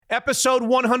Episode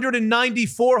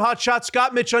 194, Hot Shot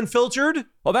Scott, Mitch Unfiltered.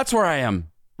 Oh, that's where I am.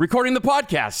 Recording the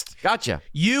podcast. Gotcha.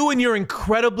 You and your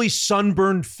incredibly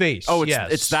sunburned face. Oh,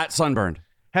 it's that sunburned.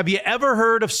 Have you ever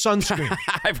heard of sunscreen?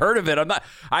 I've heard of it.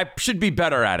 I should be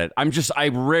better at it. I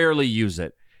rarely use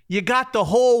it. You got the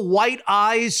whole white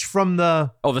eyes from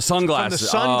the... Oh, the sunglasses.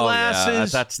 From the sunglasses. Oh, yeah,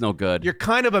 that's no good. You're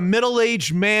kind of a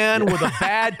middle-aged man with a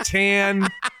bad tan.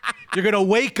 You're going to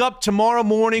wake up tomorrow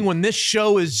morning when this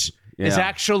show is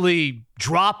actually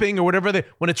dropping or whatever,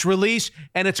 when it's released,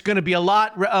 and it's going to be you're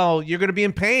going to be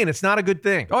in pain. It's not a good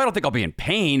thing. Oh, I don't think I'll be in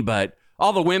pain, but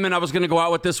all the women I was going to go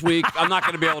out with this week, I'm not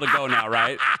going to be able to go now,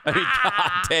 right? I mean,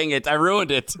 God dang it. I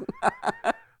ruined it.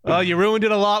 You ruined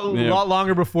it a lot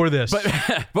longer before this.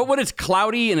 But when it's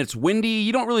cloudy and it's windy,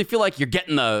 you don't really feel like you're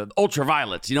getting the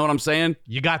ultraviolets. You know what I'm saying?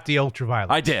 You got the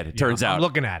ultraviolets. I did. It turns out. I'm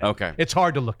looking at it. Okay. It's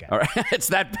hard to look at. All right. It's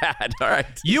that bad. All right.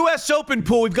 U.S. Open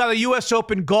pool. We've got a U.S.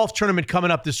 Open golf tournament coming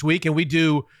up this week, and we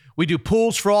do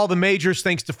pools for all the majors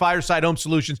thanks to Fireside Home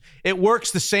Solutions. It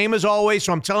works the same as always,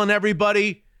 so I'm telling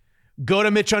everybody, go to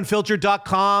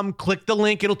MitchUnfiltered.com, click the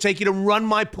link. It'll take you to Run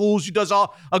My Pools, who does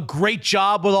a great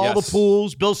job with all the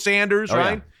pools. Bill Sanders,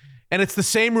 right? Yeah. And it's the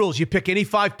same rules. You pick any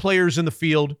 5 players in the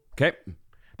field. Okay.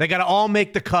 They got to all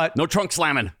make the cut. No trunk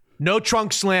slamming. No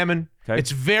trunk slamming. Okay.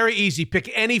 It's very easy.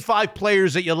 Pick any 5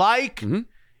 players that you like. Mm-hmm.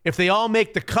 If they all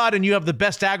make the cut and you have the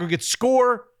best aggregate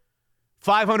score,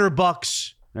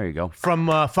 $500. There you go. From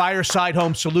Fireside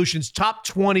Home Solutions. Top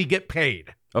 20 get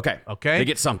paid. Okay. They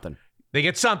get something. They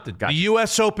get something. Gotcha. The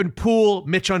U.S. Open pool,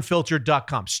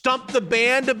 MitchUnfiltered.com. Stump the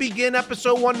band to begin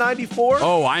episode 194.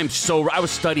 Oh, I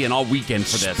was studying all weekend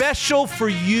for this. Special for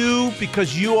you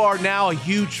because you are now a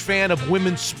huge fan of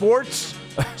women's sports.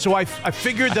 So I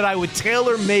figured that I would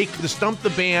tailor-make the Stump the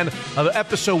Band of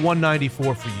episode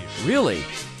 194 for you. Really?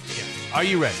 Yeah. Are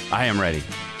you ready? I am ready.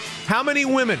 How many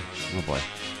women? Oh, boy.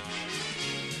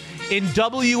 In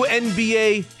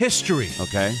WNBA history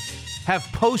have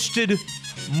posted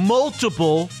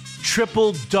multiple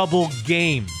triple-double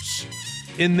games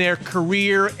in their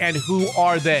career, and who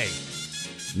are they?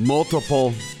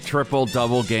 Multiple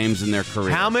triple-double games in their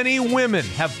career. How many women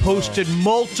have posted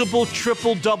multiple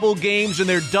triple-double games in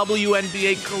their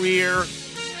WNBA career,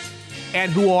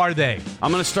 and who are they?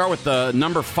 I'm going to start with the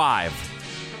number 5.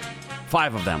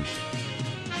 5 of them.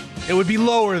 It would be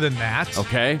lower than that.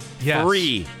 Okay. Yes.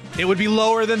 3. It would be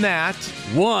lower than that.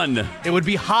 1. It would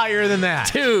be higher than that.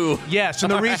 2. Yes, and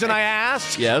the reason I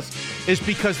asked is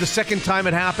because the second time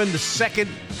it happened, the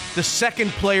second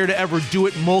player to ever do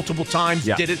it multiple times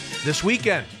did it this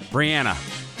weekend. Brianna.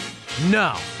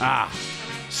 No.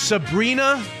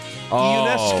 Sabrina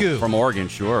Ionescu. From Oregon,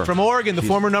 sure. From Oregon, the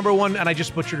former number 1, and I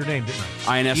just butchered her name, didn't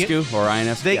I? Ionescu or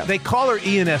Ionescu? They call her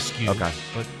Ionescu. Okay.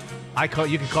 But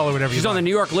you can call her whatever you want. She's on the New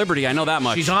York Liberty, I know that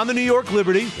much. She's on the New York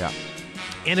Liberty. Yeah.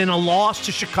 And in a loss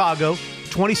to Chicago,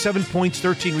 27 points,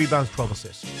 13 rebounds, 12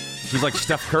 assists. She's like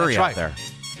Steph Curry out there.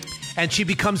 And she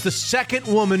becomes the second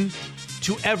woman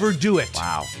to ever do it.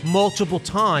 Wow. Multiple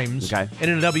times in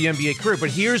a WNBA career. But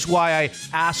here's why I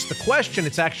asked the question.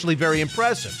 It's actually very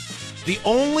impressive. The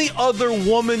only other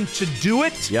woman to do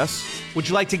it. Yes. Would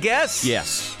you like to guess?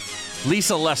 Yes.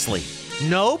 Lisa Leslie.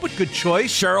 No, but good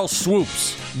choice. Cheryl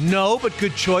Swoops. No, but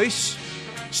good choice.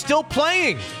 Still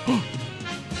playing.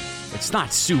 It's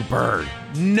not Sue Bird.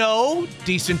 No,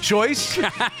 decent choice.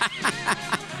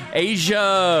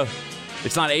 Asia.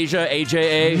 It's not Asia,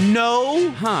 AJA.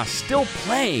 No. Still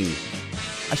playing.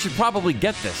 I should probably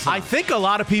get this. I think a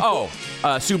lot of people.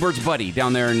 Sue Bird's buddy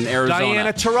down there in Arizona.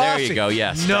 Diana Taurasi. There you go,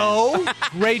 yes. No.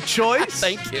 Great choice.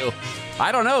 Thank you.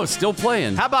 I don't know. Still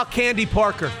playing. How about Candy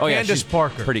Parker? Oh, yeah. Candace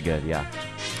Parker. Pretty good, yeah.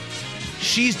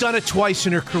 She's done it twice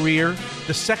in her career.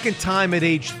 The second time at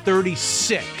age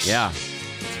 36. Yeah.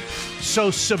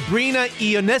 So Sabrina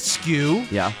Ionescu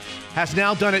has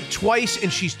now done it twice,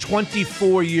 and she's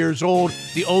 24 years old.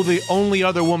 The only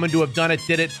other woman to have done it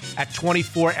did it at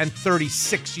 24 and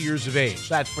 36 years of age.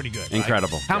 That's pretty good.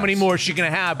 Incredible. Right? How many more is she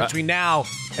going to have between now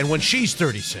and when she's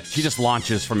 36? She just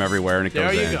launches from everywhere, and it goes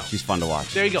in. There you go. She's fun to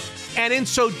watch. There you go. And in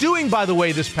so doing, by the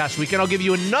way, this past weekend, I'll give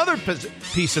you another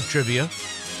piece of trivia.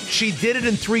 She did it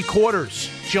in 3 quarters.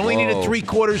 She only needed 3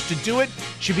 quarters to do it.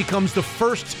 She becomes the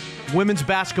first women's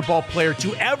basketball player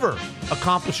to ever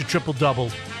accomplish a triple-double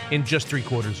in just 3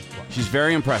 quarters of play. She's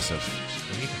very impressive.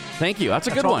 Thank you. That's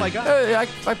a good one. That's all I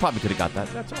got. I probably could have got that.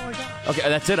 That's all I got. Okay,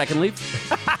 that's it. I can leave? Is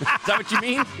that what you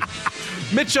mean?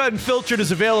 Mitch Unfiltered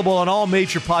is available on all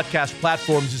major podcast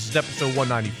platforms. This is episode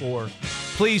 194.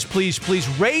 Please, please, please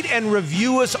rate and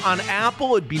review us on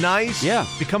Apple. It'd be nice. Yeah.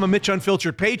 Become a Mitch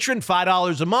Unfiltered patron,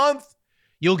 $5 a month.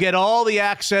 You'll get all the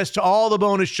access to all the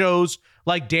bonus shows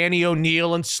like Danny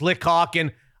O'Neill and Slick Hawk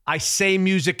and I say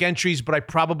music entries, but I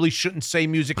probably shouldn't say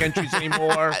music entries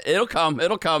anymore. It'll come.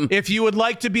 If you would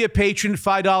like to be a patron,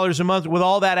 $5 a month with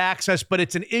all that access, but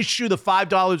it's an issue, the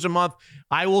 $5 a month,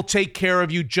 I will take care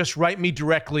of you. Just write me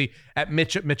directly at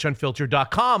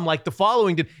mitch@mitchunfiltered.com like the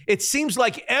following did. It seems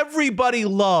like everybody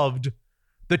loved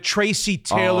the Tracy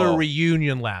Taylor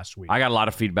reunion last week. I got a lot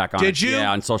of feedback on it. Did you?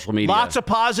 Yeah, on social media. Lots of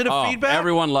positive feedback?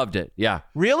 Everyone loved it. Yeah.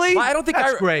 Really? Well,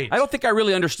 That's great. I don't think I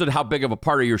really understood how big of a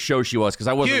part of your show she was because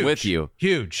I wasn't with you.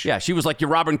 Huge. Yeah, she was like your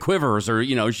Robin Quivers or,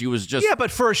 she was just... Yeah,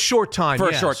 but for a short time, For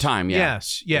a short time, yeah.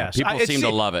 Yes. People seem to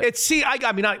love it.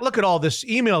 I look at all this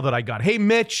email that I got. Hey,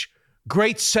 Mitch,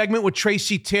 great segment with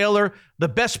Tracy Taylor. The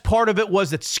best part of it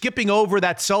was that skipping over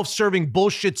that self-serving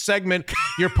bullshit segment,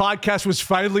 your podcast was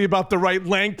finally about the right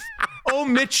length. Oh,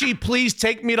 Mitchie, please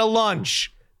take me to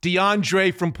lunch.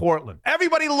 DeAndre from Portland.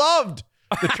 Everybody loved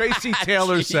the Tracy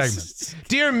Taylor segment.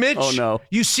 Dear Mitch,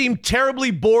 you seem terribly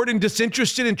bored and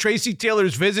disinterested in Tracy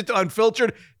Taylor's visit to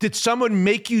Unfiltered. Did someone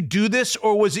make you do this,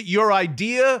 or was it your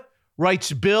idea?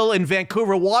 Writes Bill in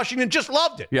Vancouver, Washington. Just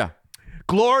loved it. Yeah.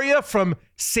 Gloria from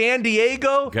San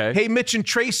Diego. Okay. Hey, Mitch and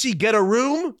Tracy, get a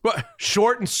room. What?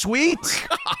 Short and sweet.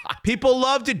 People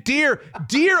loved it. Dear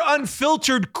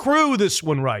Unfiltered crew, this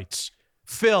one writes.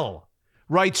 Phil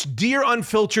writes, Dear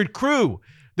Unfiltered crew,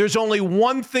 there's only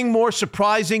one thing more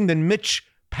surprising than Mitch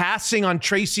passing on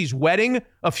Tracy's wedding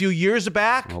a few years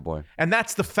back. Oh, boy. And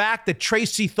that's the fact that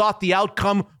Tracy thought the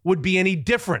outcome would be any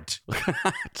different.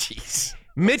 Jeez.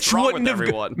 Mitch wouldn't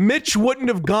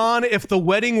have gone if the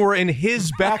wedding were in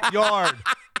his backyard.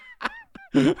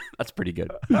 That's pretty good.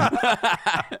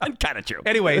 And kind of true.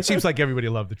 Anyway, it seems like everybody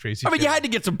loved the Tracy. You had to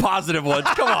get some positive ones.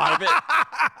 Come on.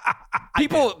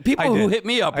 People who hit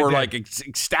me up were like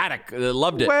ecstatic.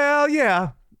 Loved it. Well, yeah.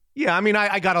 Yeah,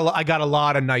 I got a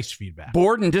lot of nice feedback.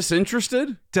 Bored and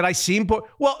disinterested? Did I seem bored?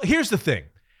 Well, here's the thing.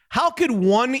 How could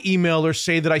one emailer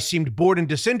say that I seemed bored and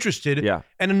disinterested, and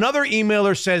another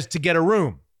emailer says to get a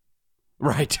room?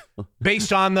 Right.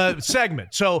 Based on the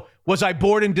segment. So was I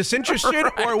bored and disinterested,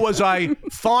 or was I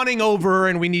fawning over her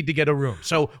and we need to get a room?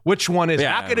 So which one is it?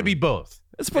 How can it be both?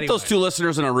 Let's put those two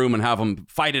listeners in a room and have them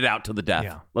fight it out to the death.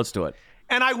 Yeah. Let's do it.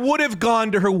 And I would have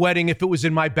gone to her wedding if it was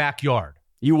in my backyard.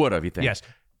 You would have, you think? Yes.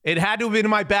 It had to have been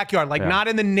in my backyard, not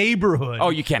in the neighborhood.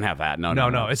 Oh, you can't have that. No.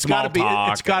 It's got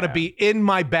to be in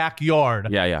my backyard.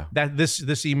 Yeah. That this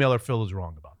emailer Phil is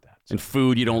wrong about that. So. And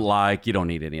food you don't like. You don't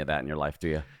need any of that in your life, do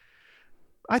you?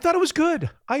 I thought it was good.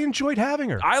 I enjoyed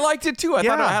having her. I liked it too. I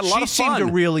thought I had a lot of fun. She seemed to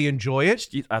really enjoy it.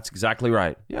 That's exactly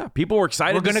right. Yeah, people were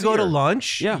excited. We're going to go to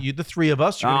lunch. Yeah, you, the three of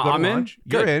us. You're going to go to lunch.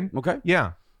 You're in. Okay.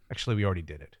 Yeah. Actually, we already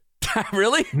did it.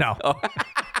 Really? No. Oh.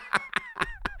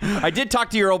 I did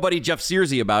talk to your old buddy Jeff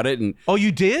Searsey about it, and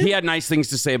you did? He had nice things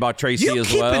to say about Tracy as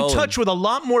well. You keep in touch with a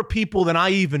lot more people than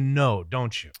I even know,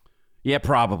 don't you? Yeah,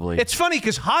 probably. It's funny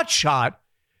because Hotshot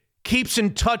keeps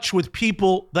in touch with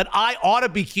people that I ought to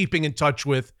be keeping in touch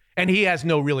with, and he has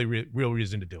no real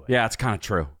reason to do it. Yeah, it's kind of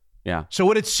true. Yeah. So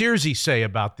what did Searsey say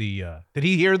about the? Did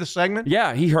he hear the segment?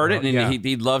 Yeah, he heard it, and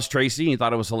he loves Tracy. And he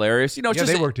thought it was hilarious. It's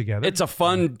just, they work together. It's a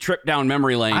fun trip down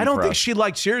memory lane. I don't think she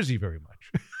liked Searsey very much.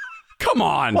 Come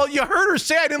on. Well, you heard her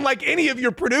say I didn't like any of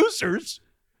your producers.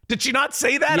 Did she not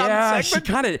say that on the segment?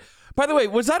 She kind of. By the way,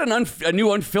 was that a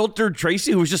new unfiltered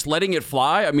Tracy who was just letting it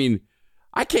fly? I mean,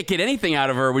 I can't get anything out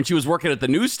of her when she was working at the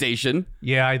news station.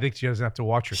 Yeah, I think she doesn't have to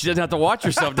watch herself. She doesn't have to watch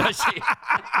herself, does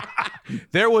she?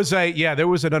 There was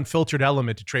an unfiltered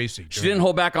element to Tracy. She didn't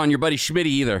hold back on your buddy Schmitty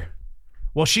either.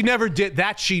 Well, she never did.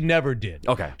 She never did.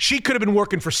 Okay. She could have been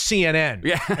working for CNN.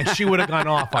 Yeah. And she would have gone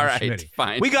off on All right, Schmitty.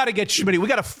 Fine. We got to get Schmitty. We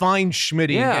got to find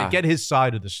Schmitty and get his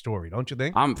side of the story, don't you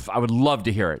think? I would love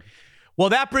to hear it. Well,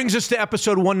 that brings us to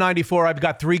episode 194. I've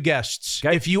got 3 guests.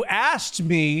 Okay. If you asked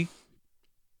me, I'm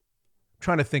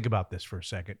trying to think about this for a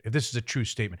second, if this is a true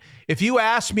statement. If you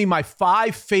asked me my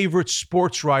 5 favorite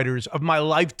sports writers of my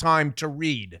lifetime to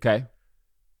read, okay,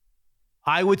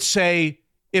 I would say,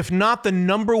 if not the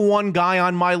number 1 guy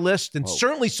on my list, and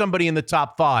certainly somebody in the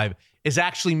top 5, is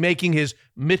actually making his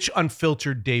Mitch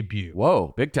Unfiltered debut.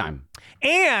 Whoa, big time.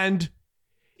 And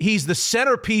he's the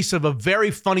centerpiece of a very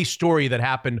funny story that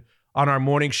happened on our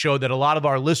morning show that a lot of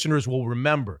our listeners will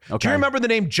remember. Okay. Do you remember the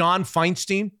name John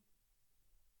Feinstein?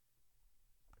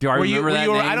 Do I remember that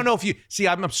name? I don't know if you... See,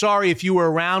 I'm sorry if you were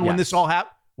around when this all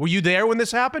happened. Were you there when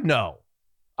this happened? No.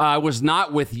 I was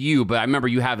not with you, but I remember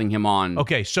you having him on.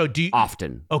 Okay, so do you...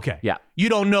 Often. Okay. Yeah. You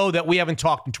don't know that we haven't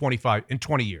talked in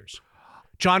 20 years.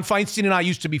 John Feinstein and I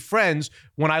used to be friends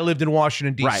when I lived in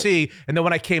Washington, D.C., right. And then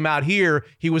when I came out here,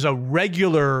 he was a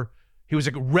regular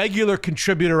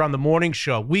contributor on the morning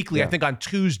show, weekly, I think on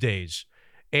Tuesdays.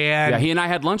 And he and I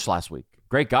had lunch last week.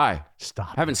 Great guy.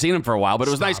 Stop. Haven't seen him for a while, but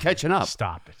it was nice catching up.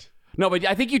 Stop it. No, but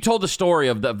I think you told the story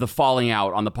of the falling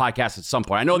out on the podcast at some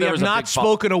point. I know We there have was not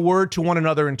spoken a word to one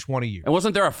another in 20 years. And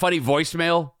wasn't there a funny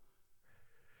voicemail?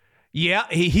 Yeah,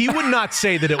 he would not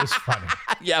say that it was funny.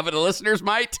 Yeah, but the listeners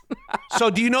might. So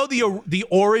do you know the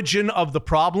origin of the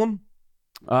problem?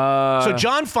 So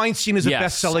John Feinstein is a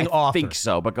best-selling author. I think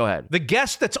so, but go ahead. The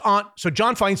guest that's on, so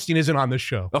John Feinstein isn't on this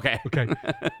show. Okay.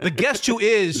 The guest who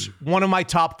is one of my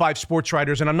top 5 sports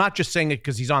writers, and I'm not just saying it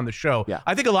because he's on the show. Yeah.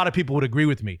 I think a lot of people would agree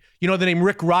with me. You know the name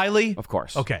Rick Reilly? Of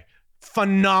course. Okay.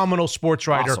 Phenomenal sports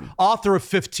writer, Awesome. author of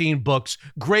 15 books,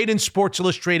 great in Sports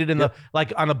Illustrated and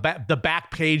on the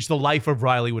back page, The Life of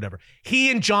Reilly, whatever.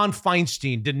 He and John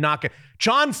Feinstein did not get.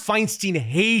 John Feinstein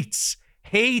hates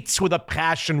with a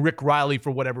passion Rick Reilly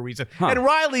for whatever reason. And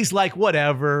Riley's like,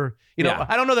 whatever. You know,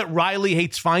 I don't know that Reilly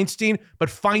hates Feinstein, but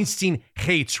Feinstein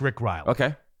hates Rick Reilly.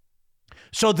 Okay.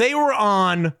 So they were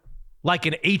on like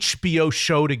an HBO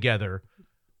show together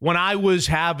when I was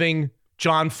having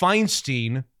John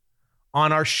Feinstein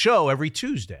on our show every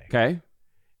Tuesday. Okay.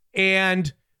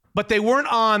 But they weren't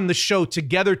on the show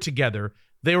together.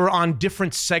 They were on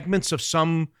different segments of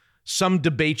some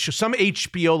debate show, some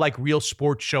HBO like Real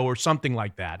Sports Show or something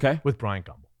like that. Okay. With Brian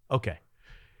Gumbel. Okay.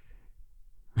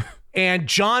 And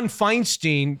John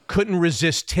Feinstein couldn't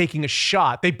resist taking a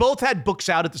shot. They both had books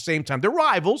out at the same time. They're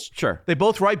rivals. Sure. They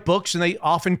both write books and they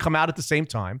often come out at the same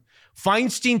time.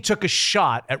 Feinstein took a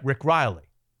shot at Rick Reilly.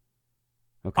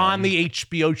 Okay. On the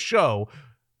HBO show.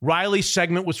 Riley's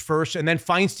segment was first, and then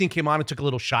Feinstein came on and took a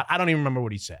little shot. I don't even remember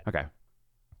what he said. Okay.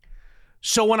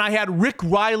 So when I had Rick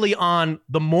Reilly on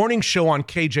the morning show on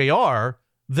KJR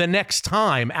the next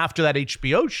time after that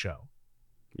HBO show,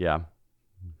 yeah,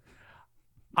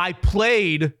 I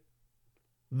played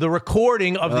the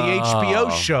recording of the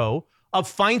HBO show of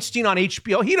Feinstein on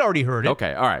HBO. He'd already heard it.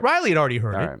 Okay, all right. Reilly had already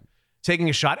heard All it. right. Taking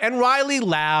a shot. And Reilly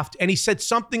laughed, and he said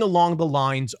something along the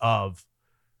lines of,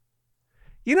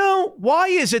 you know, why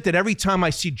is it that every time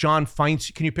I see John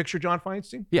Feinstein, can you picture John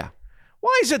Feinstein? Yeah.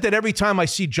 Why is it that every time I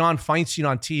see John Feinstein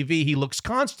on TV, he looks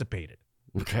constipated?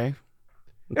 Okay.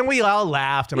 And we all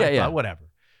laughed, and I thought, whatever.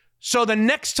 So the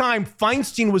next time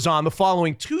Feinstein was on, the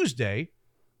following Tuesday,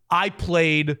 I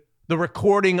played the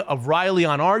recording of Reilly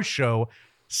on our show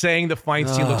saying that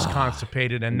Feinstein looks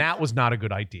constipated, and that was not a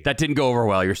good idea. That didn't go over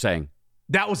well, you're saying.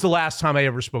 That was the last time I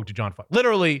ever spoke to John Feinstein.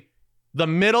 Literally, the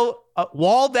middle,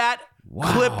 while that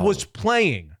clip was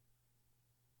playing,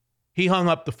 he hung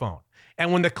up the phone.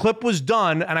 And when the clip was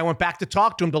done, and I went back to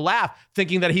talk to him to laugh,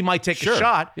 thinking that he might take a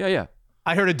shot,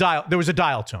 I heard there was a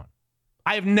dial tone.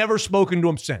 I have never spoken to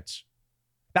him since.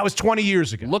 That was 20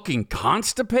 years ago. Looking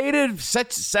constipated?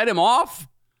 Set him off?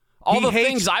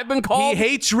 Things I've been called? He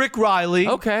hates Rick Reilly.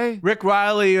 Okay. Rick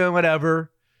Reilly,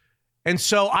 whatever. And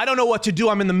so I don't know what to do.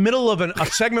 I'm in the middle of a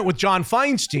segment with John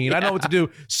Feinstein. I don't know what to do.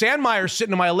 Sandmeyer's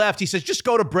sitting to my left. He says, just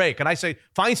go to break. And I say,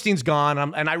 Feinstein's gone.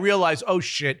 And I realize, oh,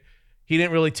 shit, he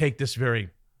didn't really take this very...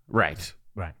 Right.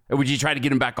 Right. Would you try to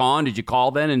get him back on? Did you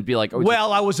call then and be like... Oh,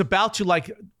 well, I was about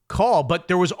to call, but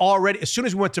there was already, as soon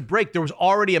as we went to break, there was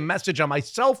already a message on my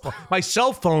cell phone. My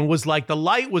cell phone was like, the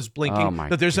light was blinking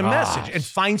that there's a message. And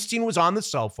Feinstein was on the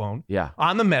cell phone,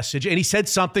 on the message, and he said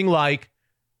something like,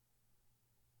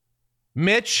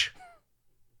 Mitch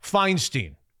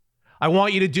Feinstein, I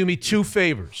want you to do me 2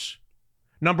 favors.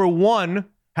 Number 1,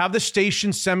 have the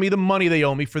station send me the money they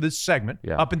owe me for this segment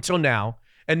up until now.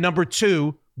 And number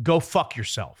 2, go fuck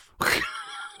yourself.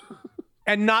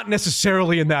 And not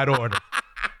necessarily in that order.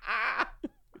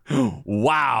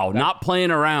 Wow, not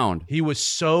playing around. He was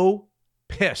so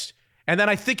pissed. And then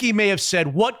I think he may have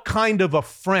said, what kind of a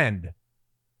friend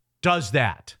does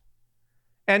that?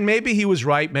 And maybe he was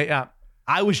right.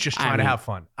 I was just trying to have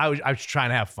fun. I was trying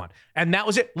to have fun. And that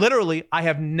was it. Literally, I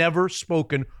have never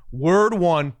spoken word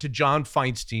one to John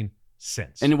Feinstein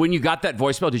since. And when you got that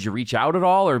voicemail, did you reach out at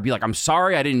all or be like, I'm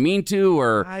sorry, I didn't mean to?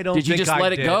 Or did you just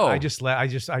let it go? I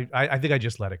think I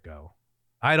just let it go.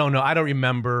 I don't know. I don't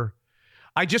remember.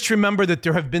 I just remember that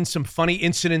there have been some funny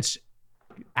incidents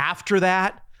after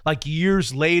that, like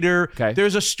years later. Okay.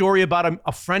 There's a story about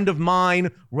a friend of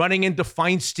mine running into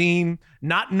Feinstein,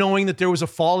 not knowing that there was a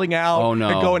falling out. Oh, no.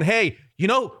 And going, hey, you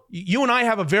know, you and I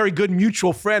have a very good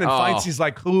mutual friend. And Feinstein's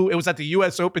like, who? It was at the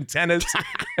U.S. Open tennis.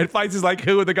 And Feinstein's like,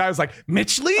 who? And the guy was like,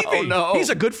 Mitch Levy. Oh, no. He's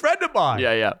a good friend of mine.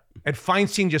 Yeah. And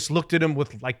Feinstein just looked at him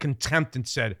with like contempt and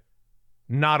said,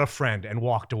 not a friend, and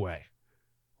walked away.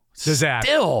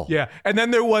 Still. Yeah. And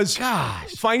then there was,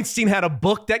 Feinstein had a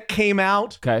book that came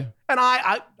out. Okay. And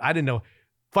I didn't know.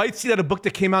 Feinstein had a book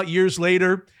that came out years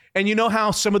later. And you know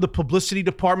how some of the publicity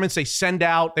departments, they send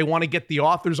out, they want to get the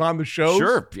authors on the show?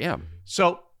 Sure, yeah.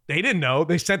 So They didn't know.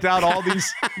 They sent out all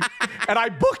these, and I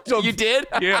booked them. You did?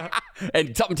 Yeah.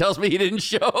 And something tells me he didn't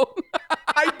show.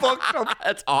 I booked them.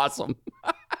 That's awesome.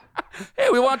 Hey,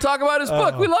 we want to talk about his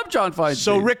book. We love John Feinstein.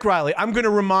 So Rick Reilly, I'm going to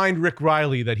remind Rick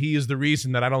Reilly that he is the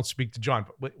reason that I don't speak to John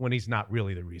when he's not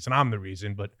really the reason. I'm the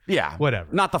reason, but yeah, whatever.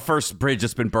 Not the first bridge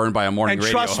that's been burned by a morning and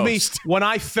radio trust host. me, when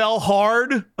I fell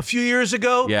hard a few years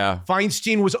ago,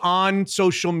 Feinstein was on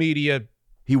social media.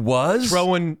 He was?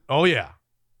 Throwing, oh yeah.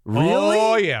 Really?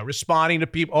 Oh yeah, responding to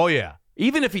people. Oh yeah.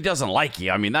 Even if he doesn't like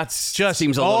you, I mean, that's just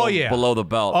seems a little below the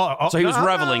belt. So he was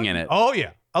reveling in it. Oh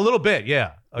yeah, a little bit,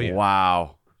 yeah. Oh yeah.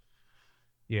 Wow.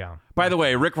 Yeah. By the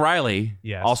way, Rick Reilly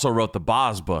also wrote the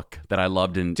Boz book that I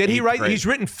loved. Did he write? He's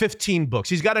written 15 books.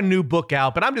 He's got a new book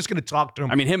out, but I'm just going to talk to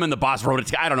him. I mean, him and the Boz wrote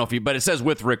it. I don't know if but it says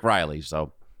with Rick Reilly.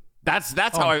 So that's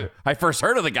how I first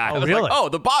heard of the guy. I was really?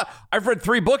 like, the Boz. I've read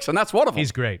 3 books, and that's one of them.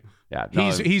 He's great. Yeah,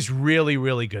 no, he's really,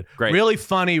 really good. Great. Really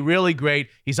funny, really great.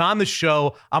 He's on the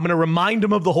show. I'm going to remind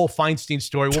him of the whole Feinstein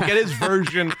story. We'll get his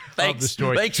version of the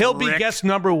story. Thanks, He'll Rick. be guest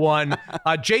number 1.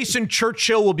 Jason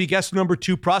Churchill will be guest number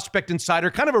 2, Prospect Insider,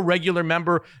 kind of a regular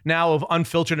member now of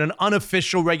Unfiltered, an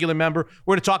unofficial regular member.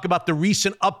 We're going to talk about the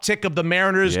recent uptick of the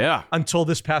Mariners until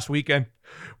this past weekend,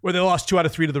 where they lost 2 out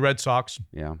of 3 to the Red Sox.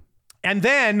 Yeah. And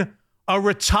then a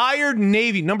retired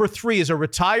Navy, number 3 is a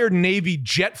retired Navy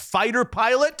jet fighter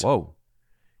pilot. Whoa.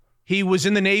 He was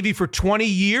in the Navy for 20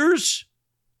 years,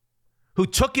 who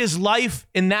took his life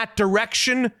in that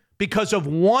direction because of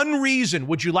one reason.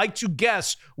 Would you like to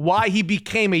guess why he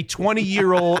became a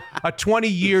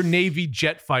 20-year Navy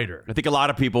jet fighter? I think a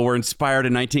lot of people were inspired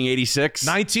in 1986.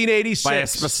 1986. By a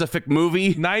specific movie.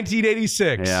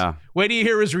 1986. Yeah. Wait till you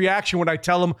hear his reaction when I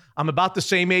tell him I'm about the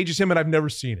same age as him and I've never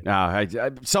seen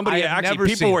it.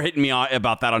 People were hitting me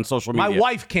about that on social media. My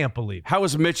wife can't believe it. How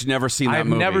has Mitch never seen that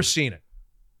movie? I've never seen it.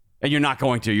 And you're not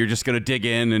going to. You're just going to dig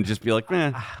in and just be like,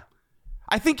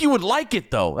 I think you would like it,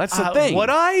 though. That's the thing. Would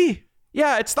I?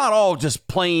 Yeah, it's not all just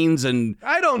planes and...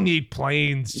 I don't need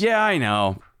planes. Yeah, I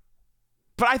know.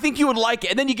 But I think you would like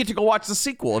it. And then you get to go watch the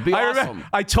sequel. It'd be awesome.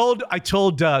 I told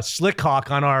Slickhawk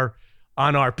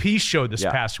on our Peace show this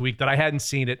past week that I hadn't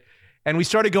seen it. And we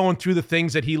started going through the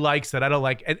things that he likes that I don't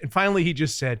like. And finally he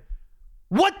just said,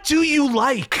 what do you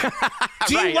like?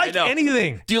 Do you like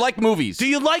anything? Do you like movies? Do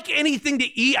you like anything to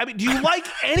eat? I mean, do you like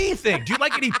anything? Do you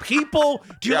like any people?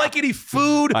 Do you like any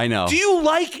food? I know. Do you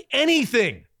like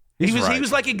anything? He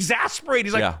was like exasperated.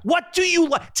 He's like, what do you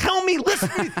like? Tell me,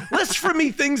 list for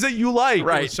me things that you like.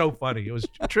 Right. It was so funny. It was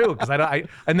true because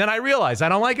and then I realized I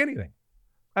don't like anything.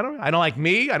 I don't like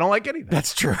me. I don't like anything.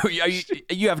 That's true.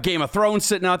 You have Game of Thrones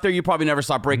sitting out there. You probably never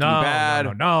saw Breaking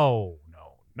Bad. No.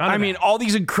 I mean, all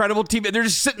these incredible TV, they're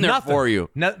just sitting there for you.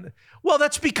 Well,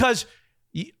 that's because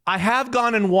I have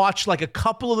gone and watched like a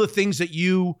couple of the things that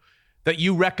you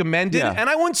recommended, and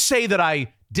I wouldn't say that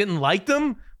I didn't like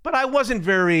them, but I wasn't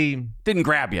very... Didn't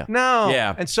grab you. No.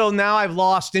 Yeah. And so now I've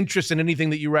lost interest in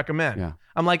anything that you recommend. Yeah.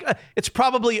 I'm like, it's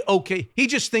probably okay. He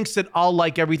just thinks that I'll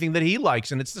like everything that he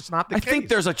likes, and it's just not the case. I think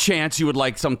there's a chance you would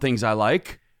like some things I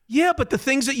like. Yeah, but the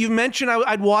things that you mentioned,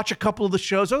 I'd watch a couple of the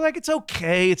shows. I was like, it's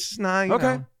okay. It's not, okay.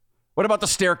 know. What about The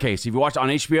Staircase? Have you watched on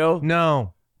HBO?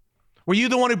 No. Were you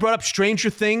the one who brought up Stranger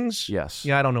Things? Yes.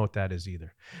 Yeah, I don't know what that is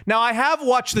either. Now, I have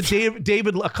watched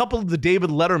a couple of the David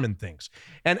Letterman things.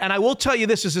 And I will tell you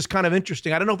this is kind of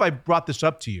interesting. I don't know if I brought this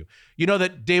up to you. You know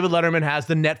that David Letterman has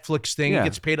the Netflix thing. He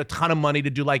gets paid a ton of money to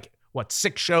do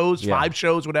 6 shows, 5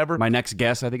 shows, whatever. My Next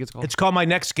Guest, I think it's called. It's called My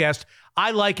Next Guest.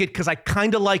 I like it because I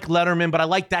kind of like Letterman, but I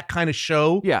like that kind of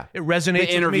show. Yeah. It resonates with me.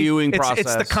 The interviewing process.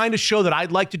 It's the kind of show that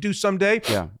I'd like to do someday.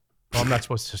 Yeah. Well, I'm not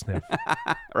supposed to sniff.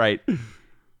 Right.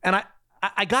 And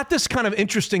I got this kind of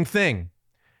interesting thing.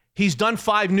 He's done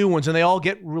 5 new ones, and they all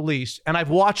get released. And I've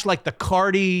watched the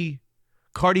Cardi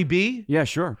B. Yeah,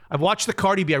 sure. I've watched the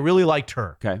Cardi B. I really liked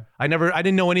her. Okay. I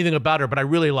didn't know anything about her, but I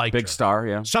really liked her. Big star,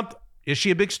 yeah. Is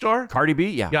she a big star? Cardi B,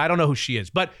 yeah. Yeah, I don't know who she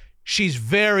is, but she's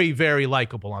very, very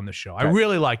likable on the show. Okay. I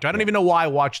really liked her. I don't even know why I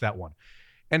watched that one.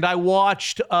 And I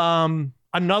watched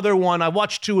another one. I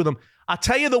watched 2 of them. I'll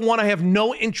tell you the one I have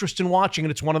no interest in watching,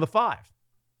 and it's one of the 5.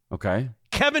 Okay.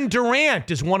 Kevin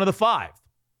Durant is one of the 5.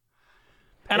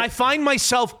 And I find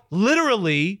myself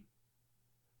literally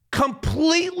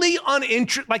completely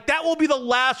uninterested. That will be the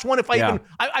last one if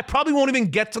I probably won't even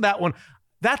get to that one.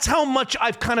 That's how much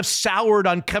I've kind of soured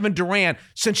on Kevin Durant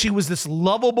since he was this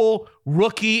lovable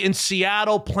rookie in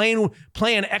Seattle playing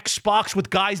Xbox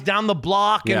with guys down the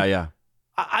block. And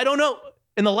I don't know.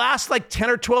 In the last 10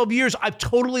 or 12 years, I've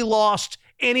totally lost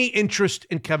any interest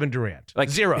in Kevin Durant.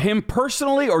 Zero. Him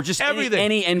personally or just everything?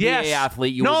 Any NBA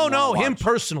athlete you would No, him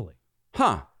personally.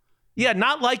 Huh. Yeah,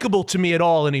 not likable to me at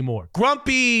all anymore.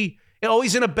 Grumpy,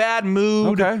 Always in a bad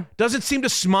mood. Okay. Doesn't seem to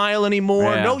smile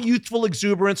anymore. Yeah. No youthful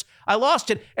exuberance. I lost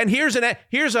it. And here's a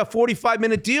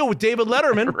 45-minute deal with David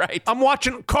Letterman. Right. I'm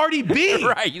watching Cardi B.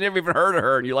 Right. You never even heard of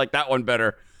her, and you like that one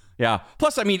better. Yeah.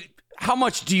 Plus, I mean, how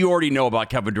much do you already know about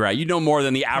Kevin Durant? You know more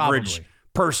than the average Probably.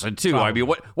 person, too. Probably. I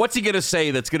mean, what's he going to say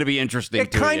that's going to be interesting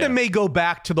It kind of may go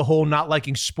back to the whole not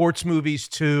liking sports movies,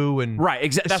 too. And Right.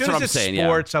 Exactly. That's what I'm saying.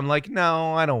 Sports, I'm like,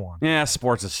 no, I don't want it. Yeah,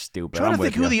 sports is stupid. I'm trying to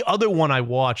think who the other one I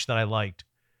watched that I liked.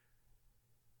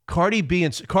 Cardi B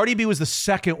was the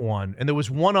second one, and there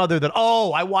was one other that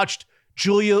I watched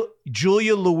Julia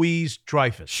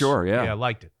Louis-Dreyfus. Sure, yeah. I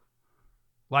liked it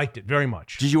very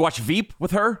much. Did you watch Veep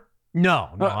with her? No,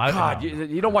 God,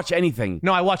 you don't watch anything.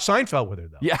 No, I watched Seinfeld with her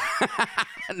though. Yeah,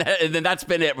 and then that's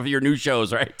been it with your new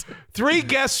shows, right? 3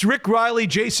 guests: Rick Reilly,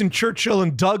 Jason Churchill,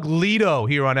 and Doug Lito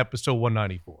here on episode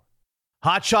 194.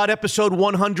 Hot Shot episode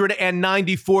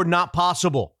 194. Not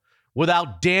possible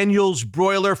without Daniel's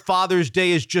Broiler. Father's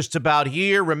Day is just about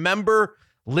here. Remember,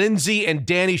 Lindsay and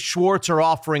Danny Schwartz are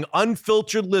offering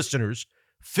unfiltered listeners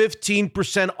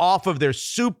 15% off of their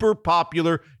super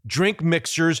popular drink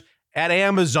mixers at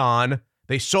Amazon.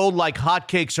 They sold like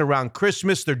hotcakes around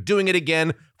Christmas. They're doing it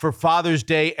again for Father's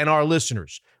Day and our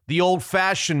listeners. The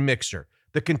old-fashioned mixer,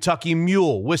 the Kentucky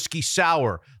Mule, Whiskey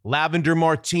Sour, Lavender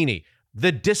Martini.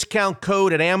 The discount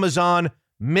code at Amazon,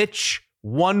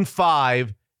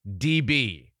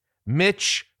 Mitch15DB.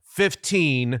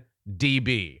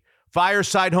 Mitch15DB.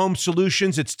 Fireside Home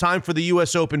Solutions. It's time for the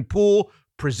U.S. Open Pool,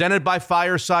 presented by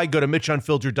Fireside. Go to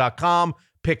MitchUnfiltered.com.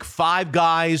 Pick 5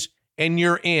 guys, and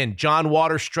you're in. John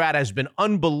Waterstrat has been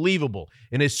unbelievable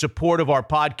in his support of our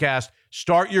podcast.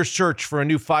 Start your search for a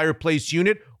new fireplace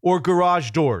unit or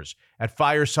garage doors at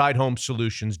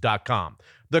firesidehomesolutions.com.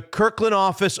 The Kirkland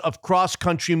office of Cross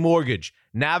Country Mortgage,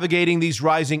 navigating these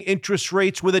rising interest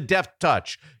rates with a deft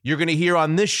touch. You're going to hear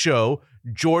on this show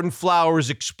Jordan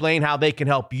Flowers explain how they can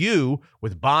help you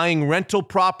with buying rental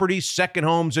properties, second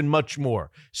homes, and much more.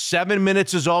 7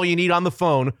 minutes is all you need on the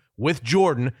phone with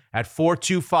Jordan at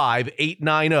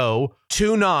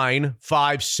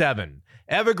 425-890-2957.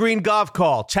 Evergreen Golf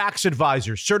Call, tax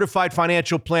advisors, certified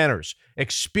financial planners,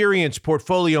 experienced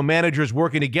portfolio managers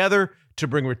working together to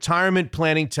bring retirement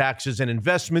planning, taxes, and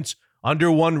investments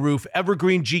under one roof.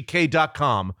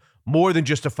 EvergreenGK.com. More than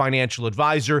just a financial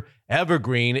advisor,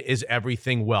 Evergreen is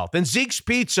everything wealth. And Zeke's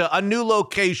Pizza, a new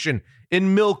location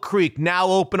in Mill Creek, now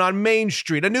open on Main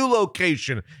Street. A new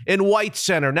location in White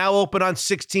Center, now open on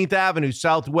 16th Avenue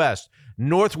Southwest.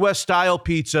 Northwest-style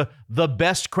pizza, the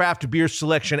best craft beer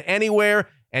selection anywhere,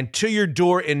 and to your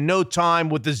door in no time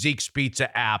with the Zeke's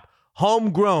Pizza app.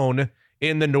 Homegrown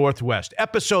in the Northwest.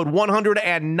 Episode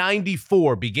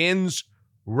 194 begins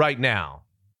right now.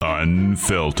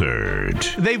 Unfiltered.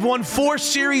 They've won 4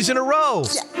 series in a row.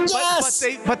 Yes.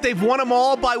 But they've won them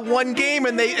all by one game,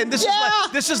 and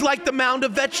this is like the mound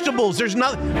of vegetables.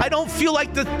 I don't feel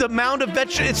like the mound of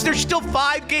vegetables. There's still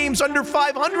 5 games under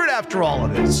 500 after all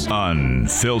of this.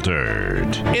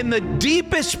 Unfiltered. In the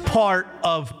deepest part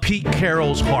of Pete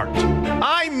Carroll's heart,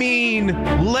 I mean,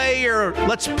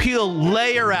 let's peel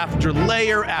layer after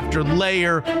layer after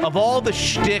layer of all the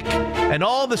shtick and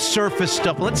all the surface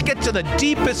stuff. Let's get to the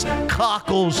deepest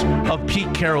cockles of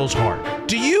Pete Carroll's heart.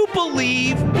 Do you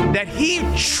believe that he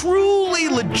truly,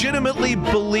 legitimately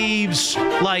believes,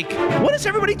 like, what is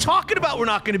everybody talking about? We're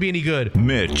not going to be any good.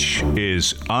 Mitch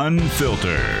is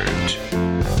unfiltered.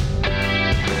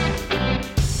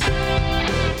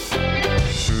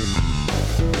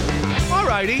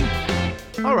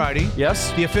 Alrighty.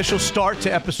 Yes? The official start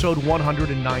to episode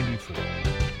 194.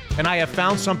 And I have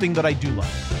found something that I do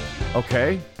like.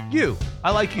 Okay. You.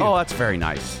 I like you. Oh, that's very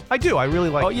nice. I do. I really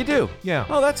like Oh, you. you do? Yeah.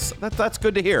 Oh, that's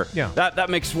good to hear. Yeah. That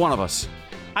makes one of us.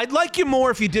 I'd like you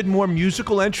more if you did more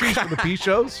musical entries for the P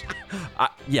shows.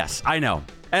 Yes, I know.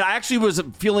 And I actually was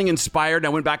feeling inspired. I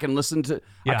went back and listened to.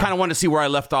 Yeah. I kind of wanted to see where I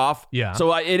left off. Yeah.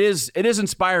 So it is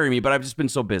inspiring me, but I've just been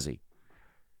so busy.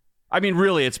 I mean,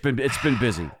 really, it's been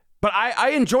busy. But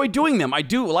I enjoy doing them. I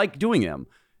do like doing them.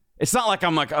 It's not like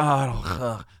I'm like,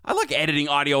 I like editing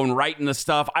audio and writing the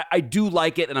stuff. I do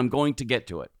like it, and I'm going to get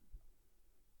to it.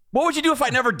 What would you do if I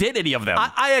never did any of them?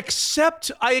 I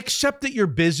accept that you're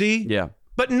busy. Yeah.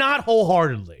 But not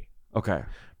wholeheartedly. Okay.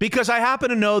 Because I happen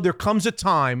to know there comes a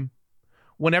time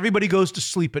when everybody goes to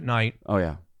sleep at night, Oh,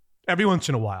 yeah. every once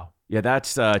in a while, Yeah,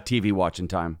 that's TV watching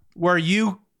time. where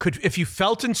you could, if you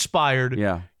felt inspired,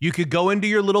 Yeah. you could go into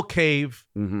your little cave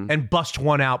and bust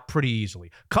one out pretty easily.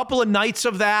 Couple of nights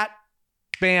of that,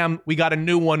 bam, we got a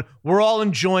new one. We're all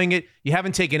enjoying it. You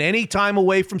haven't taken any time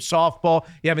away from softball.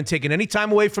 You haven't taken any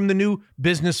time away from the new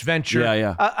business venture.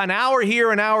 Yeah. An hour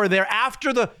here, an hour there.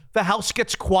 After the house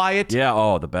gets quiet. Yeah,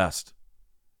 oh, the best.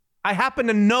 I happen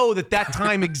to know that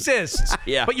time exists.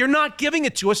 Yeah. But you're not giving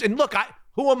it to us. And look,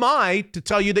 who am I to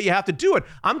tell you that you have to do it?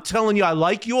 I'm telling you, I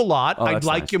like you a lot. Oh, I'd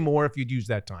like nice. you more if you'd use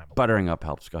that time. Buttering up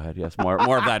helps. Go ahead. Yes, more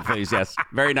of that, please. Yes.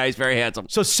 Very nice, very handsome.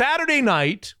 So Saturday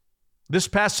night, this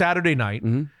past Saturday night,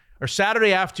 or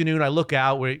Saturday afternoon, I look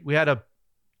out. We had a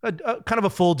kind of a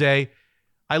full day.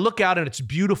 I look out and it's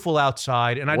beautiful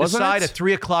outside, and I decide at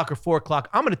 3 o'clock or 4 o'clock,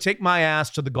 I'm going to take my ass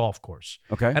to the golf course.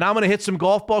 Okay. And I'm going to hit some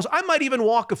golf balls. I might even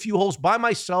walk a few holes by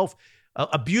myself.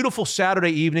 A beautiful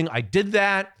Saturday evening. I did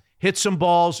that, hit some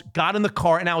balls, got in the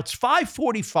car, and now it's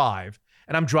 5:45,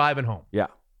 and I'm driving home. Yeah.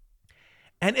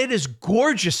 And it is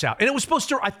gorgeous out. And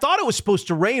I thought it was supposed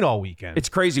to rain all weekend. It's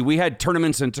crazy. We had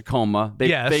tournaments in Tacoma.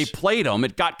 They played them.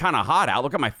 It got kind of hot out.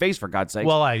 Look at my face, for God's sake.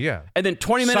 Well, yeah. And then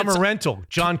 20 minutes. Summer rental,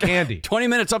 John Candy. 20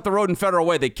 minutes up the road in Federal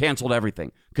Way, they canceled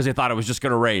everything because they thought it was just going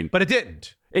to rain. But it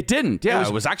didn't. It didn't. Yeah,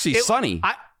 it was actually sunny.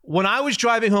 When I was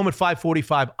driving home at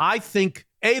 5:45, I think,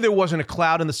 there wasn't a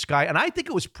cloud in the sky, and I think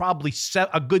it was probably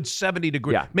a good 70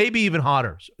 degrees, maybe even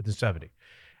hotter than 70.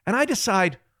 And I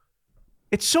decide,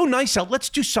 it's so nice out. Let's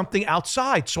do something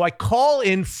outside. So I call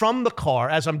in from the car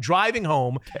as I'm driving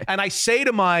home, and I say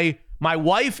to my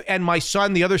wife and my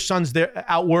son, the other son's there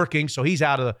out working, so he's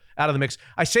out of the mix.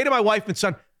 I say to my wife and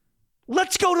son,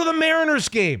 let's go to the Mariners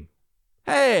game.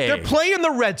 Hey. They're playing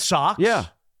the Red Sox. Yeah.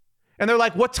 And they're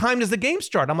like, what time does the game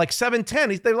start? I'm like,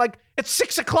 7:10. They're like, it's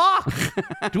 6 o'clock.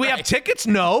 Do we have tickets?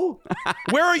 No.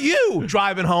 Where are you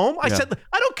driving home? I said,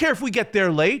 I don't care if we get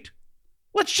there late.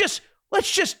 Let's just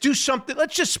do something.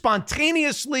 Let's just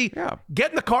spontaneously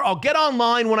get in the car. I'll get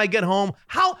online when I get home.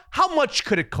 How much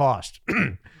could it cost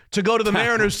to go to the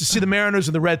Mariners to see the Mariners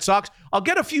and the Red Sox? I'll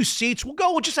get a few seats. We'll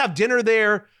go. We'll just have dinner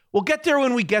there. We'll get there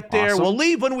when we get there. Awesome. We'll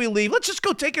leave when we leave. Let's just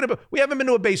go take it. We haven't been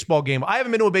to a baseball game. I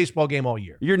haven't been to a baseball game all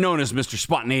year. You're known as Mr.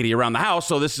 Spontaneity around the house,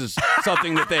 so this is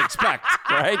something that they expect,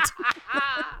 right?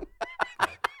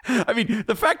 I mean,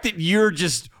 the fact that you're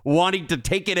just wanting to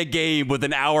take in a game with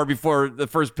an hour before the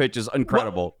first pitch is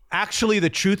incredible. Well, actually, the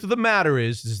truth of the matter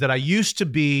is that I used to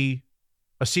be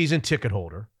a season ticket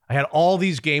holder. I had all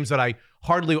these games that I'd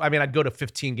go to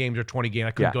 15 games or 20 games.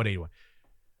 I couldn't go to 81.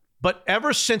 But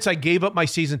ever since I gave up my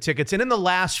season tickets, and in the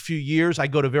last few years, I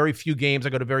go to very few games. I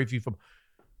go to very few.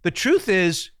 The truth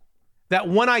is that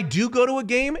when I do go to a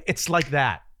game, it's like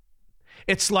that.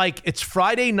 It's like it's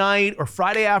Friday night or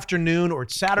Friday afternoon or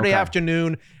it's Saturday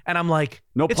afternoon, and I'm like,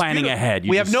 no planning ahead.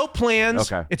 We have no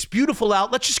plans. Okay. It's beautiful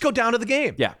out. Let's just go down to the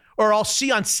game. Yeah. Or I'll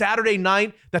see on Saturday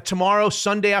night that tomorrow,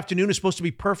 Sunday afternoon, is supposed to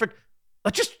be perfect.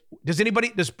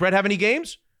 Does Brett have any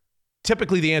games?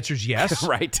 Typically, the answer is yes.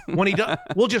 Right. When he does,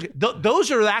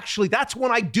 that's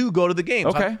when I do go to the games.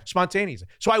 Okay. I'm spontaneous.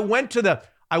 So I went to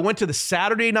the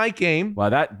Saturday night game.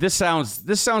 Wow, this sounds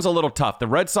a little tough. The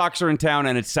Red Sox are in town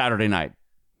and it's Saturday night.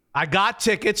 I got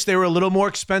tickets. They were a little more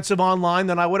expensive online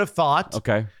than I would have thought.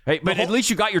 Okay. Hey, but at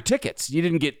least you got your tickets. You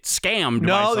didn't get scammed by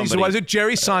No, somebody. these wasn't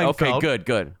Jerry Seinfeld. Okay,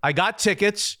 good. I got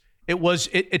tickets.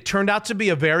 It turned out to be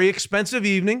a very expensive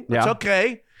evening. It's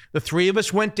okay. The three of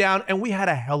us went down, and we had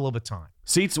a hell of a time.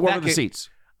 Seats? What were the seats?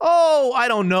 Oh, I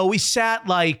don't know. We sat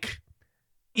like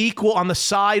equal on the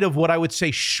side of what I would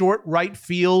say short right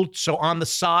field. So on the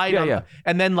side,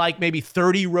 and then like maybe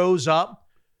 30 rows up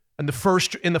in the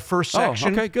first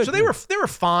section. Okay, good. So they were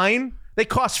fine. They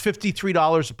cost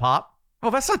 $53 a pop. Oh,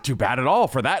 that's not too bad at all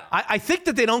for that. I think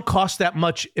that they don't cost that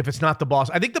much if it's not the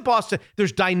Boston. I think the Boston,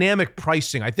 there's dynamic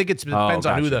pricing. I think it depends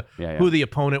on who the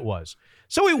opponent was.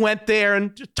 So we went there,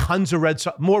 and just tons of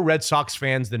more Red Sox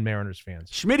fans than Mariners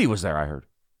fans. Schmitty was there, I heard.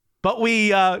 But we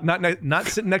not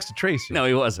sitting next to Tracy. No,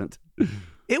 he wasn't.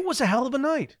 It was a hell of a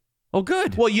night. Oh,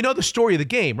 good. Well, you know the story of the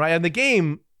game, right? And the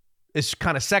game is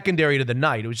kind of secondary to the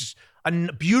night. It was just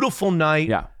a beautiful night.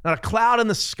 Yeah. Not a cloud in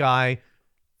the sky.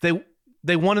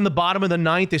 They won in the bottom of the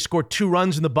ninth. They scored 2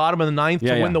 runs in the bottom of the ninth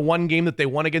to win the one game that they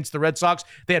won against the Red Sox.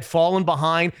 They had fallen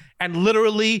behind, and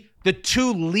literally the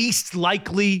two least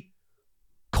likely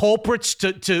culprits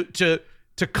to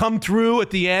come through at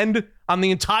the end on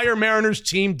the entire Mariners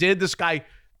team did. This guy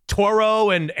Toro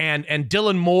and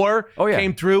Dylan Moore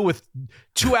came through with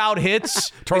 2 out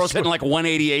hits. Toro's hitting like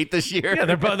 188 this year. Yeah,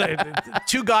 they're both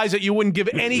two guys that you wouldn't give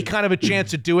any kind of a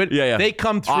chance to do it. Yeah. They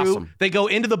come through. Awesome. They go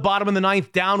into the bottom of the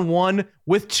ninth, down 1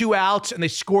 with 2 outs, and they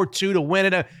score 2 to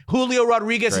win it. Julio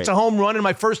Rodriguez, It's a home run, and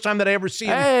my first time that I ever see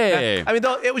him. Hey. I mean,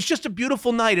 it was just a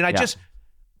beautiful night, and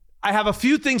I have a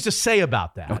few things to say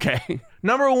about that. Okay.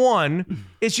 Number one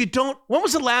is when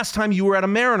was the last time you were at a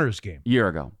Mariners game? Year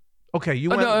ago. Okay, you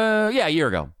went. Yeah, a year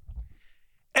ago.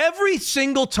 Every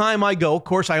single time I go, of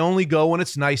course, I only go when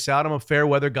it's nice out. I'm a fair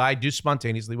weather guy, do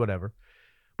spontaneously, whatever.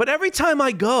 But every time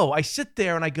I go, I sit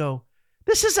there and I go,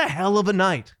 this is a hell of a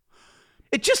night.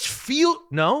 It just feels,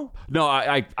 no? No,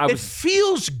 I it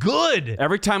feels good.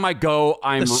 Every time I go,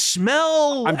 The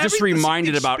smell. I'm just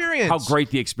reminded about how great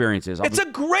the experience is. It's a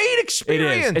great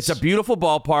experience. It is. It's a beautiful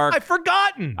ballpark. I've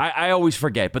forgotten. I always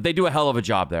forget, but they do a hell of a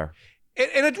job there.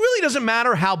 And it really doesn't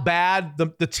matter how bad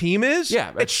the team is.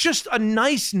 Yeah. It's just a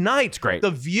nice night. It's great.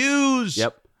 The views.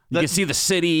 Yep. You can see the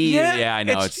city. Yeah, I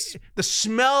know. It's the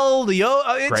smell, the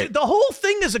whole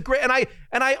thing is a great, and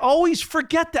I always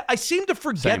forget that. I seem to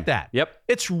forget that. Yep.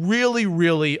 It's really,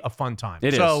 really a fun time.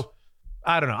 It is.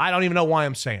 I don't know. I don't even know why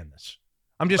I'm saying this.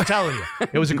 I'm just telling you.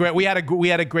 It was we had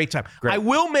a great time. Great. I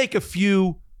will make a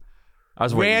few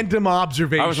random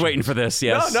observations. I was waiting for this,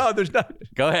 yes. No, there's not.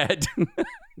 Go ahead.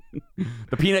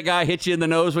 The peanut guy hit you in the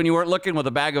nose when you weren't looking with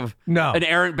an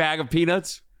errant bag of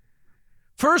peanuts?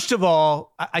 First of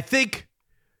all, I think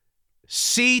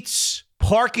seats,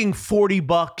 parking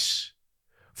 $40,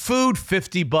 food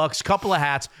 $50, couple of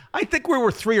hats. I think we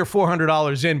were $300 or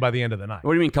 $400 in by the end of the night.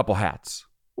 What do you mean, couple hats?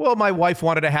 Well, my wife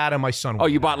wanted a hat and my son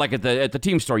wanted you bought like at the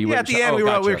team store. You at the end, we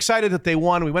were excited that they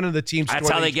won. We went into the team store. That's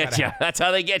how they get you. That's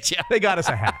how they get you. They got us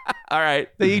a hat. All right.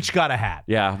 They each got a hat.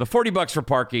 Yeah, the $40 for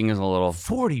parking is a little.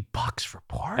 $40 for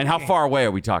parking. And how far away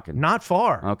are we talking? Not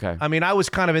far. Okay. I mean, I was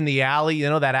kind of in the alley,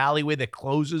 that alleyway that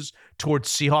closes towards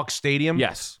Seahawks Stadium.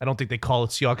 Yes. I don't think they call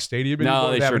it Seahawks Stadium anymore.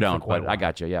 No, they sure don't, but I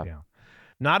got you, yeah.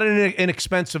 Not an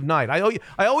inexpensive night.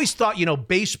 I always thought,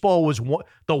 baseball was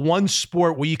the one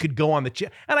sport where you could go on the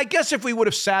chair. And I guess if we would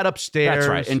have sat upstairs. That's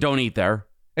right. And don't eat there.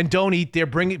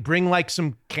 Bring like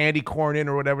some candy corn in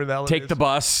or whatever the hell Take the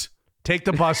bus. Take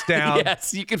the bus down.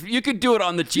 Yes, you could do it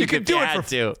on the cheap. You could do it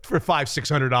for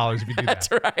 $500-$600 if you do that.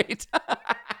 That's right.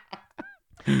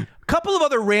 A couple of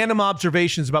other random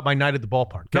observations about my night at the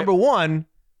ballpark. Okay. Number one,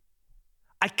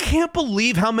 I can't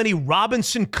believe how many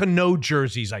Robinson Cano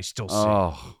jerseys I still see.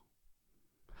 Oh.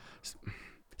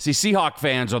 See, Seahawk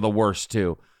fans are the worst,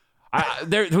 too.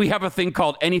 We have a thing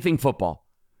called anything football.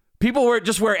 People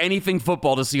wear anything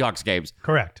football to Seahawks games.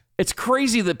 Correct. It's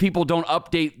crazy that people don't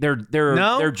update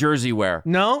their jersey wear.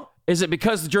 No. Is it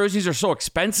because the jerseys are so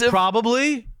expensive?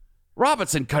 Probably.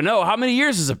 Robinson Cano, how many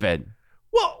years has it been?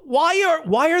 Well,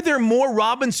 why are there more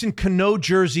Robinson Cano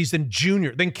jerseys than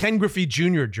Ken Griffey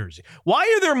Jr. jersey? Why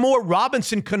are there more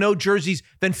Robinson Cano jerseys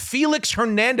than Felix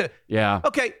Hernandez? Yeah.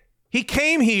 Okay, he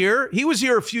came here. He was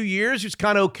here a few years. He was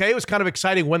kind of okay. It was kind of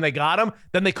exciting when they got him.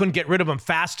 Then they couldn't get rid of him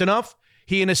fast enough.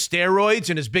 He and his steroids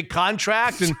and his big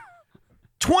contract and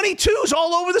 22s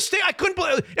all over the state. I couldn't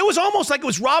believe it. It was almost like it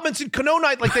was Robinson Cano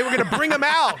night, like they were going to bring him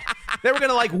out. They were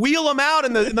going to wheel him out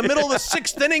in the middle of the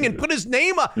sixth inning and put his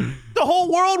name up. The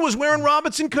whole world was wearing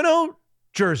Robinson Cano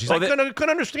jerseys. I couldn't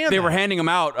understand. They were handing them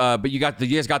out, but you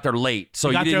guys got there late, so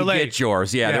you didn't get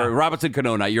yours. Yeah, they're Robinson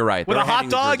Cano night. You're right. With a hot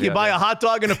dog, you buy a hot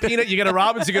dog and a peanut, you get a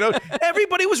Robinson Cano.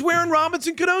 Everybody was wearing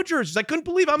Robinson Cano jerseys. I couldn't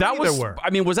believe how many there were. I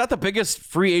mean, was that the biggest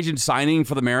free agent signing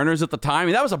for the Mariners at the time? I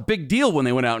mean, that was a big deal when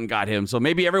they went out and got him. So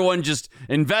maybe everyone just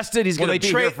invested. He's going to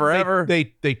be here forever.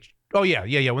 Oh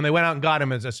yeah. When they went out and got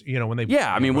him, when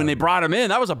they brought him in,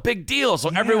 that was a big deal. So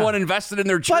everyone invested in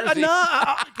their jersey.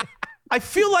 But I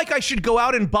feel like I should go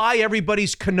out and buy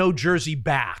everybody's Cano jersey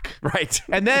back, right,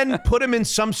 and then put them in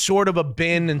some sort of a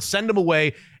bin and send them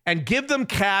away and give them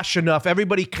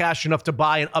everybody cash enough to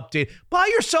buy an update. Buy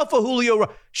yourself a Julio.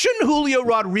 Shouldn't Julio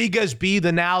Rodriguez be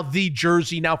the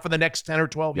jersey now for the next 10 or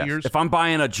 12 years? If I'm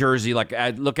buying a jersey,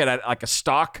 I look at it like a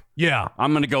stock. Yeah,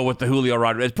 I'm going to go with the Julio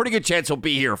Rodriguez. Pretty good chance he'll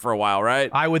be here for a while, right?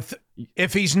 I would.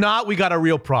 If he's not, we got a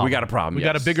real problem. We got a problem. We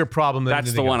got a bigger problem than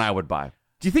that's the one else. I would buy.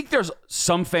 Do you think there's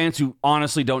some fans who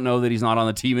honestly don't know that he's not on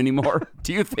the team anymore?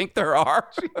 Do you think there are?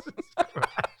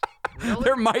 Really?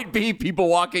 There might be people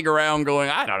walking around going,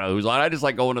 I don't know who's on. I just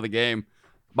like going to the game.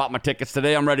 Bought my tickets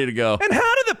today. I'm ready to go. And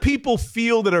how do the people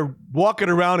feel that are walking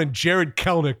around in Jared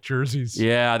Kelenic jerseys?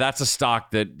 Yeah, that's a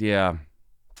stock that,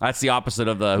 that's the opposite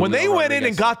of the. When they went in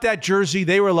and got that jersey,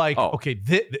 they were like, okay,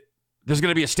 there's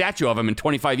going to be a statue of him in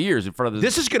 25 years in front of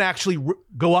this. This is going to actually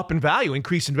go up in value,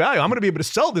 increase in value. I'm going to be able to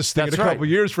sell this thing in a couple of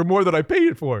years for more than I paid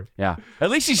it for. Yeah.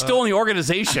 At least he's still in the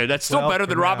organization. That's still better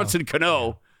than Robinson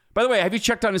Cano. By the way, have you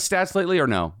checked on his stats lately or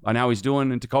no? On how he's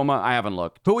doing in Tacoma? I haven't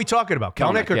looked. Who are we talking about?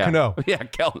 Kelenic or Cano? Yeah,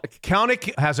 Kelenic.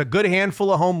 Kelenic has a good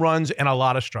handful of home runs and a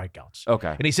lot of strikeouts. Okay.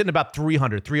 And he's hitting about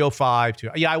 300, 305.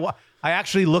 I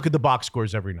actually look at the box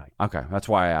scores every night. Okay, that's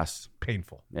why I asked.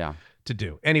 Painful. Yeah. to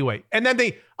do. Anyway, and then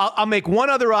I'll make one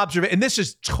other observation, and this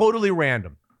is totally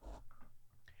random.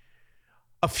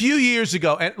 A few years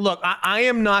ago, and look, I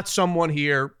am not someone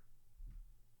here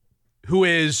who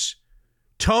is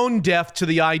tone deaf to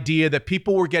the idea that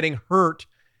people were getting hurt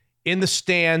in the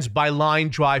stands by line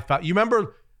drive foul. You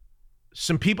remember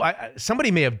some people,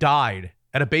 somebody may have died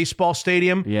at a baseball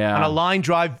stadium on a line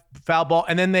drive foul ball,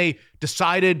 and then they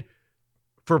decided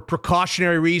for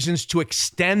precautionary reasons to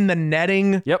extend the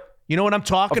netting. Yep. You know what I'm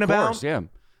talking about? Of course, yeah.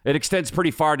 It extends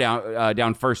pretty far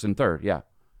down first and third, yeah.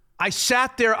 I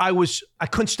sat there, I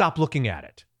couldn't stop looking at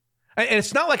it. And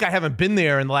it's not like I haven't been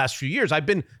there in the last few years. I've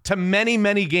been to many,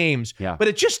 many games. Yeah. But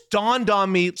it just dawned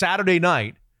on me Saturday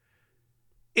night.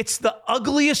 It's the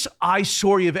ugliest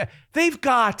eyesore you've ever. They've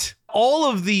got all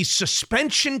of these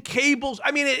suspension cables.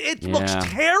 I mean, it looks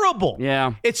terrible.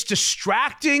 Yeah. It's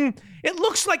distracting. It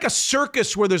looks like a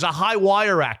circus where there's a high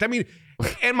wire act. I mean,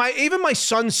 and even my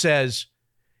son says,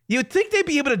 you'd think they'd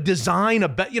be able to design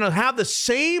have the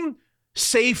same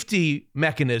safety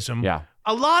mechanism. Yeah.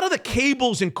 A lot of the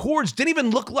cables and cords didn't even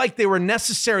look like they were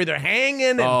necessary. They're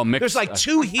hanging, and there's like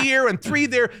 2 here and 3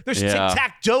 there. There's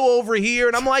tic-tac-toe over here.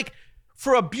 And I'm like,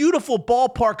 for a beautiful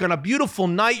ballpark on a beautiful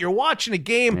night, you're watching a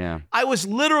game. Yeah. I was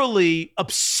literally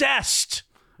obsessed.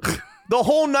 The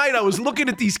whole night I was looking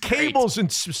at these cables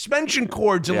and suspension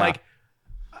cords and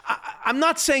I'm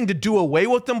not saying to do away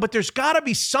with them, but there's got to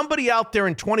be somebody out there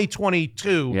in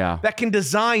 2022 that can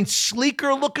design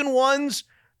sleeker looking ones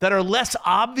that are less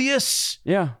obvious.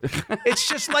 Yeah. It's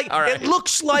just like, right. It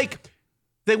looks like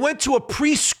they went to a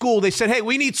preschool. They said, hey,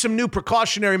 we need some new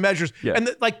precautionary measures. Yeah. And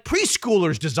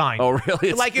preschoolers designed. Oh, really?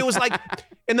 It was like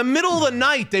in the middle of the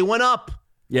night, they went up.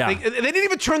 Yeah. They didn't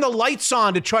even turn the lights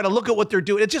on to try to look at what they're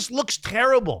doing. It just looks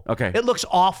terrible. Okay. It looks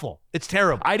awful. It's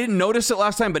terrible. I didn't notice it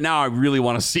last time, but now I really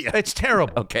want to see it. It's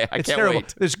terrible. Okay, I it's can't terrible.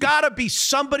 wait. There's got to be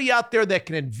somebody out there that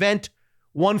can invent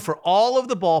one for all of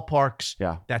the ballparks.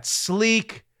 Yeah. That's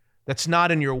sleek, that's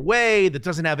not in your way, that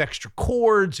doesn't have extra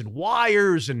cords and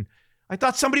wires. And I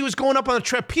thought somebody was going up on a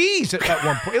trapeze at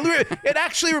one point. It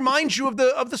actually reminds you of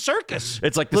the circus.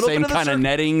 It's like the same kind of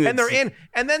netting. And they're in.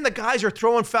 And then the guys are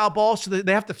throwing foul balls, so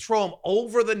they have to throw them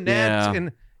over the net. Yeah.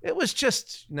 And it was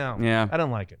just, no. Yeah. I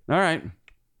don't like it. All right.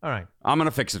 I'm going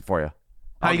to fix it for you.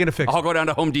 How are you going to fix it? I'll go down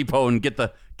to Home Depot and get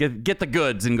the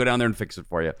goods and go down there and fix it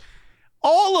for you.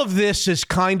 All of this is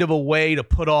kind of a way to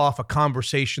put off a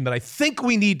conversation that I think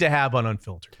we need to have on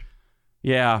Unfiltered.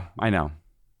 Yeah, I know.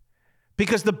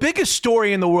 Because the biggest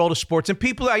story in the world of sports, and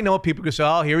people can say,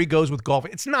 oh, here he goes with golf.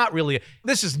 It's not really,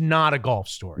 this is not a golf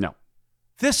story. No.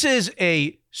 This is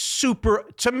a super,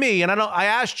 to me, and I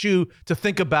asked you to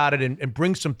think about it and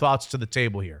bring some thoughts to the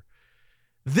table here.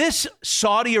 This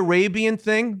Saudi Arabian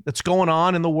thing that's going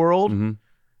on in the world,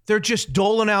 they're just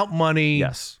doling out money.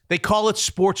 Yes. They call it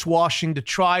sports washing to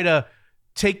try to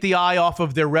take the eye off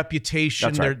of their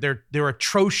reputation, That's right. their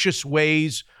atrocious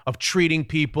ways of treating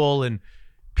people. And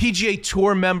PGA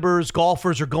Tour members,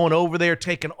 golfers are going over there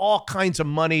taking all kinds of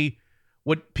money,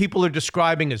 what people are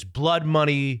describing as blood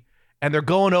money, and they're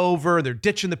going over, they're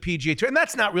ditching the PGA Tour. And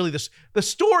that's not really the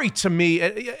story to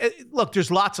me. Look,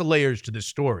 there's lots of layers to this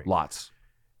story. Lots.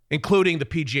 Including the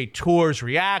PGA Tour's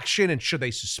reaction and should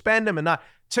they suspend him and not.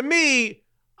 To me,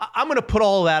 I'm going to put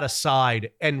all that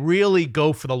aside and really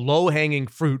go for the low-hanging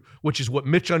fruit, which is what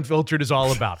Mitch Unfiltered is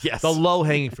all about. Yes. The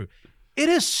low-hanging fruit. It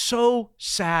is so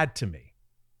sad to me.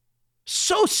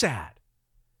 So sad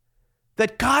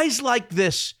that guys like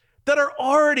this that are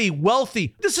already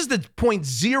wealthy, this is the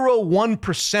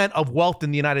 0.01% of wealth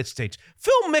in the United States.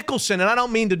 Phil Mickelson, and I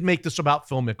don't mean to make this about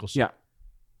Phil Mickelson. Yeah.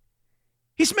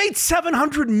 He's made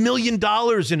 $700 million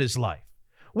in his life.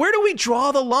 Where do we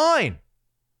draw the line?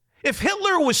 If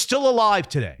Hitler was still alive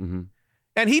today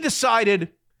and he decided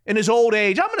in his old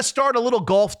age, I'm going to start a little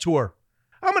golf tour.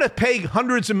 I'm going to pay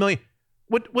hundreds of millions.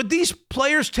 Would these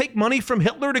players take money from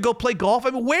Hitler to go play golf?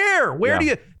 I mean, where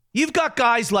do you've got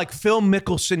guys like Phil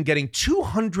Mickelson getting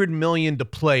 $200 million to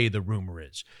play, the rumor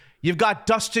is. You've got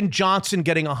Dustin Johnson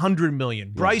getting $100 million,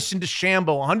 Bryson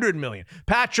DeChambeau $100 million,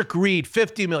 Patrick Reed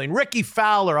 $50 million, Ricky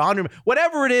Fowler $100 million,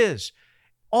 whatever it is.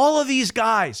 All of these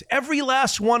guys, every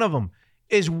last one of them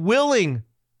is willing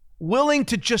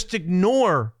to just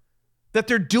ignore that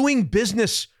they're doing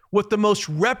business with the most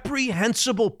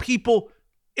reprehensible people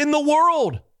in the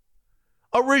world.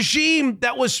 A regime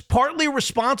that was partly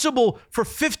responsible for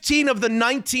 15 of the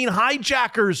 19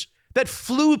 hijackers that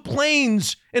flew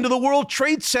planes into the World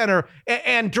Trade Center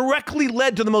and directly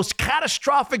led to the most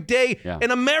catastrophic day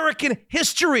in American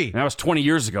history. And that was 20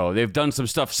 years ago. They've done some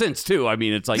stuff since, too. I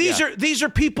mean, it's like these are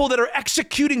people that are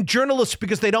executing journalists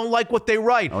because they don't like what they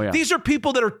write. Oh, yeah. These are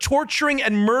people that are torturing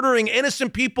and murdering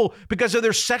innocent people because of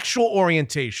their sexual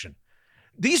orientation.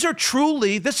 This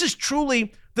is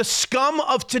truly the scum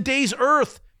of today's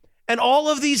earth. And all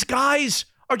of these guys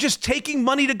are just taking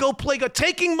money to go play,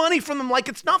 taking money from them like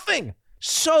it's nothing.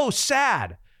 So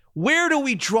sad. Where do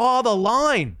we draw the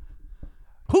line?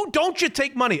 Who don't you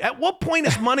take money? At what point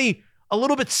is money a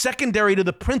little bit secondary to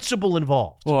the principle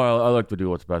involved? Well, I like to do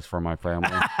what's best for my family.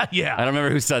 Yeah. I don't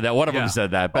remember who said that. One of them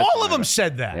said that. All of them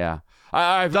said that. Yeah.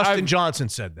 Dustin Johnson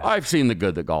said that. I've seen the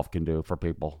good that golf can do for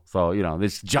people. So,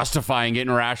 it's justifying it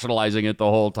and rationalizing it the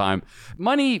whole time.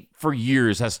 Money for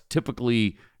years has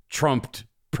typically trumped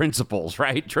principles,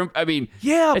 right?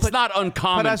 It's not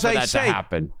uncommon for that to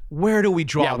happen. Where do we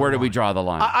draw? Yeah, where do we draw the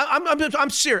line? I'm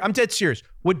serious. I'm dead serious.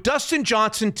 Would Dustin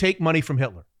Johnson take money from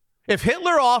Hitler? If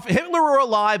Hitler were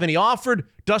alive and he offered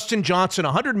Dustin Johnson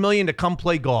 $100 million to come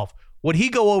play golf, would he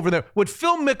go over there? Would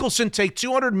Phil Mickelson take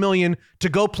 $200 million to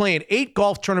go play in 8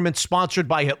 golf tournaments sponsored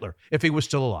by Hitler if he was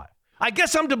still alive? I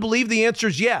guess I'm to believe the answer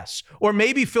is yes. Or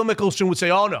maybe Phil Mickelson would say,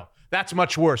 "Oh no, that's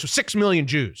much worse. 6 million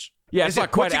Jews." Yeah, it's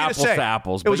not quite apples to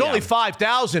apples. It was only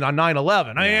 5,000 on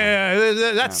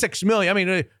 9/11. That's 6 million. I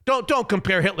mean, don't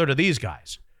compare Hitler to these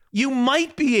guys. You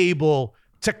might be able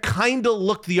to kind of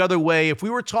look the other way if we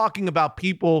were talking about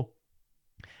people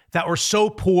that were so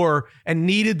poor and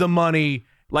needed the money.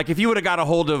 Like if you would have got a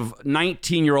hold of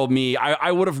 19-year-old me,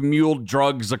 I would have muled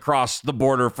drugs across the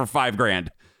border for $5,000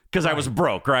 because I was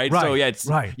broke, right? So yeah,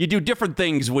 you do different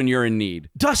things when you're in need.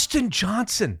 Dustin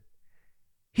Johnson.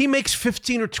 He makes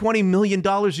 $15 or $20 million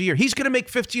a year. He's going to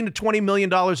make $15 to $20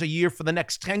 million a year for the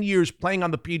next 10 years playing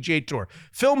on the PGA Tour.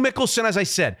 Phil Mickelson, as I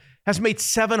said, has made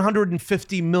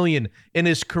 $750 million in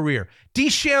his career.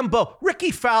 DeChambeau,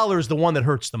 Ricky Fowler is the one that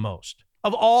hurts the most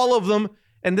of all of them.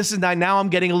 And this is now I'm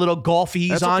getting a little golf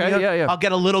ease on you. Yeah. I'll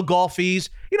get a little golf ease.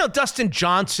 Dustin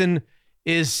Johnson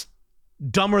is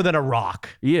dumber than a rock.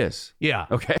 He is. Yeah.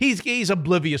 Okay. He's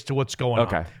oblivious to what's going on.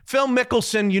 Okay. Phil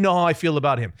Mickelson, you know how I feel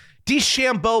about him.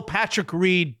 DeChambeau, Patrick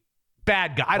Reed,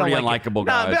 bad guy. I don't like him. Unlikable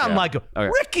guys. Unlikable.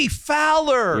 Okay. Ricky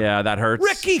Fowler. Yeah, that hurts.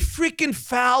 Ricky freaking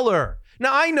Fowler.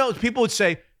 Now, I know people would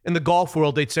say in the golf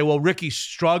world, they'd say, well, Ricky's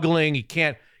struggling. He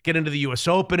can't get into the U.S.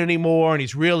 Open anymore, and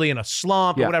he's really in a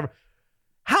slump or whatever.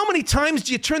 How many times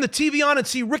do you turn the TV on and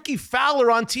see Ricky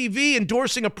Fowler on TV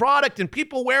endorsing a product and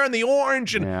people wearing the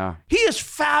orange? And he is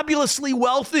fabulously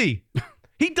wealthy.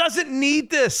 He doesn't need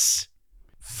this.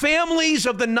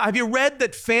 Have you read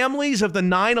that families of the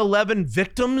 9/11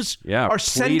 victims are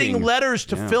sending letters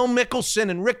to Phil Mickelson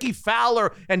and Ricky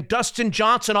Fowler and Dustin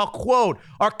Johnson? I'll quote,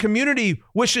 "Our community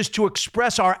wishes to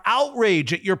express our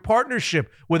outrage at your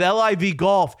partnership with LIV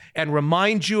Golf and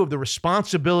remind you of the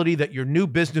responsibility that your new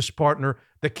business partner,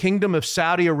 the Kingdom of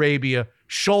Saudi Arabia,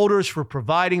 shoulders for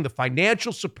providing the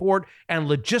financial support and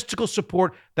logistical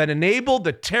support that enabled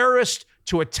the terrorists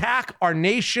to attack our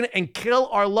nation and kill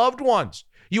our loved ones.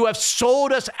 You have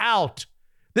sold us out.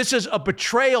 This is a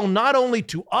betrayal not only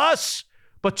to us,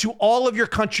 but to all of your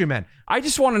countrymen." I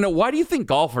just want to know, why do you think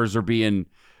golfers are being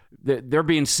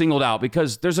singled out?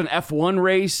 Because there's an F1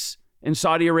 race in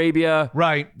Saudi Arabia.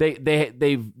 Right.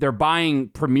 They're buying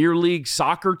Premier League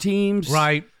soccer teams.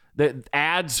 Right. The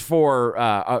ads for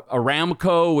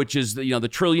Aramco, which is the $1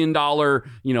 trillion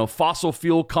fossil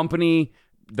fuel company.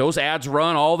 Those ads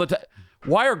run all the time.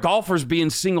 Why are golfers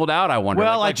being singled out, I wonder?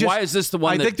 Well, why is this the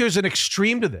one I think there's an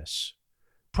extreme to this.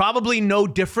 Probably no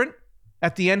different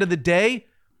at the end of the day,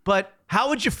 but how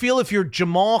would you feel if you're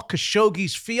Jamal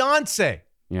Khashoggi's fiance?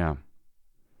 Yeah.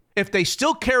 If they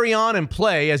still carry on and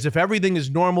play as if everything is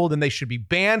normal, then they should be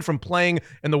banned from playing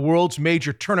in the world's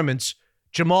major tournaments.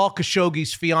 Jamal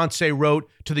Khashoggi's fiance wrote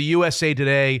to the USA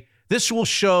Today, "This will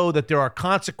show that there are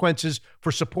consequences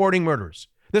for supporting murderers."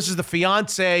 This is the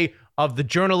fiance of the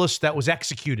journalist that was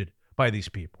executed by these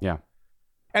people. Yeah.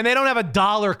 And they don't have a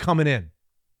dollar coming in.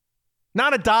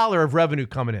 Not a dollar of revenue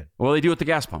coming in. Well, they do at the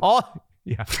gas pump.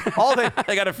 They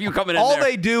got a few coming in all there.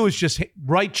 they do is just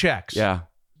write checks. Yeah.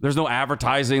 There's no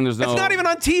advertising. It's not even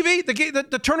on TV.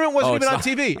 The tournament wasn't even on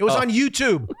TV. It was on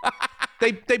YouTube.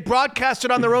 They broadcast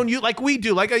it on their own, like we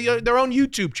do, like their own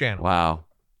YouTube channel. Wow.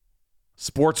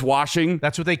 Sports washing.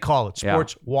 That's what they call it.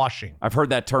 Sports washing. I've heard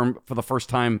that term for the first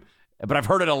time, but I've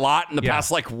heard it a lot in the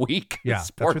past week. Yeah.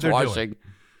 Sports washing.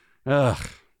 Ugh.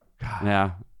 God.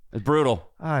 Yeah. It's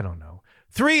brutal. I don't know.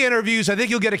 3 interviews. I think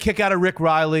you'll get a kick out of Rick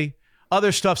Reilly.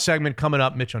 Other stuff segment coming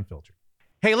up. Mitch Unfiltered.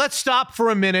 Hey, let's stop for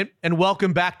a minute and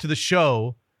welcome back to the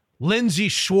show Lindsay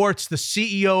Schwartz, the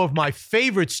CEO of my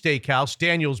favorite steakhouse,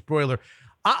 Daniel's Broiler.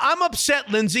 I'm upset,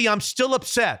 Lindsay. I'm still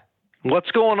upset.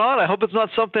 What's going on? I hope it's not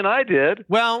something I did.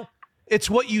 Well, it's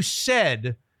what you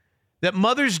said, that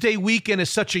Mother's Day weekend is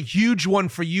such a huge one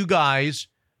for you guys,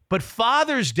 but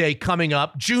Father's Day coming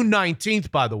up, June 19th,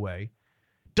 by the way,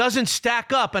 doesn't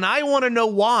stack up, and I want to know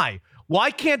why. Why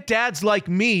can't dads like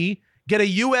me get a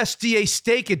USDA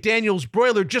steak at Daniel's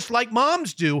Broiler just like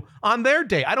moms do on their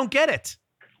day? I don't get it.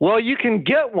 Well, you can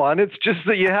get one. It's just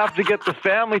that you have to get the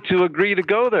family to agree to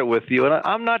go there with you, and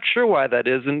I'm not sure why that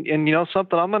is. And you know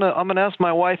something, I'm gonna ask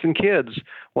my wife and kids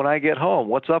when I get home.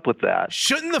 What's up with that?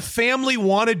 Shouldn't the family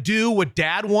want to do what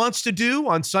Dad wants to do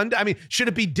on Sunday? I mean, should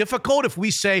it be difficult if we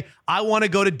say I want to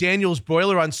go to Daniel's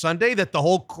Broiler on Sunday, that the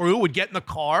whole crew would get in the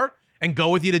car and go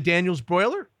with you to Daniel's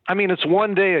Broiler? I mean, it's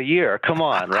one day a year. Come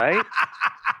on, right?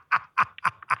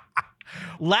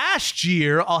 Last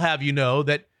year, I'll have you know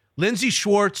that Lindsay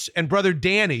Schwartz and brother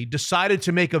Danny decided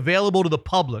to make available to the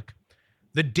public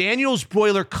the Daniel's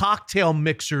Broiler cocktail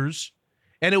mixers,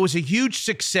 and it was a huge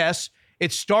success.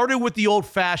 It started with the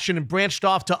old-fashioned and branched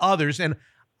off to others, and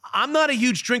I'm not a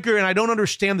huge drinker, and I don't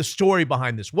understand the story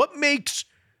behind this. What makes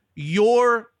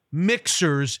your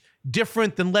mixers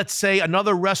different than, let's say,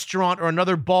 another restaurant or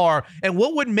another bar, and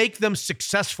what would make them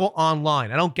successful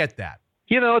online? I don't get that.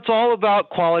 You know, it's all about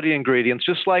quality ingredients.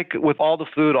 Just like with all the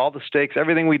food, all the steaks,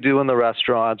 everything we do in the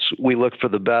restaurants, we look for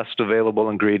the best available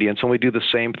ingredients. And we do the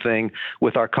same thing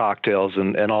with our cocktails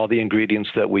and all the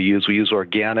ingredients that we use. We use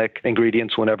organic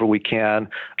ingredients whenever we can,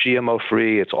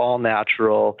 GMO-free. It's all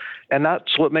natural. And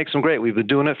that's what makes them great. We've been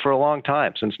doing it for a long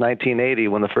time, since 1980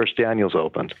 when the first Daniel's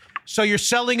opened. So you're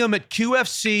selling them at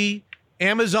QFC,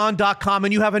 Amazon.com,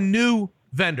 and you have a new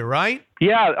vendor, right?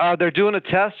 Yeah, they're doing a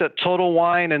test at Total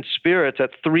Wine and Spirits at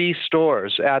 3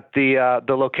 stores at the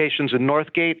locations in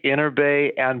Northgate, Inner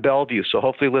Bay, and Bellevue. So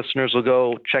hopefully listeners will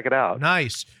go check it out.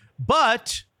 Nice.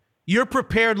 But you're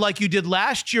prepared, like you did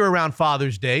last year around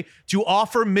Father's Day, to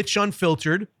offer Mitch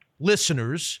Unfiltered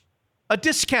listeners a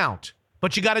discount.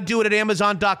 But you got to do it at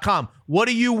Amazon.com. What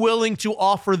are you willing to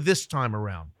offer this time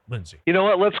around, Lindsay? You know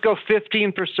what? Let's go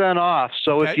 15% off.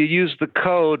 So Okay. if you use the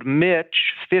code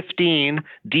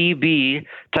Mitch15DB,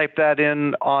 type that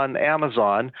in on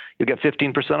Amazon, you'll get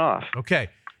 15% off. Okay.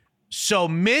 So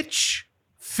Mitch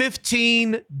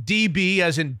 15DB,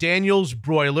 as in Daniel's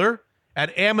Broiler,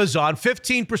 at Amazon,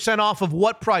 15% off of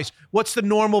what price? What's the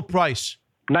normal price?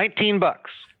 $19.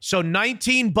 So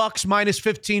 $19 minus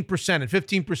 15%. And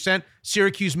 15%,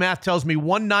 Syracuse math tells me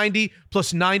 $190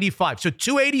 plus 95. So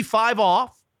 $285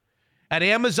 off at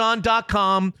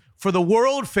Amazon.com for the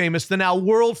the now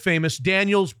world famous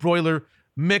Daniel's Broiler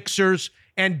mixers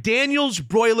and Daniel's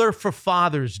Broiler for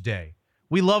Father's Day.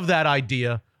 We love that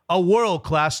idea. A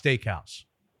world-class steakhouse.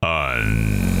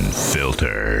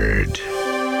 Unfiltered.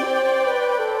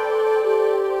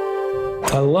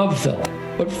 I love Phil,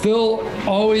 but Phil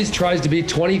always tries to be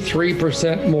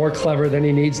 23% more clever than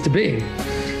he needs to be.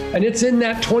 And it's in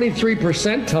that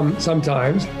 23%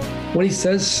 sometimes when he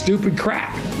says stupid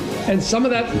crap. And some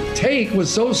of that take was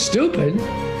so stupid.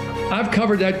 I've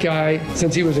covered that guy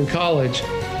since he was in college.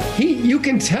 You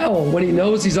can tell when he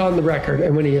knows he's on the record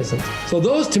and when he isn't. So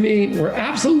those to me were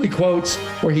absolutely quotes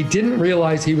where he didn't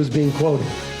realize he was being quoted.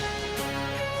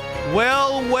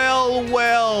 Well.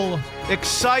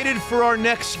 Excited for our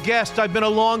next guest. I've been a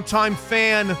longtime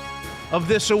fan of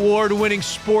this award-winning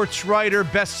sports writer,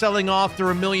 best-selling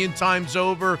author a million times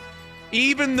over.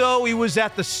 Even though he was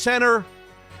at the center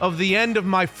of the end of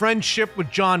my friendship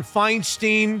with John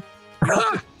Feinstein.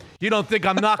 You don't think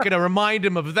I'm not going to remind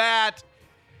him of that?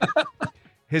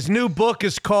 His new book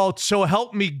is called So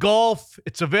Help Me Golf.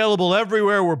 It's available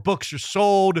everywhere where books are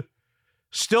sold.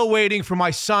 Still waiting for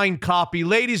my signed copy.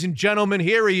 Ladies and gentlemen,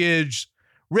 here he is,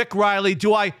 Rick Reilly.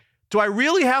 Do I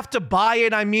really have to buy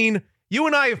it? I mean, you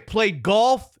and I have played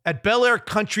golf at Bel Air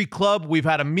Country Club. We've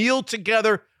had a meal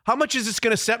together. How much is this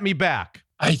going to set me back?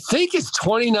 I think it's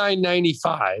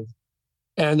 $29.95.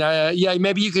 And yeah,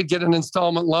 maybe you could get an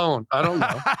installment loan. I don't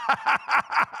know.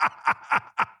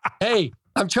 Hey,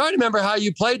 I'm trying to remember how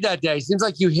you played that day. Seems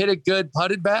like you hit it good,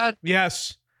 putted bad.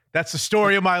 Yes, that's the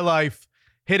story of my life.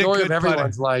 Hit it Story good, of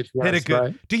everyone's putting. life. Yes, Hit it good.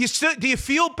 right. Do you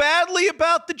feel badly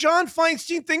about the John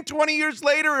Feinstein thing 20 years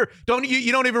later, or don't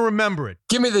you don't even remember it?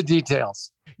 Give me the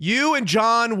details. You and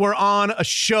John were on a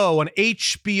show, an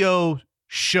HBO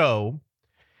show,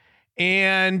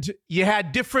 and you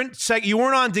had different you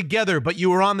weren't on together, but you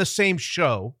were on the same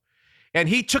show. And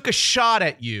he took a shot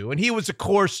at you, and he was, of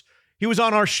course, he was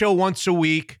on our show once a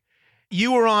week.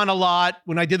 You were on a lot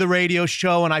when I did the radio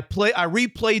show, and I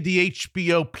replayed the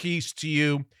HBO piece to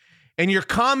you, and your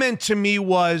comment to me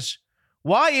was,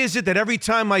 Why is it that every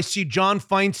time I see John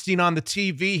Feinstein on the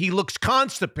TV, he looks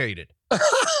constipated?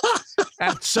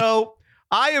 And so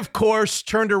I, of course,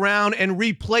 turned around and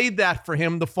replayed that for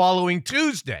him the following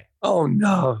Tuesday. Oh,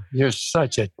 no. You're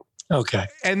such a... Okay.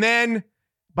 And then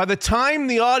by the time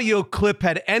the audio clip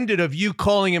had ended of you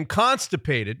calling him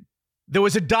constipated, there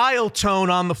was a dial tone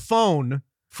on the phone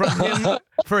from him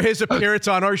for his appearance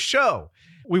on our show.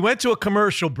 We went to a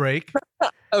commercial break.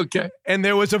 Okay. And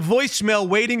there was a voicemail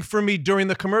waiting for me during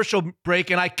the commercial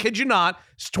break. And I kid you not,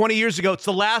 it's 20 years ago. It's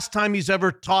the last time he's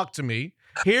ever talked to me.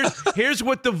 Here's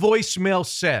what the voicemail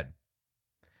said.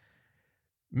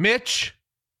 Mitch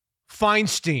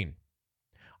Feinstein,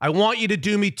 I want you to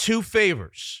do me 2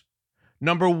 favors.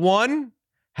 Number 1,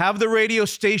 have the radio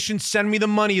station send me the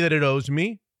money that it owes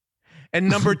me. And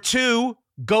number 2,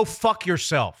 go fuck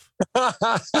yourself.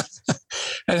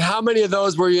 And how many of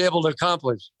those were you able to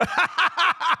accomplish?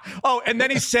 Oh, and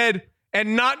then he said,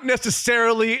 and not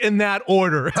necessarily in that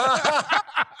order.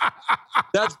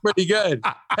 That's pretty good.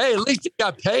 Hey, at least you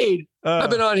got paid. I've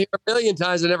been on here a million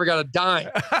times and never got a dime.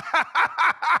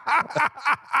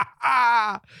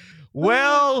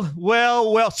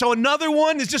 Well. So another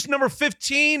one is just number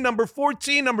 15, number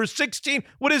 14, number 16.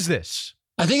 What is this?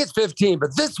 I think it's 15,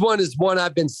 but this one is one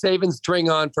I've been saving string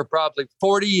on for probably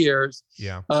 40 years.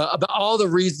 Yeah. About all the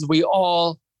reasons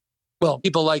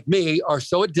people like me are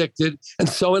so addicted and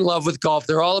so in love with golf.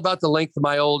 They're all about the length of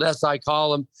my old SI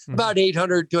column, about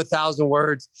 800 to 1,000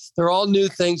 words. They're all new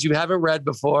things you haven't read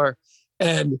before.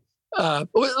 And can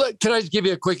I just give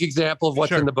you a quick example of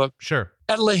what's in the book? Sure.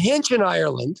 At Lahinch in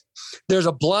Ireland, there's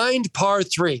a blind par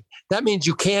 3. That means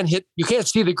you can't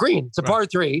see the green. It's a par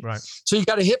 3. Right. So you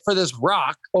got to hit for this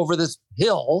rock over this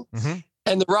hill. Mm-hmm.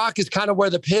 And the rock is kind of where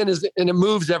the pin is, and it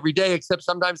moves every day, except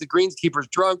sometimes the greenskeeper's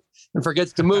drunk and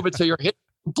forgets to move it. So you're hitting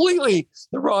completely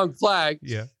the wrong flag.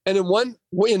 Yeah. And in 1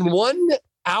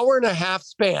 hour and a half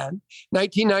span,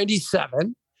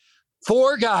 1997,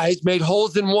 4 guys made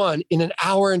holes in one in an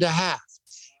hour and a half.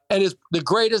 And it's the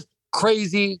greatest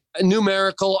crazy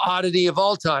numerical oddity of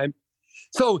all time.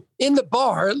 So in the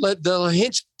bar, the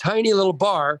Lahinch tiny little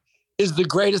bar is the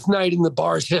greatest night in the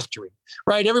bar's history,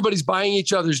 right? Everybody's buying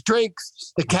each other's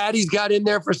drinks. The caddies got in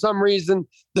there for some reason.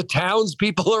 The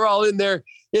townspeople are all in there.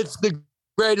 It's the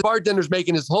greatest. Bartender's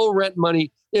making his whole rent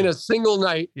money in a single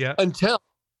night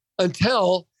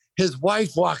until his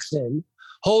wife walks in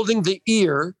holding the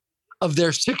ear of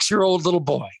their 6-year-old little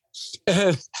boy.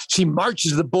 And she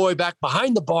marches the boy back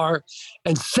behind the bar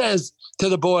and says to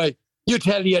the boy, "You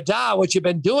tell your dad what you've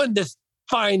been doing this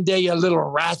fine day, you little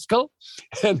rascal."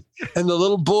 And the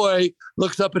little boy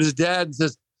looks up at his dad and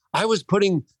says, "I was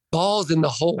putting balls in the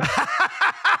hole." I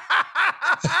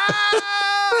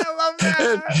love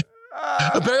that.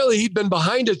 Apparently he'd been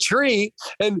behind a tree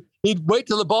and he'd wait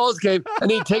till the balls came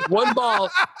and he'd take one ball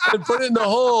and put it in the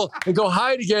hole and go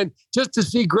hide again just to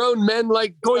see grown men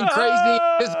like going crazy,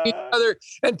 kissing each other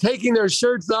and taking their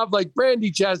shirts off like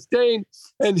Brandy Chastain.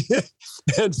 And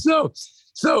so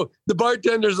the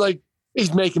bartender's like,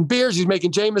 he's making beers, he's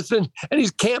making Jameson, and he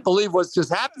can't believe what's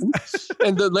just happened.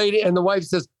 And the lady and the wife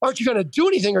says, "Aren't you going to do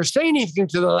anything or say anything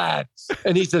to the lad?"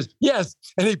 And he says, "Yes."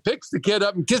 And he picks the kid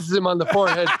up and kisses him on the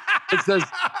forehead and says,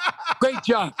 "Great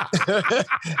job."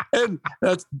 And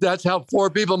that's how 4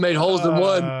 people made holes in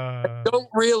one. I don't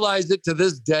realize it to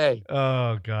this day.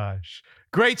 Oh, gosh.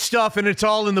 Great stuff, and it's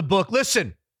all in the book.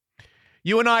 Listen,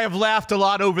 you and I have laughed a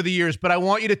lot over the years, but I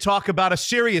want you to talk about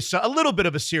a little bit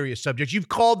of a serious subject. You've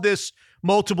called this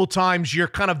multiple times your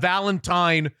kind of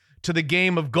Valentine to the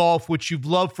game of golf, which you've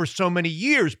loved for so many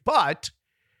years, but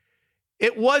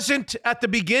it wasn't at the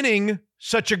beginning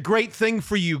such a great thing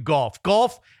for you, golf.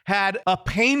 Golf had a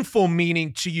painful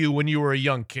meaning to you when you were a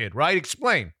young kid, right?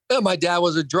 Explain. Yeah, my dad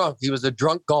was a drunk. He was a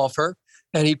drunk golfer,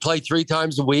 and he'd play 3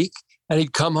 times a week, and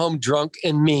he'd come home drunk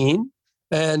and mean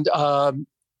and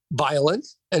violent.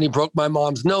 And he broke my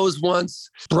mom's nose once,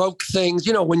 broke things.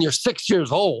 You know, when you're 6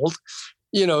 years old,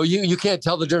 you know, you can't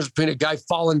tell the difference between a guy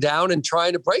falling down and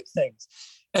trying to break things.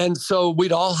 And so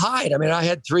we'd all hide. I mean, I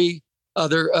had 3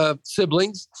 other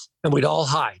siblings, and we'd all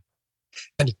hide.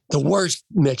 And the worst,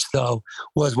 Mitch, though,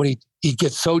 was when he'd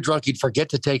get so drunk, he'd forget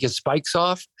to take his spikes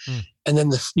off. And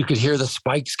then you could hear the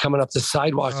spikes coming up the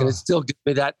sidewalk, and it still gives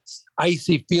me that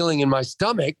icy feeling in my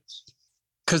stomach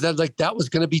because that was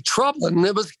going to be trouble. And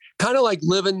it was kind of like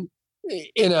living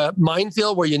in a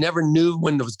minefield where you never knew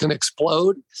when it was going to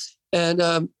explode. And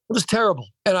it was terrible.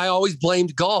 And I always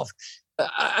blamed golf.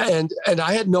 And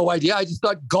I had no idea. I just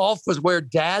thought golf was where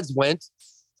dads went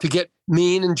to get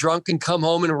mean and drunk and come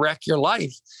home and wreck your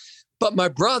life. But my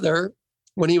brother,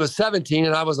 when he was 17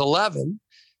 and I was 11,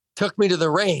 took me to the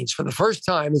range for the first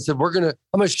time and said, I'm going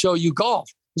to show you golf.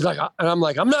 He's like, and I'm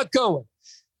like, I'm not going.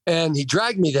 And he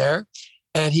dragged me there,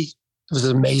 and it was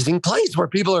an amazing place where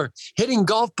people are hitting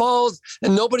golf balls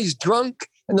and nobody's drunk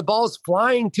and the ball's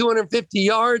flying 250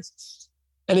 yards.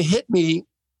 And it hit me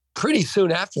pretty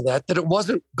soon after that it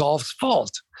wasn't golf's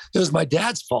fault. It was my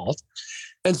dad's fault.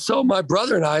 And so my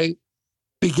brother and I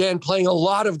began playing a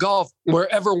lot of golf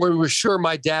wherever we were sure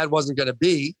my dad wasn't going to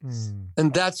be.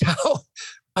 And that's how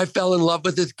I fell in love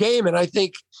with this game. And I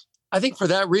think for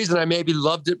that reason, I maybe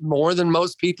loved it more than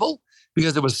most people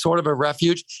because it was sort of a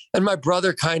refuge. And my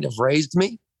brother kind of raised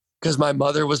me because my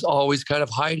mother was always kind of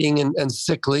hiding and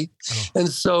sickly. Oh. And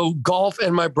so golf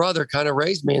and my brother kind of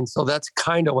raised me. And so that's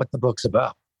kind of what the book's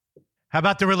about. How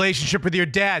about the relationship with your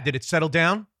dad? Did it settle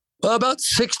down? Well, about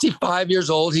 65 years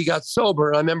old, he got sober.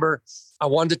 And I remember I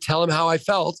wanted to tell him how I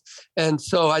felt. And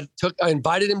so I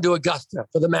invited him to Augusta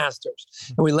for the Masters.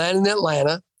 And we landed in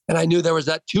Atlanta. And I knew there was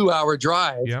that 2-hour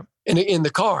drive in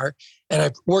the car. And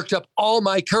I worked up all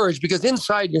my courage because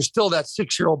inside you're still that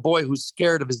 6-year-old boy who's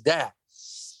scared of his dad.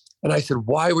 And I said,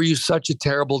 why were you such a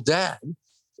terrible dad?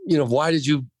 Why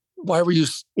were you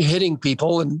hitting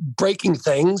people and breaking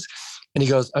things? And he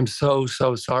goes, I'm so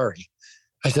sorry.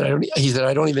 I said,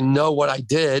 I don't even know what I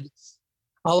did.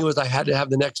 All I knew was I had to have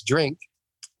the next drink.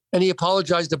 And he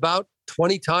apologized about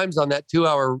 20 times on that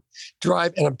 2-hour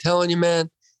drive. And I'm telling you, man,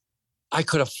 I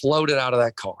could have floated out of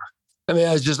that car. I mean,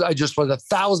 I just was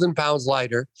 1,000 pounds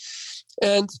lighter.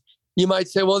 And you might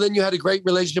say, well, then you had a great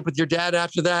relationship with your dad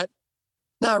after that.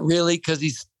 Not really, because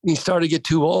he started to get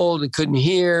too old and couldn't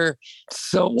hear.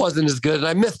 So it wasn't as good. And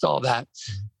I missed all that.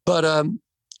 But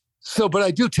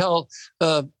I do tell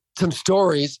some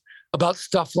stories about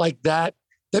stuff like that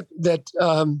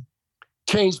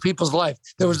changed people's life.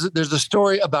 There's a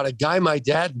story about a guy my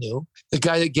dad knew, the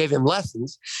guy that gave him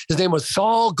lessons. His name was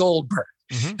Saul Goldberg.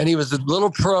 And he was a little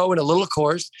pro in a little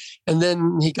course. And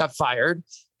then he got fired.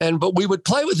 But we would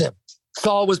play with him.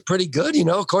 Saul was pretty good.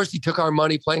 Of course, he took our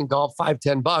money playing golf,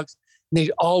 $5-10. And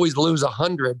he'd always lose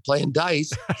 100 playing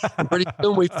dice. And pretty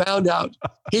soon we found out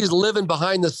he's living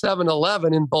behind the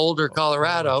 7-Eleven in Boulder,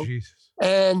 Colorado.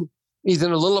 And he's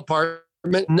in a little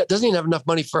apartment and doesn't even have enough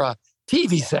money for a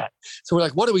TV set. So we're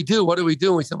like, what do we do? And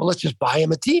we said, well, let's just buy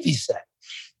him a TV set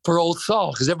for old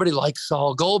Saul, because everybody likes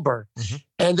Saul Goldberg.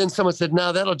 And then someone said,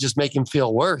 no, that'll just make him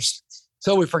feel worse.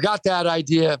 So we forgot that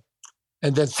idea.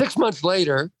 And then 6 months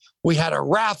later, we had a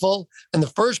raffle, and the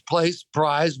first place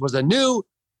prize was a new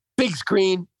big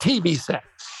screen TV set.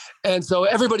 And so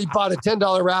everybody bought a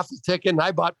 $10 raffle ticket, and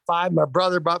I bought 5. My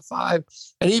brother bought 5,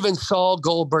 and even Saul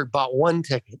Goldberg bought 1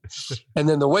 ticket. And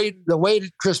then the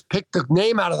waitress picked the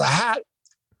name out of the hat,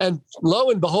 and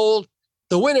lo and behold,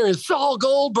 the winner is Saul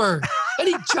Goldberg. And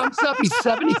he jumps up. He's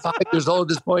 75 years old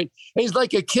at this point, and he's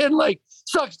like a kid, like,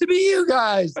 sucks to be you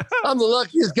guys. I'm the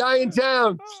luckiest guy in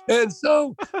town. And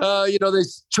so, they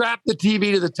strapped the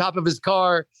TV to the top of his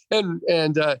car, and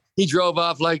he drove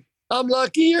off like, I'm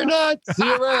lucky you're not. See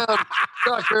you around,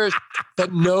 suckers.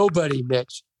 But nobody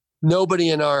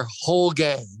in our whole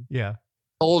gang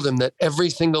told him that every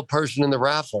single person in the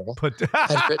raffle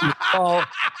had written Saul.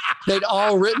 They'd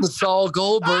all written Saul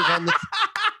Goldberg on the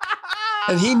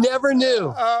and he never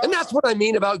knew. And that's what I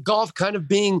mean about golf kind of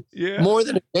being more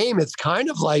than a game. It's kind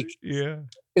of like, in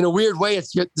a weird way,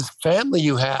 it's this family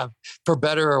you have, for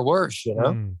better or worse,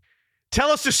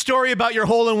 Tell us the story about your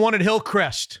hole-in-one at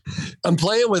Hillcrest. I'm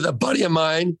playing with a buddy of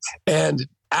mine and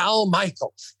Al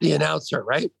Michaels, the announcer,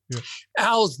 right? Yeah.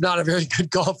 Al's not a very good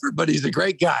golfer, but he's a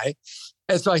great guy.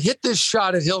 And so I hit this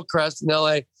shot at Hillcrest in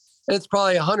LA, and it's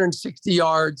probably 160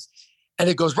 yards, and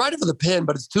it goes right over the pin,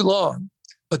 but it's too long.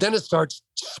 But then it starts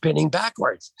spinning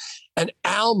backwards. And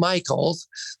Al Michaels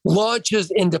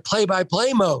launches into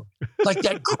play-by-play mode, like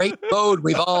that great mode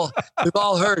we've all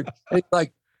heard. And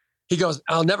he goes,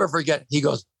 I'll never forget. He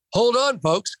goes, hold on,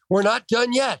 folks. We're not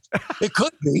done yet. It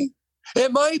could be.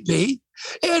 It might be.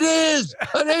 It is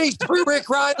an ace for Rick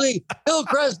Reilly,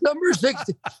 Hillcrest number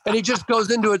 60. And he just goes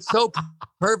into it so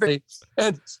perfectly.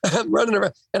 And I'm running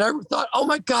around. And I thought, oh,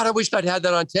 my God, I wish I'd had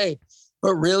that on tape.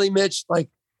 But really, Mitch,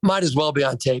 might as well be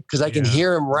on tape because I can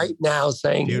hear him right now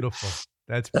saying, beautiful.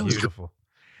 That's beautiful.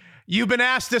 You've been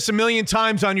asked this a million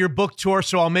times on your book tour,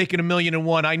 so I'll make it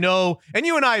 1,000,001. I know, and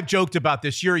you and I have joked about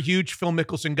this. You're a huge Phil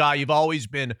Mickelson guy. You've always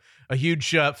been a huge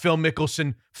Phil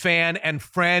Mickelson fan and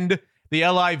friend. The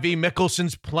LIV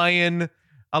Mickelson's playing.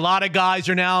 A lot of guys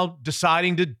are now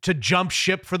deciding to jump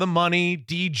ship for the money.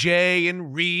 DJ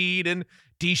and Reed and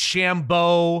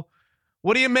DeChambeau.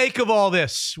 What do you make of all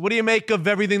this? What do you make of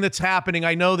everything that's happening?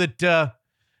 I know that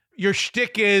your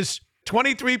shtick is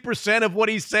 23% of what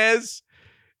he says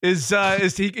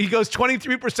he goes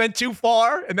 23% too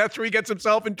far, and that's where he gets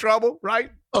himself in trouble,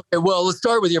 right? Okay, well, let's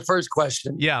start with your first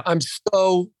question. Yeah. I'm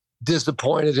so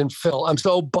disappointed in Phil. I'm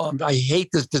so bummed. I hate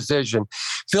this decision.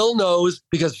 Phil knows,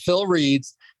 because Phil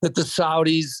reads, that the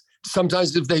Saudis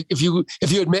sometimes, if you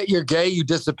admit you're gay, you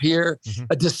disappear.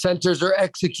 Dissenters are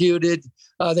executed.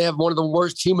 They have one of the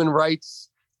worst human rights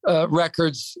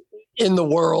records in the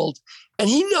world, and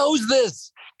he knows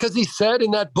this because he said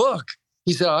in that book.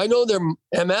 He said, I know they're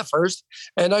MFers,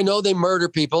 and I know they murder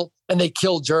people, and they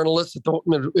kill journalists,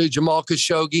 Jamal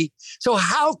Khashoggi. So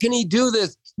how can he do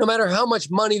this, no matter how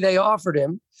much money they offered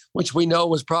him, which we know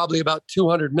was probably about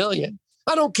 $200 million?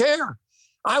 I don't care.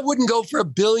 I wouldn't go for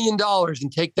 $1 billion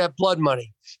and take that blood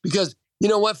money, because you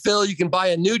know what, Phil? You can buy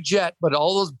a new jet, but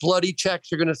all those bloody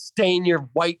checks are going to stain your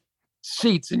white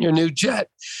seats in your new jet.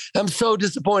 I'm so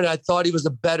disappointed. I thought he was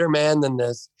a better man than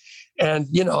this. And,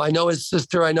 you know, I know his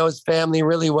sister, I know his family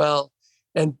really well,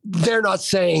 and they're not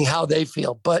saying how they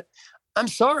feel, but I'm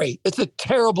sorry. It's a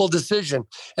terrible decision.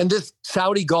 And this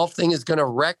Saudi golf thing is going to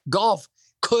wreck golf.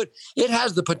 It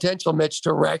has the potential, Mitch,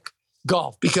 to wreck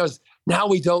golf, because now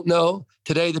we don't know.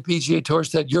 Today, the PGA Tour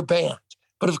said you're banned.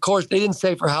 But of course, they didn't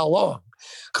say for how long.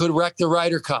 Could wreck the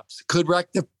Ryder Cups, could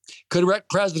wreck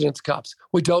President's Cups.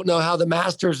 We don't know how the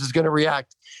Masters is going to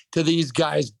react to these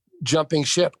guys jumping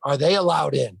ship. Are they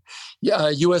allowed in?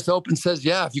 U.S. Open says,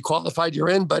 yeah, if you qualified, you're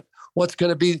in, but what's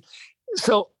going to be?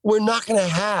 So we're not going to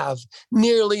have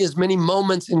nearly as many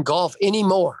moments in golf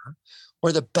anymore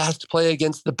where the best play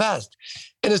against the best.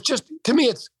 And it's just, to me,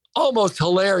 it's almost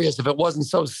hilarious if it wasn't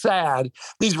so sad.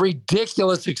 These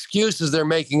ridiculous excuses they're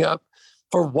making up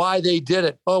for why they did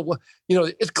it. Oh, you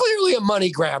know, it's clearly a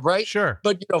money grab, right? Sure.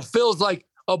 But, you know, Phil's like,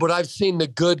 oh, but I've seen the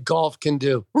good golf can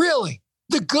do. Really?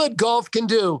 The good golf can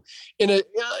do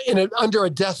under a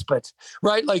despot,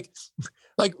 right? Like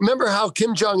remember how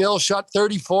Kim Jong-il shot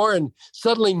 34 and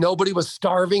suddenly nobody was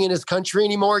starving in his country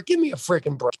anymore? Give me a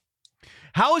freaking break.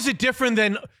 How is it different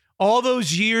than all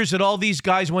those years that all these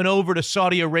guys went over to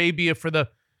Saudi Arabia for the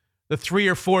 $3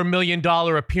 or $4 million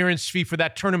appearance fee for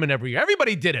that tournament every year?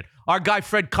 Everybody did it. Our guy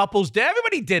Fred Couples did.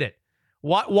 Everybody did it.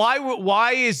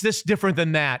 Why is this different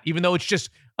than that? Even though it's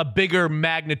just a bigger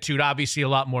magnitude, obviously a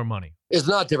lot more money. It's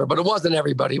not different, but it wasn't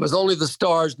everybody. It was only the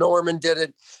stars. Norman did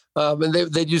it. And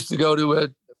they used to go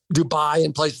to Dubai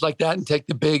and places like that and take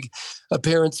the big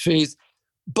appearance fees.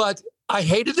 But I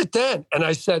hated it then, and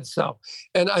I said so.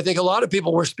 And I think a lot of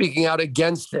people were speaking out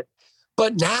against it.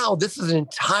 But now this is an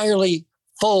entirely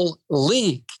full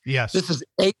league. Yes. This is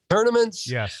 8 tournaments.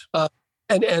 Yes.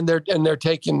 And they're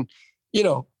taking, you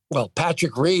know, well,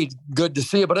 Patrick Reed, good to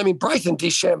see it. But I mean, Bryson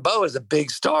DeChambeau is a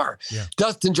big star. Yeah.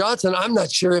 Dustin Johnson, I'm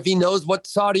not sure if he knows what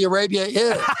Saudi Arabia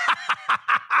is.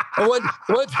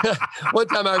 One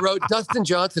time I wrote, Dustin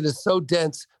Johnson is so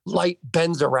dense, light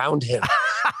bends around him.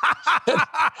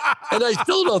 and I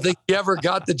still don't think he ever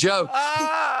got the joke.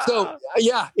 So,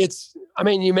 yeah,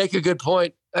 you make a good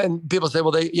point. And people say,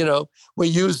 well, we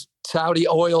use Saudi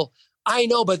oil. I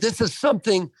know, but this is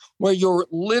something where you're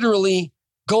literally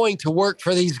going to work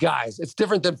for these guys. It's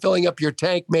different than filling up your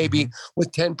tank maybe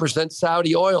with 10%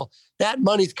 Saudi oil. That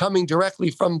money's coming directly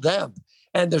from them.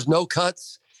 And there's no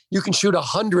cuts. You can shoot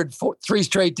 100 for 3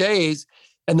 straight days,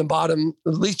 and the bottom,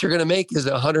 at least you're going to make is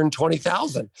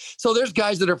 120,000. So there's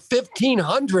guys that are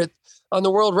 1,500th on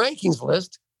the world rankings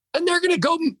list, and they're going to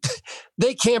go,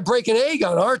 they can't break an egg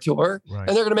on our tour, right, and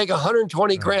they're going to make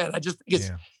 120 grand. I just think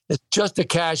it's just a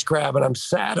cash grab, and I'm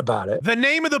sad about it. The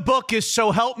name of the book is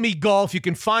So Help Me Golf. You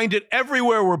can find it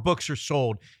everywhere where books are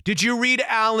sold. Did you read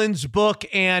Alan's book?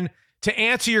 And to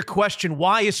answer your question,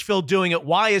 why is Phil doing it?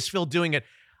 Why is Phil doing it?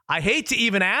 I hate to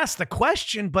even ask the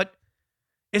question, but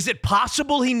is it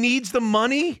possible he needs the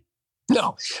money?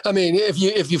 No. I mean, if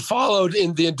you followed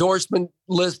in the endorsement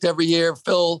list every year,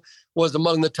 Phil was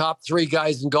among the top 3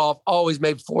 guys in golf, always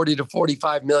made $40 to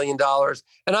 $45 million.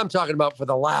 And I'm talking about for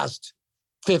the last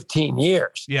 15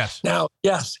 years. Yes. Now,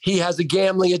 yes, he has a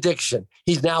gambling addiction.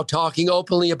 He's now talking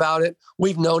openly about it.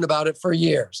 We've known about it for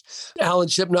years. Alan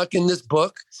Shipnuck in this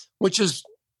book, which is,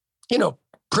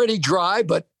 pretty dry,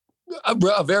 but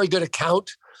a very good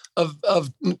account of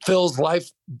Phil's life,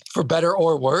 for better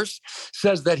or worse,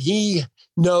 says that he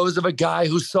knows of a guy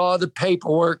who saw the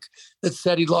paperwork that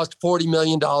said he lost $40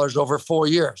 million over 4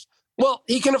 years. Well,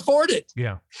 he can afford it.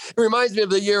 Yeah. It reminds me of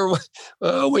the year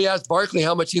we asked Barkley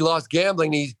how much he lost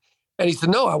gambling. And he said,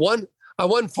 no, I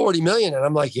won 40 million. And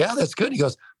I'm like, yeah, that's good. He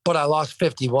goes, but I lost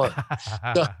 51.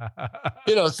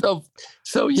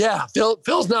 So yeah,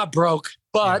 Phil's not broke,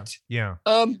 but yeah.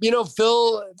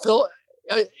 Phil,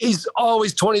 he's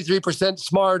always 23%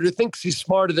 smarter, thinks he's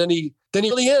smarter than he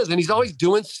really is. And he's always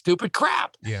doing stupid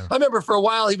crap. Yeah. I remember for a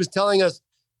while he was telling us,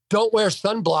 don't wear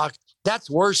sunblock. That's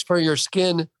worse for your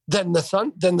skin than the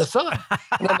sun. And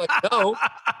I'm like, no,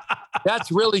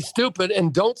 that's really stupid.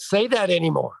 And don't say that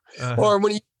anymore. Or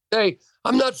when you say,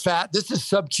 I'm not fat, this is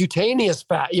subcutaneous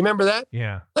fat. You remember that?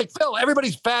 Yeah. Like, Phil,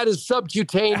 everybody's fat is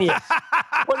subcutaneous.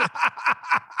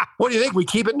 What do you think? We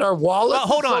keep it in our wallet? Well,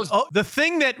 hold on. The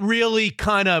thing that really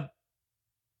kind of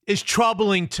is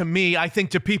troubling to me, I think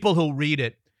to people who read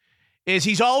it, is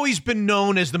he's always been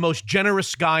known as the most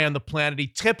generous guy on the planet. He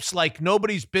tips like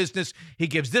nobody's business. He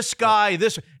gives this guy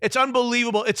this. It's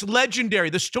unbelievable. It's legendary.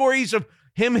 The stories of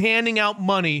him handing out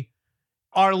money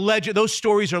are legend. Those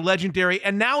stories are legendary.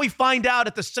 And now we find out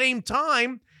at the same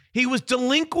time he was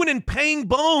delinquent in paying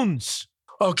Bones.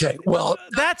 Okay, well,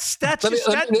 that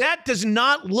does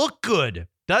not look good,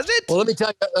 does it? Well, let me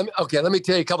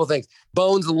tell you a couple of things.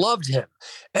 Bones loved him,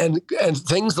 and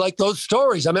things like those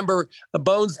stories. I remember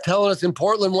Bones telling us in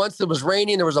Portland once it was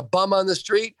raining, there was a bum on the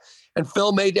street, and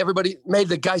Phil made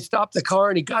the guy stop the car,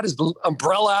 and he got his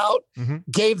umbrella out,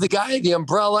 gave the guy the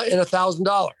umbrella and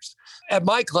 $1,000. At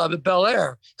my club at Bel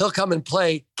Air, he'll come and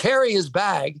play, carry his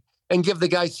bag, and give the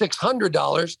guy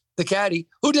 $600, the caddy,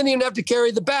 who didn't even have to carry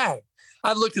the bag.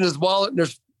 I've looked in his wallet, and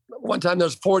there's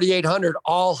 $4,800,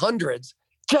 all hundreds,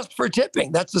 just for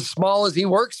tipping. That's as small as he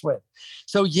works with.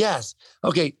 So yes,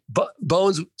 okay.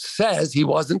 Bones says he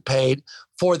wasn't paid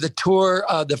for the tour,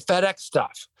 the FedEx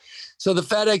stuff. So the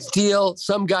FedEx deal,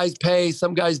 some guys pay,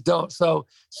 some guys don't. So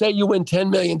say you win $10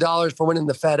 million for winning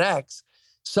the FedEx,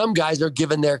 some guys are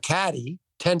giving their caddy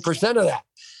 10% of that.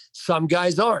 Some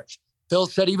guys aren't. Phil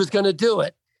said he was going to do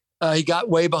it. He got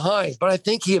way behind, but I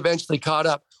think he eventually caught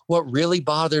up. What really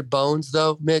bothered Bones,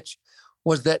 though, Mitch,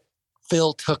 was that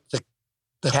Phil took the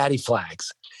caddy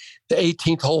flags. The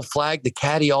 18th hole flag, the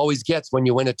caddy always gets when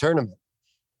you win a tournament.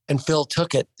 And Phil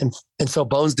took it. And so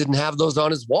Bones didn't have those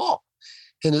on his wall.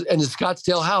 In his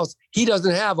Scottsdale house, he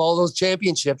doesn't have all those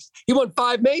championships. He won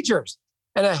 5 majors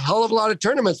and a hell of a lot of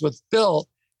tournaments with Phil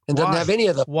and doesn't have any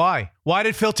of them. Why? Why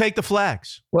did Phil take the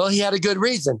flags? Well, he had a good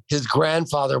reason. His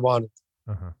grandfather wanted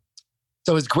them.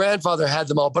 So his grandfather had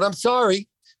them all. But I'm sorry.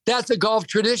 That's a golf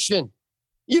tradition.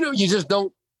 You just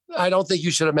don't, I don't think you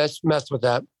should have messed with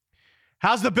that.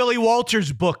 How's the Billy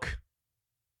Walters book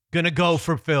going to go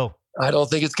for Phil? I don't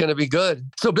think it's going to be good.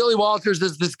 So Billy Walters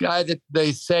is this guy that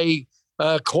they say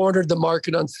cornered the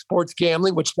market on sports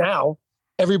gambling, which now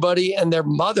everybody and their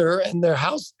mother and their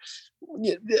house,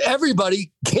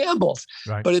 everybody gambles.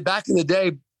 Right. But back in the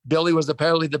day, Billy was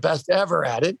apparently the best ever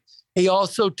at it. He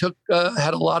also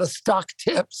had a lot of stock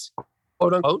tips,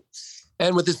 quote unquote.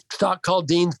 And with this stock called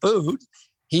Dean Food,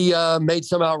 he made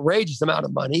some outrageous amount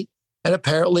of money and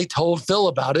apparently told Phil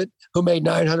about it, who made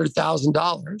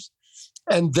 $900,000.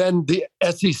 And then the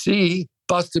SEC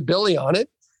busted Billy on it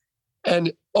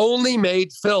and only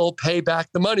made Phil pay back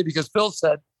the money because Phil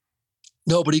said,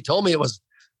 nobody told me it was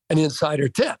an insider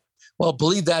tip. Well,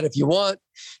 believe that if you want.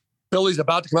 Billy's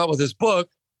about to come out with his book.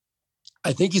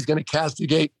 I think he's going to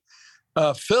castigate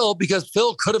Phil because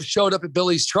Phil could have showed up at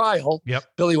Billy's trial. Yep.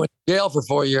 Billy went to jail for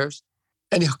 4 years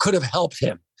and he could have helped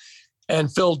him.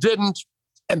 And Phil didn't.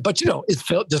 But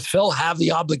does Phil have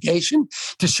the obligation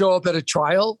to show up at a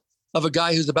trial of a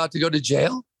guy who's about to go to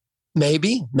jail?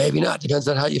 Maybe, maybe not. Depends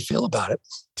on how you feel about it.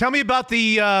 Tell me about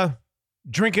the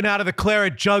drinking out of the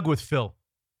claret jug with Phil.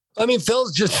 I mean, Phil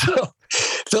is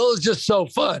just so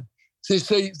fun. So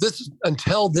this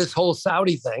until this whole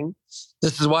Saudi thing,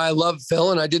 this is why I love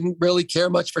Phil, and I didn't really care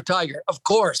much for Tiger. Of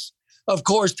course,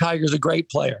 Tiger's a great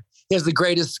player. He has the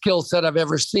greatest skill set I've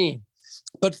ever seen.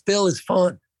 But Phil is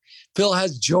fun. Phil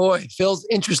has joy. Phil's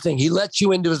interesting. He lets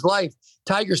you into his life.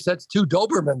 Tiger sets 2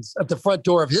 Dobermans at the front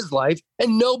door of his life,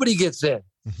 and nobody gets in.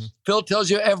 Mm-hmm. Phil tells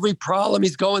you every problem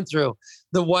he's going through,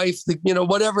 the wife,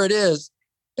 whatever it is.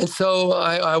 And so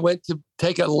I went to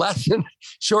take a lesson,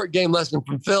 short game lesson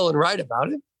from Phil and write about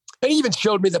it. And he even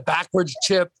showed me the backwards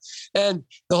chip. And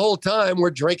the whole time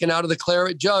we're drinking out of the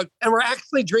claret jug, and we're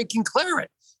actually drinking claret,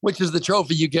 which is the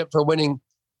trophy you get for winning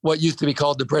what used to be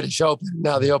called the British Open,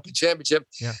 now the Open Championship.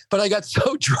 Yeah. But I got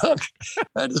so drunk,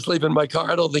 I had to sleep in my car.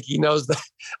 I don't think he knows that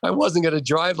I wasn't going to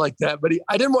drive like that. But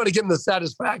I didn't want to give him the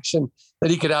satisfaction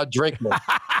that he could outdrink me.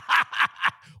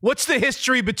 What's the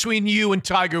history between you and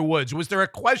Tiger Woods? Was there a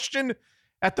question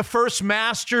at the first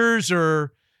Masters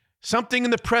or something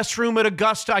in the press room at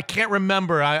Augusta? I can't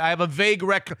remember. I have a vague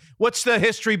record. What's the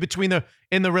history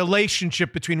in the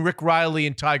relationship between Rick Reilly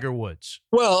and Tiger Woods?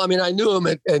 Well, I mean, I knew him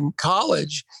in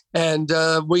college, and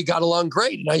we got along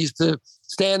great. And I used to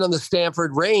stand on the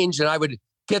Stanford range, and I would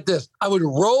get this, I would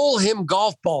roll him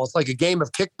golf balls like a game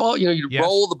of kickball. You know, you'd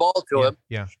roll the ball to him.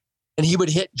 Yeah. And he would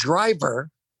hit driver,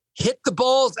 hit the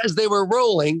balls as they were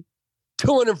rolling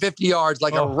 250 yards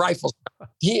like a rifle.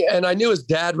 And I knew his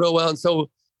dad real well. And so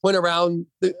went around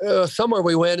somewhere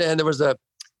we went, and there was a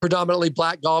predominantly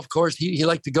black golf course. He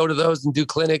liked to go to those and do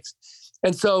clinics.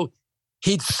 And so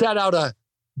he'd set out a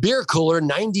beer cooler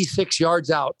 96 yards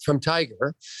out from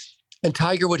Tiger, and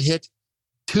Tiger would hit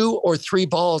 2 or 3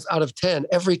 balls out of 10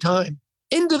 every time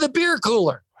into the beer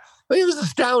cooler. I mean, it was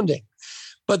astounding.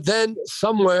 But then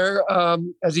somewhere,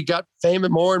 as he got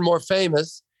more and more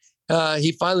famous,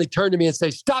 he finally turned to me and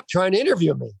said, "Stop trying to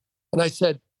interview me." And I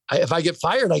said, "If I get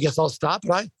fired, I guess I'll stop.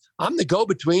 But I'm the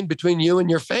go-between between you and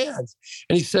your fans."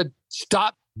 And he said,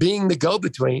 "Stop being the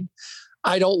go-between.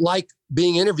 I don't like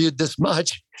being interviewed this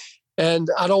much, and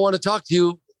I don't want to talk to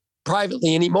you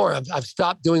privately anymore. I've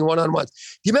stopped doing one-on-ones."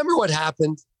 Do you remember what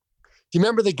happened? Do you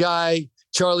remember the guy,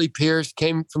 Charlie Pierce,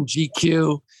 came from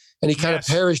GQ, and he kind of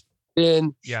perished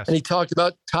in, and he talked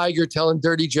about Tiger telling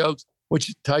dirty jokes,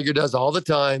 which Tiger does all the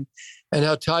time, and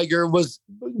how Tiger was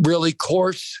really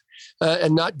coarse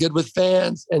and not good with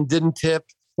fans and didn't tip,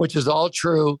 which is all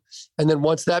true. And then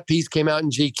once that piece came out in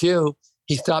GQ,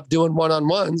 he stopped doing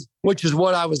one-on-ones, which is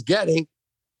what I was getting.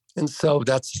 And so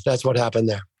that's what happened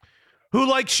there. Who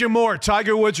likes you more,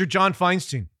 Tiger Woods or John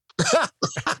Feinstein?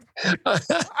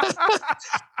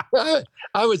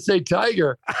 I would say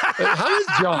Tiger. How is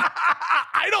John?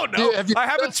 I don't know. I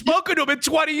haven't spoken to him in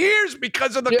 20 years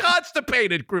because of the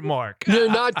constipated remark. You're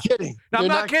not kidding. No, I'm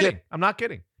not kidding. I'm not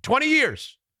kidding. 20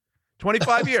 years.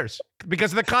 25 years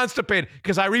because of the constipated,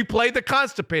 because I replayed the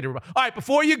constipated. All right,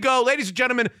 before you go, ladies and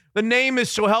gentlemen, the name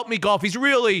is So Help Me Golf. He's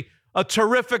really a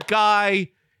terrific guy.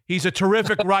 He's a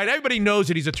terrific writer. Everybody knows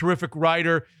that he's a terrific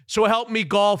writer. So Help Me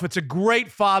Golf. It's a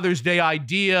great Father's Day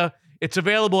idea. It's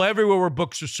available everywhere where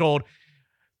books are sold.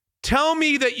 Tell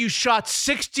me that you shot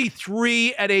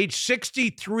 63 at age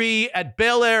 63 at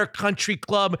Bel Air Country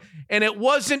Club, and it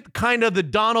wasn't kind of the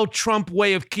Donald Trump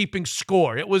way of keeping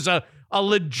score. It was a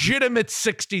legitimate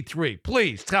 63.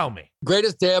 Please tell me.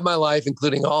 Greatest day of my life,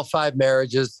 including all 5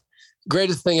 marriages.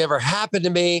 Greatest thing ever happened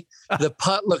to me. The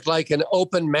putt looked like an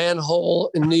open manhole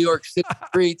in New York City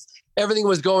streets. Everything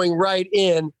was going right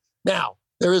in. Now,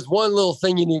 there is one little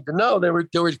thing you need to know. They were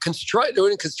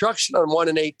in construction on 1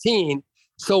 and 18.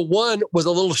 So 1 was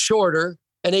a little shorter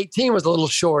and 18 was a little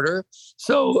shorter.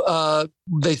 So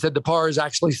they said the par is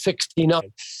actually 69.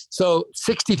 So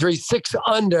 63, 6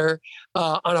 under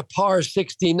on a par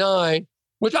 69,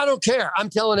 which I don't care. I'm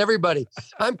telling everybody.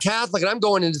 I'm Catholic and I'm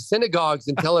going into synagogues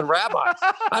and telling rabbis.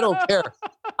 I don't care.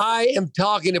 I am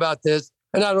talking about this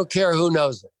and I don't care who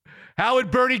knows it. How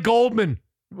would Bernie Goldman,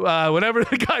 whatever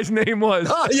the guy's name was.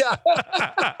 Oh, yeah.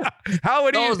 How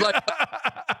would he? I was like,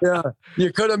 yeah,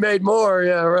 you could have made more.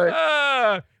 Yeah,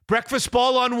 right. Breakfast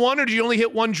ball on 1, or did you only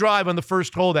hit 1 drive on the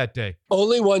first hole that day?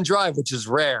 Only 1 drive, which is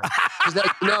rare.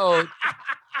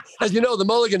 As you know, the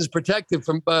mulligan is protected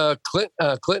from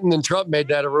Clinton and Trump made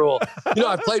that a rule. You know,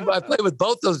 I played with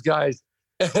both those guys,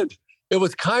 and it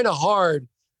was kind of hard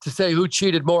to say who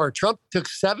cheated more. Trump took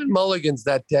 7 mulligans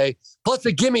that day, plus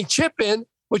a gimme chip in,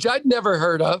 which I'd never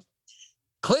heard of.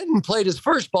 Clinton played his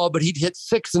first ball, but he'd hit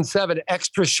 6 and 7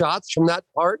 extra shots from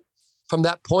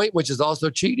that point, which is also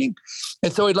cheating.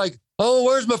 And so he'd like, oh,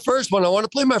 where's my first one? I want to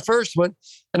play my first one.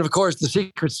 And of course, the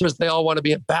secret service, they all want to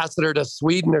be ambassador to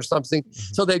Sweden or something.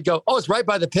 So they'd go, oh, it's right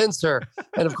by the pin, sir.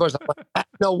 And of course, I'm like,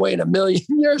 no way in a million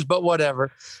years, but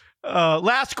whatever.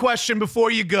 Last question before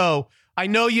you go. I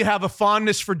know you have a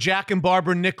fondness for Jack and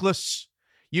Barbara Nicholas.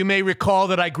 You may recall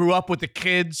that I grew up with the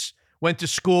kids, went to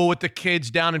school with the kids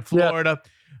down in Florida.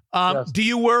 Yeah. Yes. Do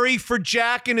you worry for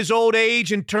Jack in his old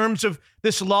age in terms of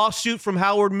this lawsuit from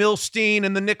Howard Milstein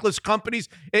and the Nicholas companies?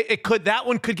 That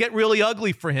one could get really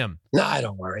ugly for him. No, I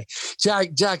don't worry.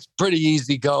 Jack's pretty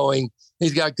easygoing.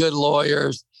 He's got good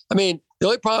lawyers. I mean, the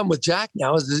only problem with Jack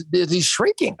now is he's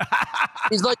shrinking.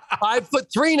 He's like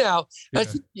 5'3" now. Yeah.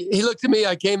 He looked at me.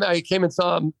 I came and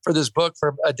saw him for this book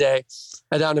for a day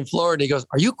down in Florida. And he goes,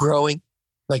 "Are you growing?"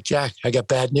 I'm like, Jack, I got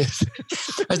bad news.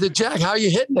 I said, Jack, how are you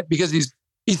hitting it? Because he's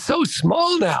so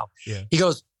small now. Yeah. He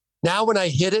goes, now when I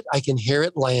hit it, I can hear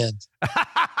it land.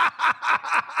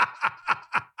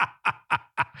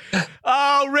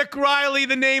 Oh, Rick Reilly,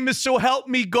 the name is So Help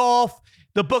Me Golf.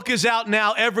 The book is out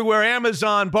now everywhere,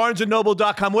 Amazon,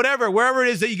 BarnesandNoble.com, wherever it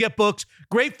is that you get books.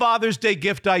 Great Father's Day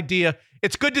gift idea.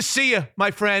 It's good to see you,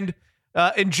 my friend.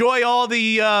 Enjoy all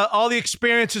the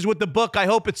experiences with the book. I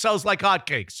hope it sells like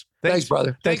hotcakes. Thanks,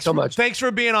 brother. Thanks so much. Thanks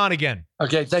for being on again.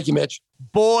 Okay. Thank you, Mitch.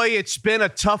 Boy, it's been a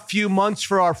tough few months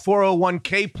for our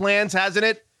 401k plans, hasn't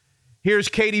it? Here's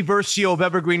Katie Versio of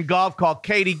Evergreen Golf Call.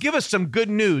 Katie, give us some good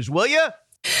news, will you?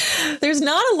 There's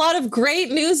not a lot of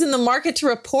great news in the market to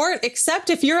report,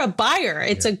 except if you're a buyer.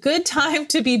 It's a good time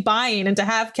to be buying and to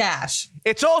have cash.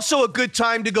 It's also a good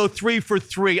time to go 3 for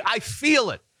 3. I feel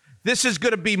it. This is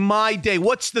going to be my day.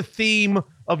 What's the theme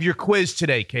of your quiz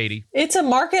today, Katie? It's a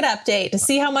market update to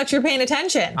see how much you're paying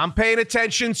attention. I'm paying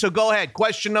attention, so go ahead.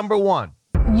 Question number 1.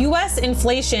 U.S.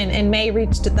 inflation in May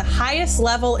reached the highest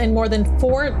level in more than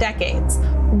 4 decades.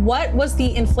 What was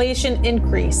the inflation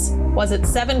increase? Was it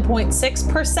 7.6%,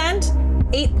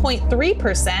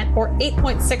 8.3%, or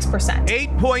 8.6%?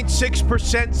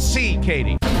 8.6% C,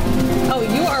 Katie. Oh,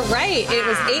 you are right. It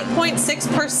was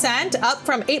 8.6%, up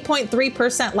from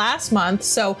 8.3% last month.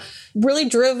 So really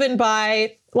driven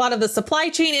by a lot of the supply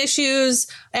chain issues,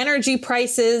 energy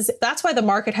prices. That's why the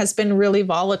market has been really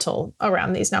volatile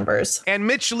around these numbers. And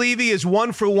Mitch Levy is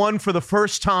 1 for 1 for the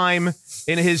first time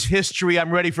in his history.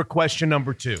 I'm ready for question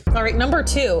number 2. All right, number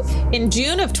 2. In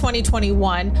June of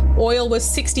 2021, oil was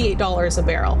 $68 a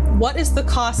barrel. What is the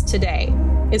cost today?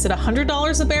 Is it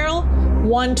 $100 a barrel,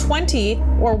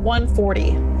 $120, or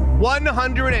 $140?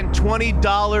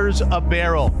 $120 a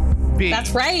barrel. B.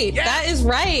 That's right. Yes. That is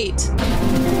right.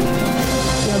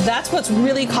 That's what's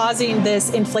really causing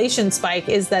this inflation spike,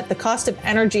 is that the cost of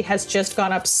energy has just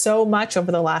gone up so much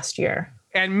over the last year.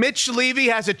 And Mitch Levy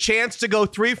has a chance to go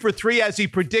 3 for 3 as he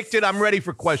predicted. I'm ready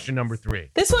for question number 3.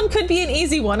 This one could be an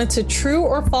easy one. It's a true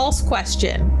or false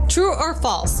question. True or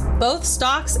false? Both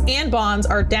stocks and bonds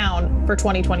are down for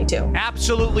 2022.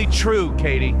 Absolutely true,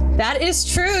 Katie. That is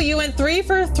true. You went 3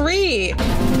 for 3.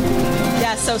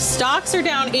 Yeah, so stocks are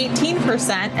down 18%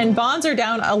 and bonds are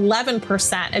down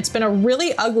 11%. It's been a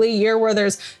really ugly year where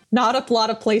there's not a lot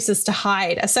of places to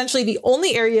hide. Essentially, the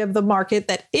only area of the market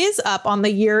that is up on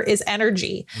the year is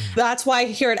energy. That's why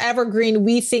here at Evergreen,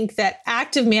 we think that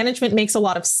active management makes a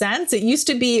lot of sense. It used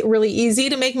to be really easy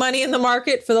to make money in the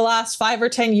market for the last 5 or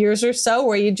 10 years or so,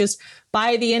 where you just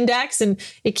buy the index and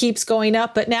it keeps going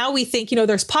up. But now we think,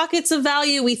 there's pockets of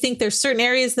value. We think there's certain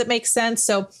areas that make sense.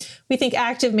 So we think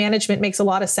active management makes a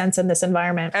lot of sense in this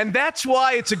environment. And that's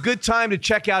why it's a good time to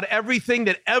check out everything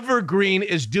that Evergreen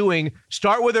is doing.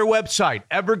 Start with their website,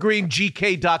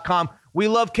 evergreengk.com. We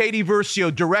love Katie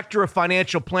Versio, Director of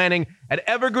Financial Planning at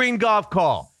Evergreen Golf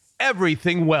Call.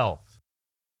 Everything wealth.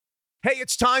 Hey,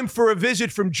 it's time for a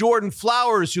visit from Jordan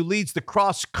Flowers, who leads the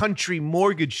cross-country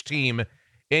mortgage team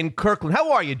in Kirkland.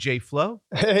 How are you, Jay Flo?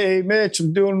 Hey, Mitch,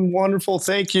 I'm doing wonderful.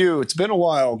 Thank you. It's been a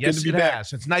while. Yes, good to be back.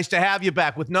 Has. It's nice to have you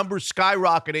back. With numbers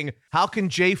skyrocketing, how can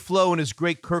Jay Flo and his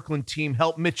great Kirkland team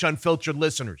help Mitch Unfiltered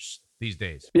listeners these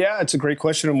days? Yeah, it's a great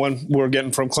question, and one we're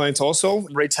getting from clients also.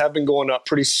 Rates have been going up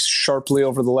pretty sharply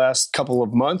over the last couple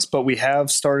of months, but we have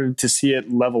started to see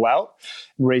it level out.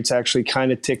 Rates actually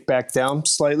kind of tick back down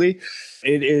slightly.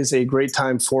 It is a great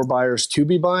time for buyers to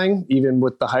be buying. Even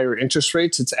with the higher interest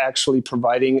rates, it's actually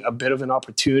providing a bit of an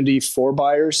opportunity for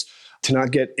buyers to not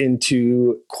get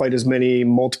into quite as many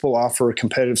multiple offer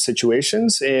competitive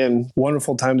situations, and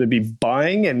wonderful time to be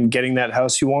buying and getting that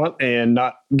house you want and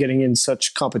not getting in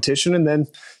such competition, and then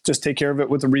just take care of it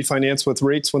with the refinance with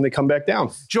rates when they come back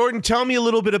down. Jordan, tell me a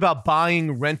little bit about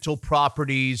buying rental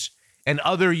properties and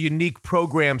other unique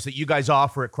programs that you guys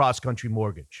offer at Cross Country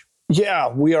Mortgage. Yeah,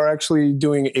 we are actually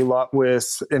doing a lot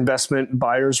with investment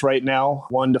buyers right now,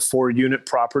 1 to 4 unit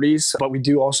properties. But we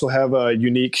do also have a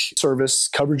unique service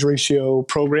coverage ratio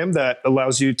program that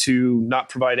allows you to not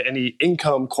provide any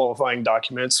income qualifying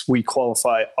documents. We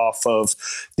qualify off of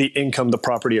the income the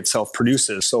property itself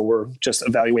produces. So we're just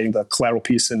evaluating the collateral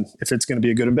piece and if it's going to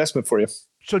be a good investment for you.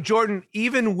 So Jordan,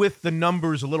 even with the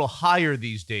numbers a little higher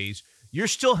these days, you're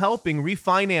still helping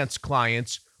refinance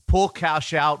clients pull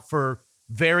cash out for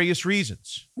various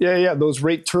reasons. Yeah. Those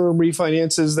rate term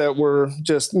refinances that were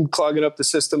just clogging up the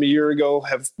system a year ago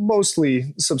have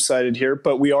mostly subsided here,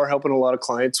 but we are helping a lot of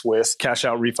clients with cash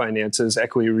out refinances,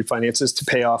 equity refinances to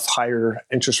pay off higher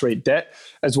interest rate debt,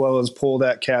 as well as pull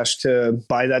that cash to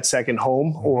buy that second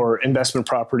home or investment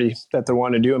property that they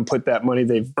want to do and put that money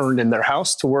they've earned in their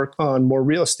house to work on more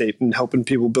real estate and helping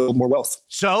people build more wealth.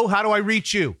 So how do I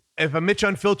reach you? If a Mitch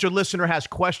Unfiltered listener has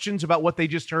questions about what they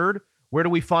just heard, where do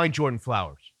we find Jordan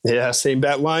Flowers? Yeah, same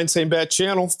bat line, same bat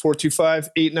channel,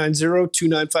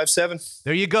 425-890-2957.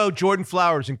 There you go, Jordan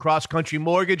Flowers in Cross Country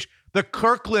Mortgage, the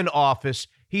Kirkland office.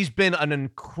 He's been an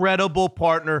incredible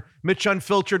partner. Mitch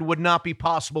Unfiltered would not be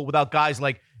possible without guys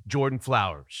like Jordan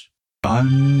Flowers.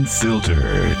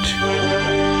 Unfiltered.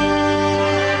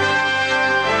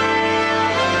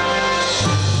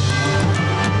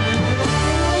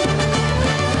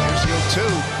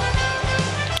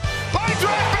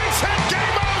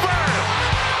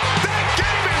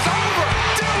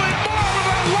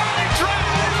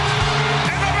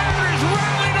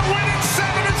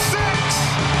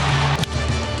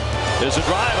 There's a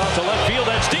drive out to left field.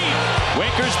 That's deep.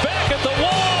 Winker's back at the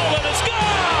wall, and it's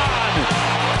gone.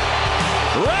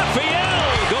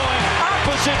 Raphael going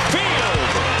opposite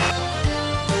field.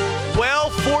 Well,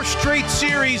 4 straight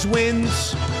series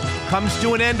wins comes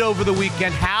to an end over the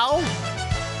weekend. How?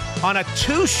 On a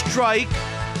 2-strike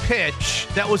pitch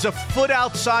that was a foot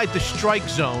outside the strike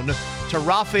zone to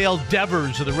Rafael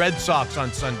Devers of the Red Sox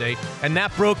on Sunday, and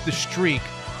that broke the streak.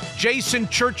 Jason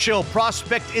Churchill,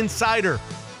 Prospect Insider,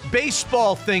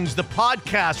 Baseball Things, the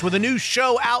podcast with a new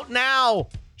show out now.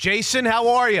 Jason, how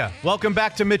are you? Welcome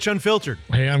back to Mitch Unfiltered.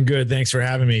 Hey, I'm good. Thanks for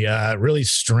having me. Really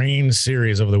strange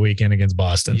series over the weekend against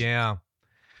Boston. Yeah.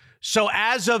 So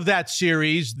as of that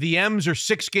series, the M's are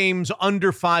 6 games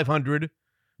under 500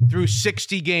 through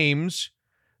 60 games.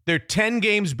 They're 10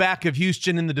 games back of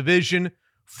Houston in the division,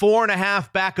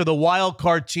 4.5 back of the wild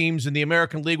card teams in the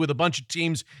American League with a bunch of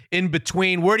teams in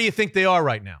between. Where do you think they are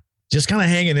right now? Just kind of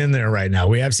hanging in there right now.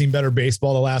 We have seen better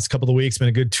baseball the last couple of weeks. Been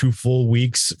a good 2 full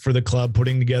weeks for the club,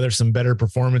 putting together some better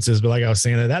performances. But like I was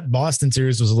saying, that Boston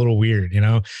series was a little weird. You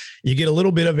know, you get a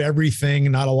little bit of everything,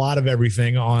 not a lot of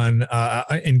everything on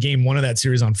in game 1 of that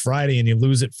series on Friday, and you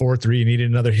lose it 4-3. You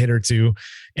needed another hit or two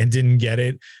and didn't get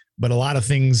it. But a lot of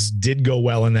things did go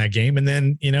well in that game. And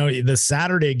then, you know, the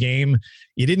Saturday game,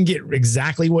 you didn't get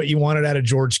exactly what you wanted out of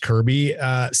George Kirby.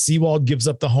 Sewald gives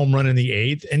up the home run in the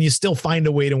 8th, and you still find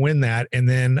a way to win that. And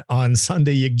then on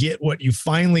Sunday, you get what you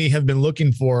finally have been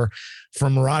looking for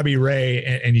from Robbie Ray,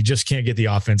 and you just can't get the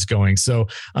offense going. So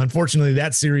unfortunately,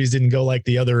 that series didn't go like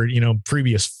the other,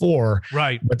 previous 4.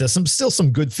 Right. But there's still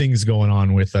some good things going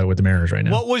on with the Mariners right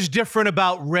now. What was different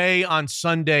about Ray on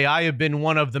Sunday? I have been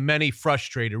one of the many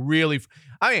frustrated, really.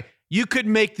 I mean, you could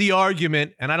make the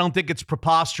argument, and I don't think it's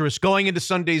preposterous, going into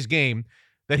Sunday's game,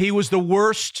 that he was the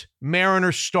worst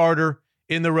Mariners starter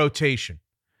in the rotation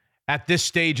at this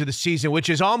stage of the season, which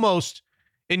is almost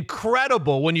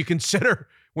incredible when you consider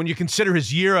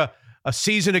his year a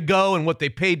season ago and what they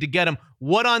paid to get him.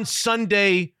 What on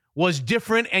Sunday was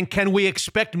different, and can we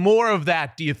expect more of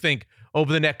that, do you think,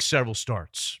 over the next several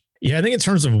starts? Yeah, I think in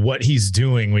terms of what he's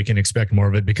doing, we can expect more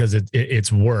of it because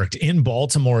it's worked. In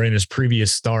Baltimore in his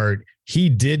previous start, he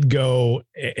did go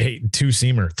a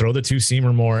 2-seamer, throw the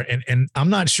 2-seamer more. And I'm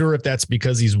not sure if that's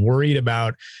because he's worried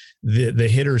about the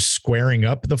hitters squaring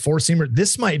up the 4-seamer.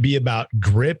 This might be about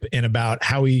grip and about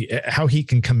how he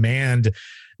can command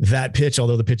that pitch,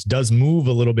 although the pitch does move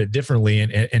a little bit differently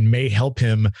and may help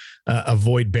him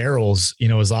avoid barrels,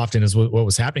 as often as what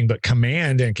was happening. But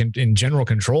command and in general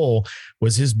control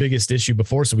was his biggest issue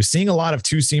before. So we're seeing a lot of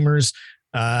 2-seamers.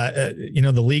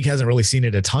 The league hasn't really seen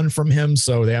it a ton from him,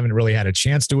 so they haven't really had a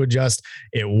chance to adjust.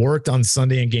 It worked on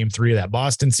Sunday in game 3 of that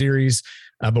Boston series.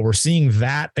 But we're seeing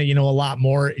that, a lot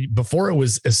more. Before it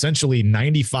was essentially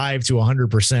 95 to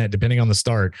 100%, depending on the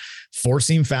start,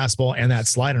 4-seam fastball and that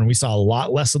slider. And we saw a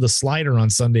lot less of the slider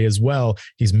on Sunday as well.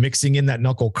 He's mixing in that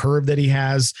knuckle curve that he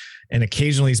has, and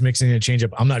occasionally he's mixing in a changeup.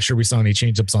 I'm not sure we saw any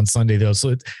changeups on Sunday though.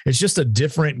 So it's just a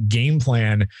different game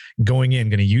plan going in.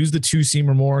 Going to use the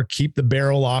 2-seamer more, keep the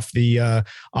barrel off the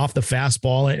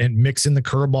fastball, and mix in the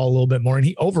curveball a little bit more. And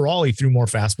he threw more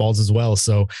fastballs as well.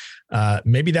 So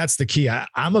maybe that's the key.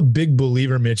 I'm a big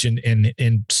believer, Mitch,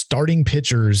 in starting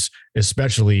pitchers,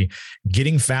 especially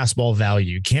getting fastball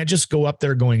value. You can't just go up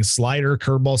there going slider,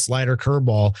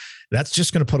 curveball. That's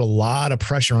just going to put a lot of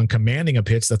pressure on commanding a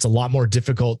pitch that's a lot more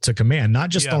difficult to command, not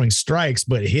just throwing strikes,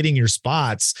 but hitting your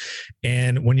spots.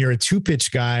 And when you're a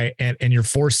 2-pitch guy and your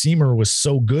 4-seamer was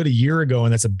so good a year ago,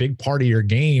 and that's a big part of your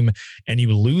game, and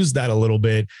you lose that a little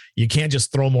bit, you can't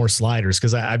just throw more sliders.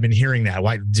 Cause I've been hearing that.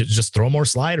 Why just throw more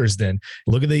sliders then?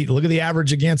 Look at the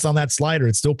average against on that slider.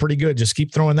 It's still pretty good. Just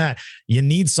keep throwing that. You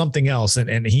need something else.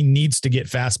 And he needs to get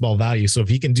fastball value. So if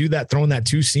he can do that, throwing that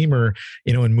 2-seamer,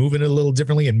 and moving it a little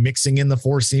differently and mixing in the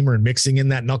 4-seamer and mixing in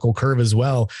that knuckle curve as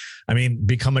well,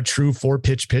 become a true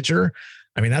 4-pitch pitcher.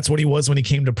 That's what he was when he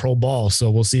came to pro ball.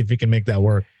 So we'll see if he can make that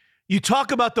work. You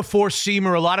talk about the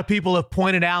 4-seamer. A lot of people have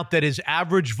pointed out that his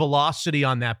average velocity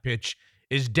on that pitch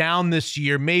is down this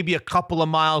year, maybe a couple of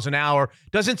miles an hour.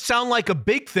 Doesn't sound like a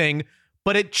big thing,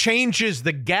 but it changes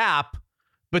the gap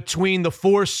between the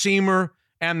 4-seamer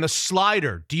and the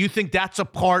slider. Do you think that's a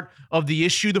part of the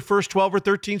issue the first 12 or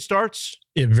 13 starts?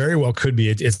 It very well could be.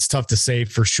 It's tough to say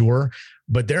for sure,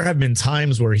 but there have been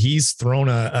times where he's thrown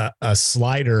a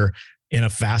slider in a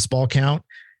fastball count,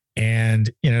 And,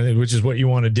 which is what you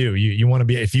want to do. You want to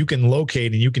be, if you can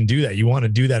locate and you can do that, you want to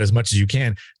do that as much as you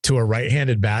can to a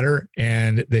right-handed batter.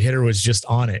 And the hitter was just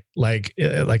on it. Like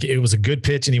it was a good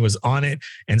pitch and he was on it.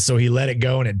 And so he let it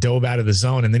go and it dove out of the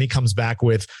zone. And then he comes back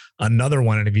with another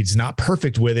one. And if he's not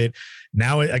perfect with it,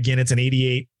 now again, it's an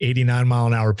 88, 89 mile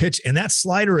an hour pitch. And that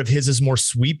slider of his is more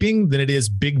sweeping than it is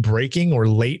big breaking or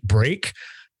late break.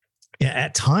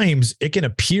 At times it can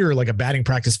appear like a batting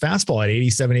practice fastball at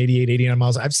 87, 88, 89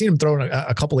 miles. I've seen him throw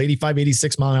a couple 85,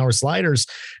 86 mile an hour sliders.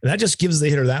 And that just gives the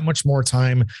hitter that much more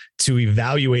time to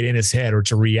evaluate in his head or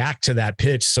to react to that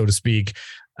pitch, so to speak,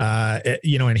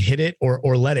 and hit it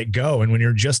or let it go. And when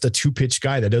you're just a 2-pitch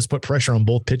guy, that does put pressure on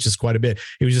both pitches quite a bit.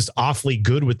 He was just awfully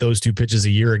good with those 2 pitches a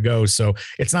year ago. So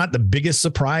it's not the biggest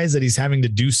surprise that he's having to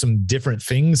do some different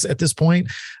things at this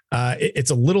point. It's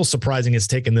a little surprising it's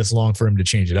taken this long for him to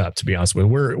change it up, to be honest with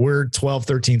you. We're 12,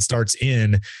 13 starts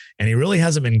in, and he really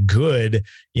hasn't been good,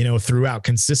 throughout,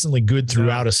 consistently good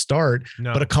throughout a start,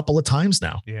 but a couple of times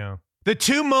now. Yeah. The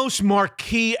 2 most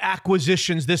marquee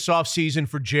acquisitions this offseason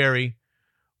for Jerry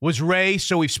was Ray,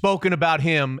 so we've spoken about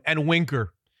him, and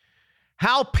Winker.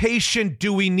 How patient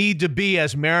do we need to be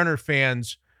as Mariner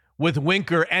fans with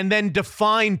Winker, and then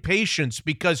define patience?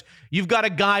 Because you've got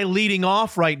a guy leading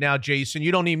off right now, Jason.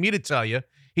 You don't need me to tell you.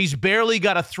 He's barely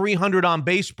got a 300 on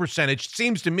base percentage.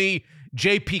 Seems to me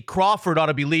J.P. Crawford ought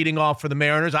to be leading off for the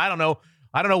Mariners. I don't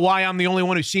know why I'm the only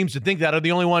one who seems to think that, or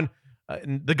the only one.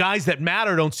 The guys that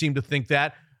matter don't seem to think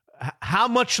that. How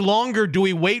much longer do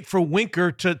we wait for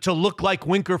Winker to look like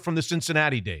Winker from the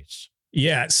Cincinnati days?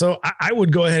 Yeah, so I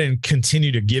would go ahead and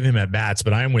continue to give him at bats,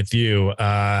 but I'm with you.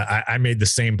 I made the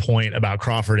same point about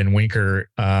Crawford and Winker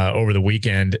over the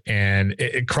weekend, and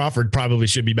Crawford probably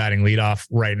should be batting leadoff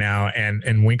right now,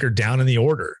 and Winker down in the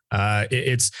order. I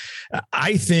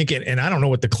think, and I don't know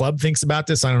what the club thinks about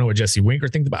this. I don't know what Jesse Winker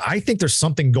thinks about. I think there's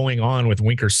something going on with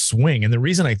Winker's swing, and the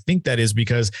reason I think that is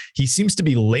because he seems to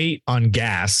be late on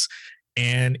gas,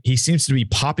 and he seems to be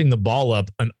popping the ball up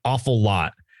an awful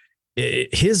lot.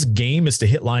 His game is to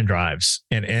hit line drives,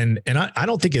 and I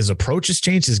don't think his approach has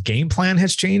changed. His game plan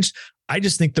has changed. I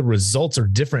just think the results are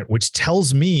different, which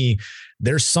tells me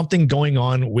there's something going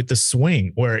on with the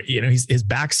swing where, his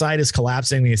backside is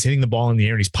collapsing and he's hitting the ball in the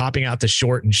air and he's popping out to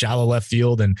short and shallow left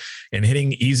field and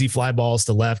hitting easy fly balls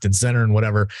to left and center and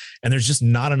whatever. And there's just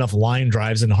not enough line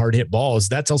drives and hard hit balls.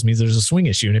 That tells me there's a swing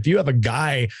issue. And if you have a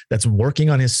guy that's working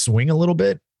on his swing a little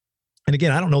bit, and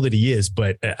again, I don't know that he is,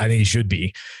 but I think he should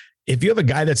be. If you have a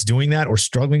guy that's doing that or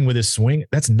struggling with his swing,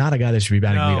 that's not a guy that should be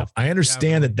batting leadoff. I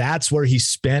understand that that's where he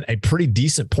spent a pretty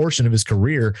decent portion of his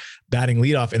career batting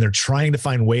leadoff, and they're trying to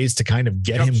find ways to kind of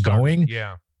get him going.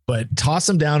 Yeah. But toss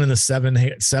him down in the 7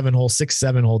 hole, 6,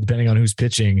 7 hole, depending on who's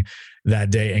pitching that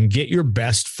day, and get your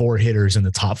best 4 hitters in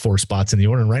the top 4 spots in the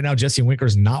order. And right now, Jesse Winker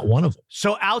is not one of them.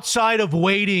 So outside of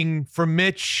waiting for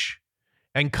Mitch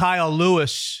and Kyle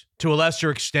Lewis to a lesser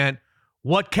extent,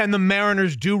 what can the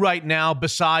Mariners do right now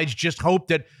besides just hope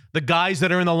that the guys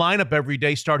that are in the lineup every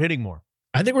day start hitting more?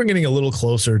 I think we're getting a little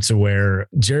closer to where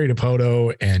Jerry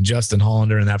DiPoto and Justin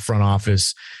Hollander in that front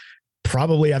office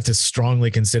probably have to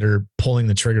strongly consider pulling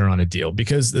the trigger on a deal,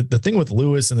 because the thing with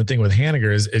Lewis and the thing with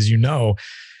Haniger is, as you know,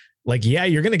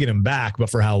 you're going to get him back, but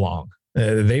for how long?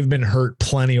 They've been hurt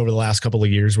plenty over the last couple of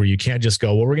years where you can't just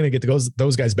go, well, we're going to get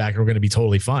those guys back and we're going to be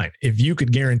totally fine. If you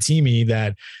could guarantee me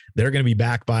that they're going to be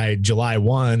back by July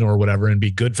 1 or whatever and be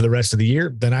good for the rest of the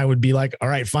year, then I would be like, all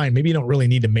right, fine. Maybe you don't really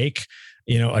need to make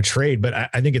a trade. But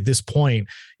I think at this point,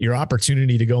 your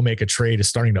opportunity to go make a trade is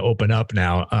starting to open up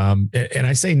now. And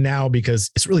I say now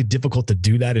because it's really difficult to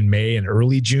do that in May and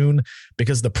early June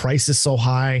because the price is so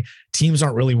high. Teams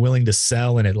aren't really willing to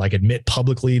sell and admit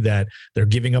publicly that they're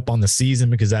giving up on the season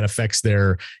because that affects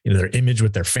their image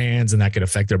with their fans and that could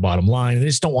affect their bottom line. And they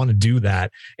just don't want to do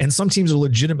that. And some teams are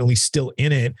legitimately still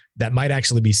in it that might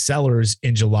actually be sellers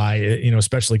in July,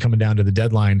 especially coming down to the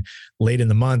deadline late in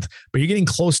the month. But you're getting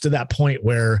close to that point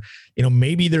where,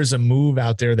 maybe there's a move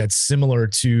out there that's similar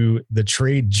to the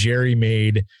trade Jerry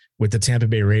made with the Tampa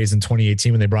Bay Rays in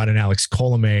 2018 when they brought in Alex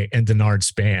Colomé and Denard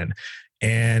Span.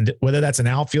 And whether that's an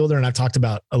outfielder, and I've talked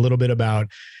about a little bit about,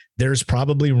 there's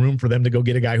probably room for them to go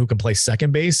get a guy who can play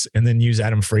second base and then use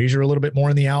Adam Frazier a little bit more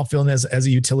in the outfield as a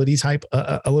utility type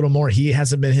a little more. He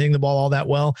hasn't been hitting the ball all that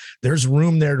well. There's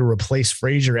room there to replace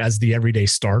Frazier as the everyday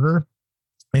starter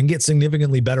and get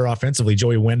significantly better offensively.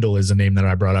 Joey Wendell is a name that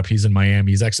I brought up. He's in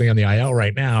Miami. He's actually on the IL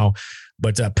right now,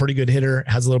 but a pretty good hitter,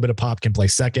 has a little bit of pop, can play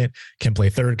second, can play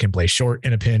third, can play short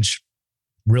in a pinch.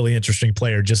 really interesting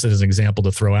player, just as an example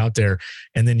to throw out there.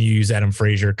 And then you use Adam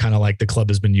Frazier, kind of like the club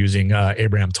has been using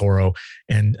Abraham Toro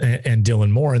and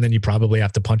Dylan Moore. And then you probably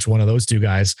have to punch one of those two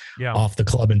guys off the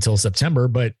club until September,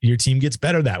 but your team gets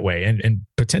better that way and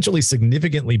potentially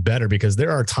significantly better, because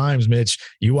there are times, Mitch,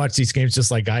 you watch these games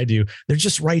just like I do. They're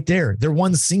just right there. They're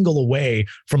one single away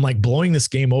from like blowing this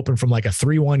game open from like a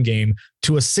 3-1 game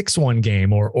to a 6-1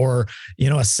 game or a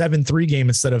 7-3 game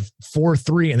instead of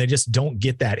 4-3. And they just don't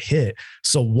get that hit.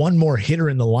 So one more hitter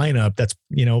in the lineup that's,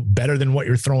 better than what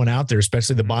you're throwing out there,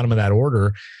 especially the bottom of that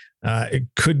order, it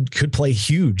could play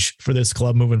huge for this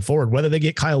club moving forward, whether they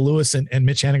get Kyle Lewis and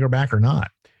Mitch Haniger back or not.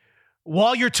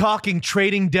 While you're talking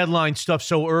trading deadline stuff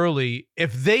so early,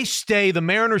 if the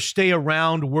Mariners stay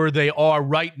around where they are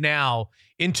right now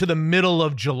into the middle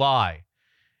of July,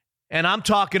 and I'm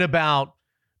talking about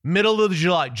middle of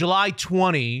July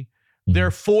 20,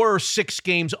 they're 4 or 6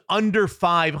 games under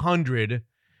 500,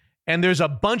 and there's a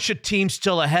bunch of teams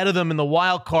still ahead of them in the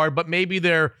wild card, but maybe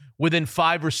they're within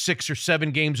 5 or 6 or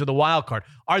 7 games of the wild card.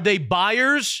 Are they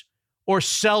buyers or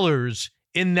sellers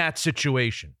in that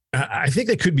situation? I think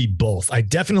they could be both. I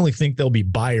definitely think they'll be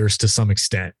buyers to some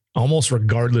extent, almost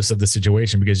regardless of the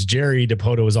situation, because Jerry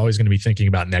Dipoto is always going to be thinking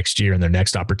about next year and their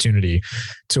next opportunity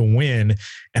to win.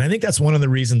 And I think that's one of the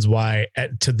reasons why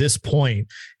to this point,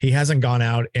 he hasn't gone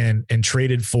out and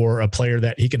traded for a player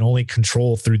that he can only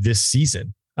control through this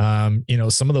season.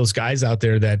 Some of those guys out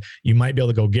there that you might be able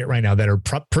to go get right now that are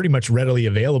pretty much readily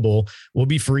available will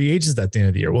be free agents at the end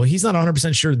of the year. Well, he's not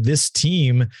 100% sure this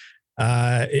team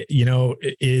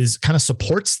is kind of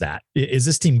supports that. Is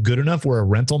this team good enough where a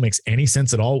rental makes any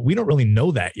sense at all? We don't really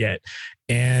know that yet.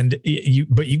 And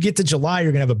but you get to July,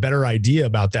 you're going to have a better idea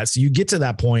about that. So you get to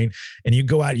that point and you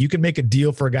go out, you can make a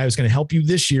deal for a guy who's going to help you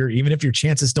this year, even if your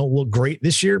chances don't look great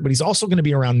this year, but he's also going to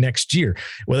be around next year,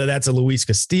 whether that's a Luis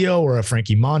Castillo or a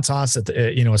Frankie Montas at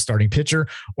a starting pitcher,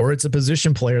 or it's a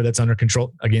position player that's under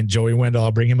control. Again, Joey Wendell,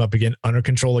 I'll bring him up again, under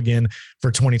control again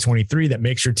for 2023. That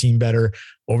makes your team better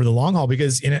over the long haul,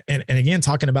 because and again,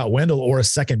 talking about Wendell or a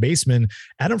second baseman,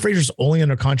 Adam Frazier's only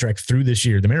under contract through this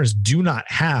year. The Mariners do not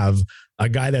have a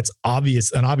guy that's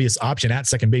an obvious option at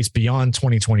second base beyond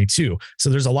 2022. So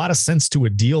there's a lot of sense to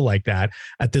a deal like that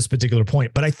at this particular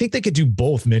point. But I think they could do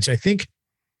both, Mitch. I think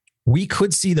we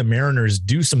could see the Mariners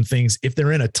do some things if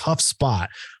they're in a tough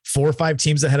spot, 4 or 5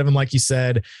 teams ahead of them, like you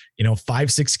said,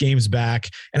 5-6 games back.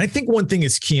 And I think one thing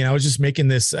is key, and I was just making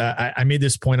this, I made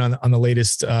this point on the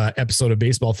latest episode of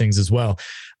Baseball Things as well.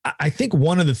 I think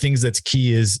one of the things that's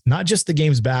key is not just the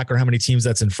games back or how many teams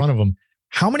that's in front of them.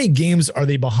 How many games are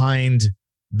they behind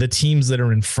the teams that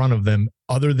are in front of them,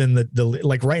 other than the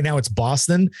like right now it's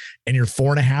Boston and you're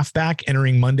 4.5 back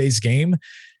entering Monday's game?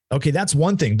 Okay, that's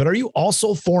one thing. But are you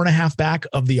also 4.5 back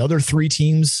of the other 3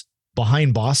 teams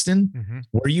behind Boston,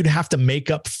 where you'd have to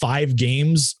make up 5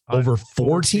 games over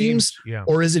 4 teams? Yeah.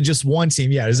 Or is it just one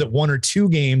team? Yeah. Is it 1 or 2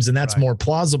 games? And that's more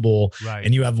plausible. Right.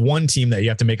 And you have one team that you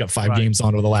have to make up 5 games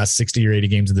on over the last 60 or 80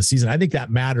 games of the season. I think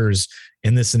that matters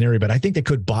in this scenario, but I think they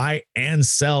could buy and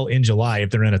sell in July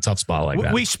if they're in a tough spot like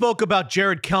that. We spoke about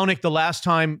Jared Kelenic the last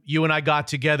time you and I got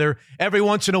together. Every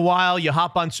once in a while, you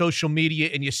hop on social media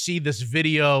and you see this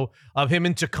video of him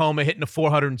in Tacoma hitting a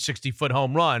 460-foot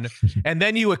home run. And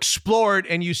then you explore it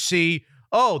and you see,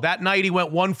 oh, that night he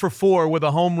went 1 for 4 with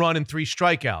a home run and 3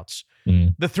 strikeouts.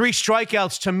 The 3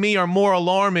 strikeouts to me are more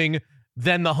alarming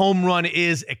than the home run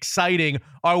is exciting.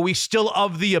 Are we still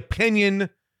of the opinion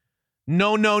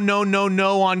no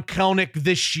on Kelenic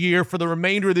this year for the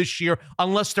remainder of this year,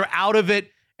 unless they're out of it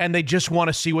and they just want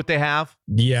to see what they have?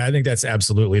 Yeah, I think that's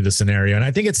absolutely the scenario. And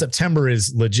I think September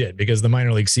is legit because the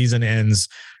minor league season ends,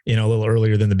 a little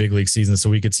earlier than the big league season. So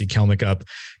we could see Kelenic up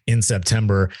in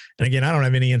September. And again, I don't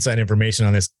have any inside information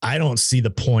on this. I don't see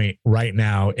the point right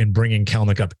now in bringing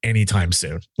Kelenic up anytime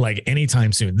soon.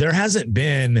 There hasn't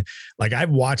been,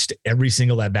 I've watched every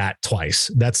single at bat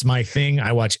twice. That's my thing.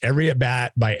 I watch every at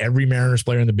bat by every Mariners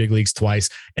player in the big leagues twice.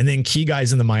 And then key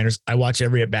guys in the minors, I watch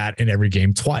every at bat in every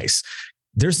game twice.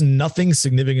 There's nothing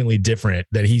significantly different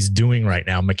that he's doing right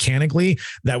now mechanically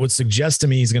that would suggest to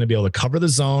me he's going to be able to cover the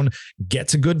zone, get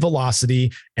to good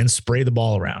velocity, and spray the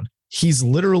ball around. He's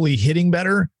literally hitting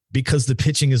better because the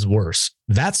pitching is worse.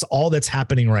 That's all that's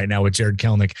happening right now with Jared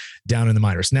Kelenic down in the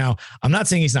minors. Now, I'm not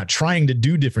saying he's not trying to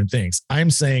do different things.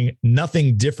 I'm saying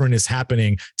nothing different is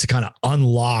happening to kind of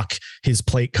unlock his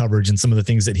plate coverage and some of the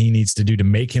things that he needs to do to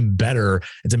make him better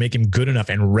and to make him good enough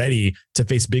and ready to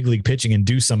face big league pitching and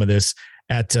do some of this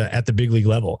at the big league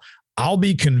level. I'll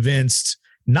be convinced,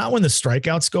 not when the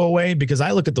strikeouts go away, because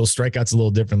I look at those strikeouts a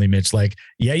little differently, Mitch.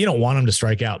 You don't want him to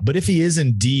strike out, but if he is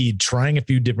indeed trying a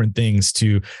few different things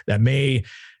that may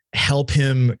help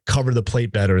him cover the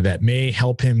plate better, that may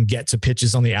help him get to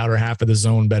pitches on the outer half of the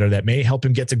zone better, that may help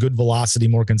him get to good velocity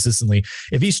more consistently.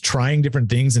 If he's trying different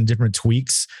things and different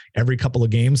tweaks every couple of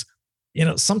games,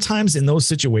 sometimes in those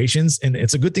situations, and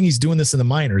it's a good thing he's doing this in the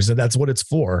minors, and that's what it's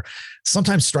for.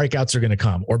 Sometimes strikeouts are going to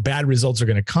come or bad results are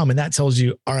going to come. And that tells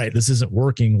you, all right, this isn't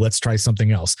working. Let's try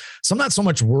something else. So I'm not so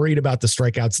much worried about the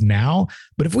strikeouts now,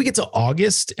 but if we get to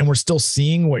August and we're still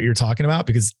seeing what you're talking about,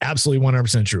 because it's absolutely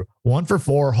 100% true. 1 for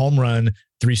 4 home run,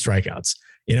 3 strikeouts,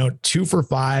 2 for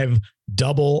 5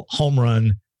 double home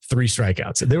run, 3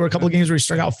 strikeouts. There were a couple of games where he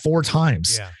struck out 4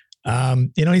 times. Yeah.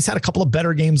 He's had a couple of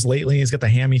better games lately. He's got the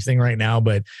hammy thing right now,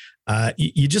 but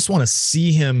you just want to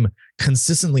see him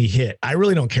consistently hit. I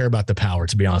really don't care about the power,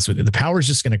 to be honest with you. The power is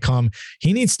just going to come.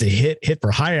 He needs to hit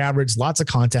for high average, lots of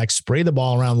contact, spray the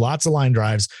ball around, lots of line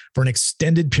drives for an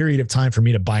extended period of time for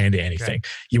me to buy into anything. Okay.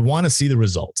 You want to see the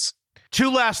results.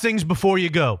 2 last things before you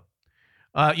go.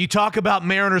 You talk about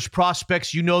Mariners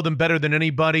prospects. You know them better than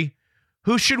anybody.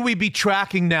 Who should we be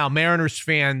tracking now, Mariners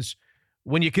fans,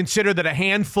 when you consider that a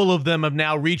handful of them have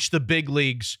now reached the big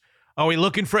leagues? Are we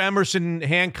looking for Emerson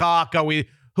Hancock?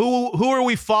 Who are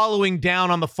we following down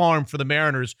on the farm for the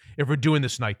Mariners if we're doing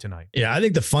this night tonight? Yeah, I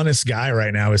think the funnest guy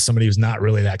right now is somebody who's not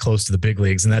really that close to the big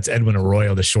leagues, and that's Edwin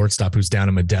Arroyo, the shortstop who's down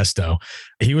in Modesto.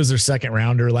 He was their second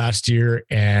rounder last year,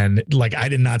 and I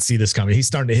did not see this coming. He's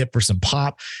starting to hit for some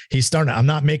pop. I'm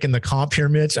not making the comp here,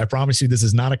 Mitch. I promise you this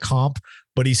is not a comp,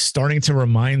 but he's starting to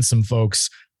remind some folks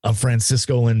of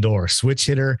Francisco Lindor. Switch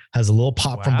hitter, has a little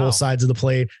pop from both sides of the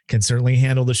plate, can certainly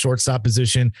handle the shortstop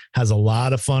position, has a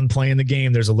lot of fun playing the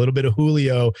game. There's a little bit of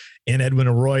Julio in Edwin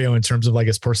Arroyo in terms of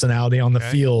his personality on the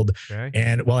field. Okay.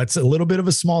 And while it's a little bit of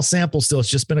a small sample still, it's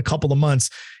just been a couple of months,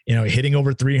 hitting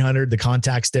over 300, the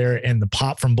contact's there, and the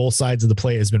pop from both sides of the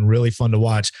plate has been really fun to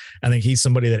watch. I think he's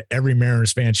somebody that every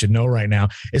Mariners fan should know right now.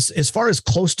 As far as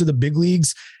close to the big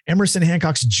leagues, Emerson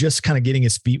Hancock's just kind of getting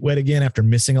his feet wet again after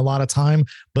missing a lot of time.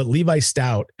 But Levi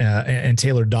Stout and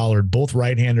Taylor Dollard, both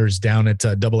right-handers down at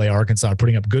AA Arkansas, are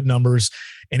putting up good numbers.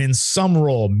 And in some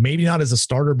role, maybe not as a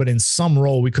starter, but in some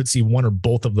role, we could see one or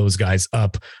both of those guys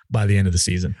up by the end of the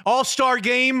season. All-Star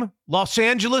game, Los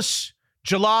Angeles,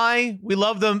 July. We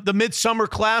love the Midsummer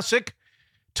Classic.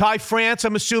 Ty France,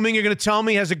 I'm assuming you're going to tell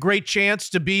me, has a great chance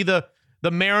to be the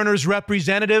Mariners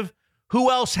representative. Who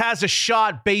else has a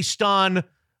shot based on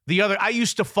the other? I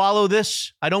used to follow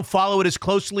this. I don't follow it as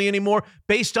closely anymore.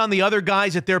 Based on the other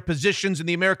guys at their positions in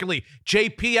the American League.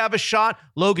 JP have a shot.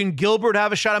 Logan Gilbert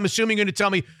have a shot. I'm assuming you're going to tell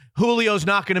me Julio's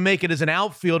not going to make it as an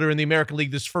outfielder in the American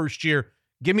League this first year.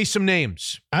 Give me some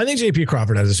names. I think JP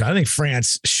Crawford has a shot. I think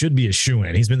France should be a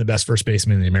shoo-in. He's been the best first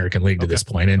baseman in the American League to this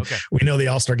point. And we know the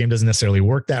All-Star game doesn't necessarily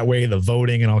work that way. The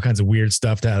voting and all kinds of weird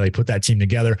stuff, that they put that team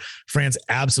together. France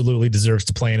absolutely deserves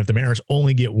to play. And if the Mariners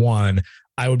only get one,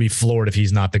 I would be floored if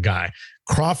he's not the guy.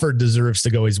 Crawford deserves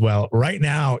to go as well. Right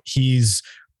now, he's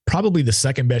probably the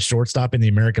second best shortstop in the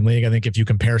American League. I think if you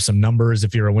compare some numbers,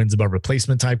 if you're a wins above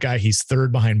replacement type guy, he's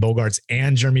third behind Bogarts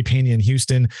and Jeremy Pena in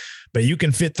Houston. But you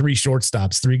can fit 3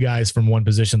 shortstops, 3 guys from one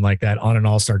position like that on an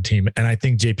all-star team. And I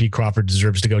think JP Crawford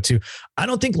deserves to go too. I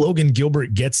don't think Logan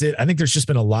Gilbert gets it. I think there's just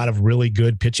been a lot of really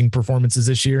good pitching performances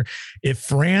this year. If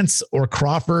France or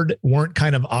Crawford weren't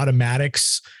kind of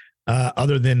automatics,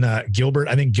 other than Gilbert,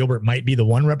 I think Gilbert might be the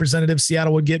one representative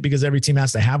Seattle would get because every team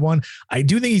has to have one. I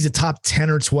do think he's a top 10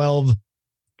 or 12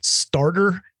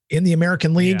 starter in the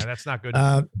American League. Yeah, that's not good.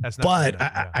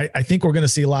 I think we're going to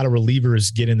see a lot of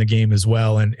relievers get in the game as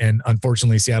well. And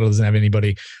unfortunately, Seattle doesn't have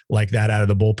anybody like that out of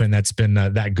the bullpen that's been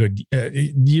that good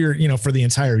year, for the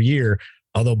entire year.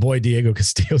 Although, boy, Diego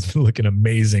Castillo's been looking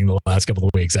amazing the last couple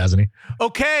of weeks, hasn't he?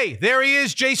 Okay, there he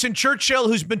is, Jason Churchill,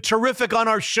 who's been terrific on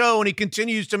our show, and he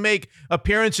continues to make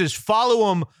appearances.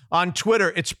 Follow him on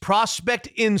Twitter. It's Prospect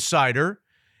Insider.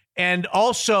 And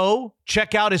also,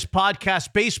 check out his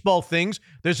podcast, Baseball Things.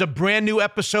 There's a brand new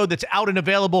episode that's out and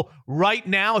available right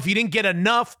now. If you didn't get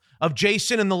enough of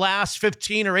Jason in the last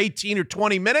 15 or 18 or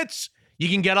 20 minutes, you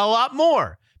can get a lot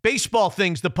more. Baseball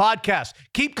Things, the podcast.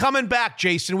 Keep coming back,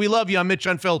 Jason. We love you. I'm Mitch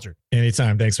Unfiltered.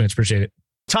 Anytime. Thanks, Mitch. Appreciate it.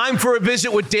 Time for a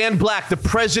visit with Dan Black, the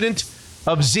president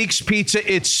of Zeke's Pizza.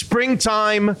 It's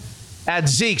springtime at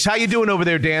Zeke's. How you doing over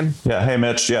there, Dan? Yeah. Hey,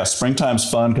 Mitch. Yeah, springtime's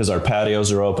fun because our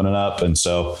patios are opening up. And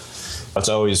so it's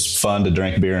always fun to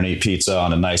drink beer and eat pizza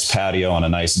on a nice patio on a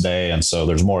nice day. And so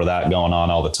there's more of that going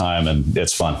on all the time, and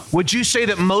it's fun. Would you say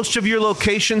that most of your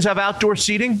locations have outdoor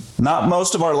seating? Not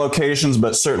most of our locations,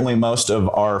 but certainly most of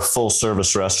our full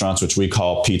service restaurants, which we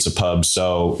call pizza pubs.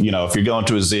 So, if you're going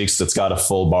to a Zeke's that's got a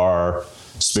full bar,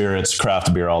 spirits,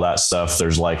 craft beer, all that stuff,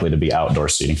 there's likely to be outdoor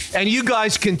seating. And you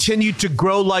guys continue to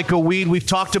grow like a weed. We've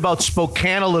talked about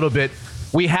Spokane a little bit.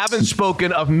 We haven't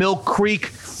spoken of Mill Creek,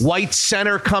 White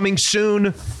Center coming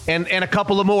soon, and a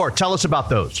couple of more. Tell us about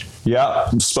those. Yeah,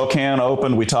 Spokane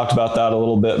opened. We talked about that a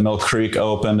little bit. Mill Creek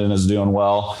opened and is doing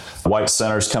well. White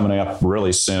Center's coming up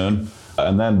really soon.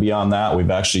 And then beyond that,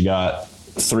 we've actually got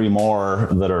 3 more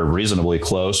that are reasonably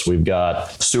close. We've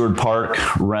got Seward Park,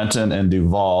 Renton, and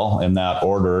Duval in that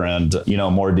order. And,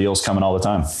 more deals coming all the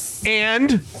time.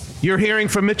 And you're hearing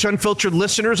from Mitch Unfiltered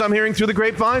listeners, I'm hearing through the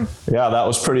grapevine? Yeah, that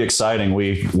was pretty exciting.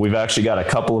 We've actually got a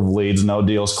couple of leads, no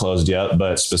deals closed yet,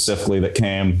 but specifically that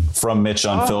came from Mitch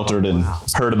Unfiltered and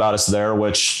heard about us there,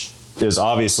 which is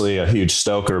obviously a huge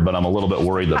stoker, but I'm a little bit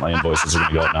worried that my invoices are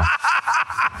going to go up now.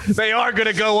 They are going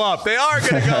to go up. They are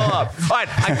going to go up. All right.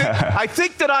 I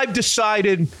think that I've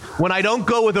decided when I don't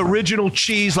go with original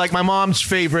cheese like my mom's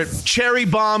favorite, Cherry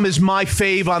Bomb is my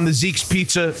fave on the Zeke's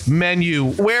Pizza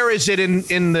menu. Where is it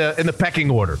in the pecking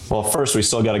order? Well, first we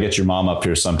still got to get your mom up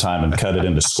here sometime and cut it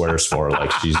into squares for her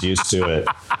like she's used to it.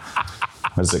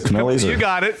 Is it Camille's? You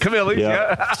got it. Camille's,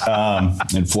 yeah.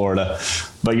 In Florida.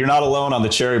 But you're not alone on the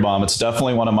Cherry Bomb. It's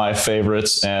definitely one of my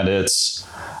favorites, and it's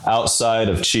outside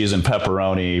of cheese and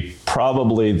pepperoni,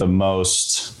 probably the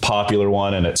most popular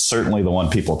one, and it's certainly the one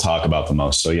people talk about the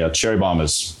most. So yeah, Cherry Bomb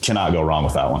cannot go wrong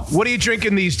with that one. What are you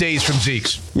drinking these days from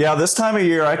Zeke's? Yeah, this time of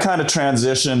year, I kind of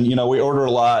transition. We order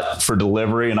a lot for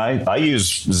delivery, and I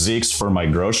use Zeke's for my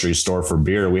grocery store for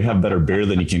beer. We have better beer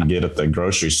than you can get at the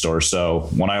grocery store. So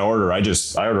when I order, I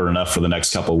order enough for the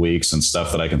next couple of weeks and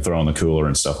stuff that I can throw in the cooler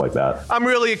and stuff like that. I'm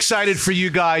really excited for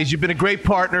you guys. You've been a great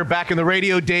partner back in the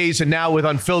radio days and now with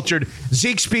Unfiltered.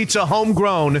 Zeke's Pizza,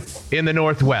 homegrown in the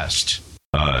Northwest.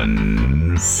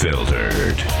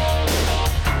 Unfiltered.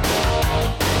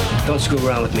 Don't screw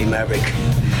around with me, Maverick.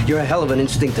 You're a hell of an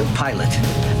instinctive pilot.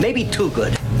 Maybe too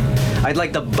good. I'd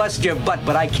like to bust your butt,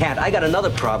 but I can't. I got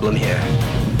another problem here.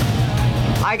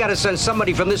 I gotta send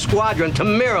somebody from this squadron to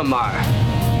Miramar.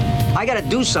 I gotta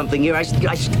do something here. I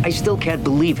still can't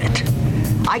believe it.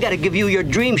 I gotta give you your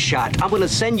dream shot. I'm gonna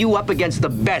send you up against the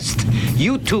best.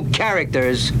 You 2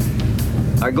 characters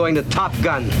are going to Top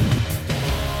Gun.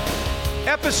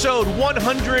 Episode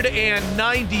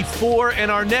 194,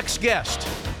 and our next guest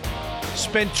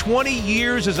spent 20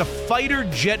 years as a fighter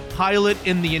jet pilot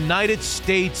in the United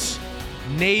States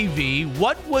Navy.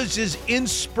 What was his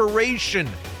inspiration,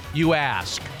 you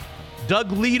ask?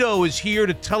 Doug Lito is here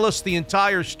to tell us the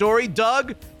entire story.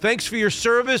 Doug, thanks for your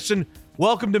service, and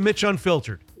welcome to Mitch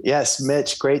Unfiltered. Yes,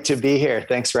 Mitch, great to be here.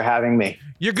 Thanks for having me.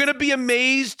 You're going to be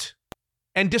amazed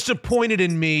and disappointed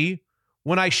in me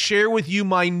when I share with you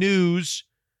my news.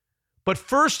 But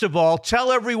first of all,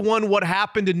 tell everyone what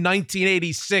happened in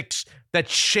 1986 that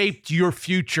shaped your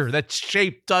future, that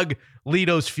shaped Doug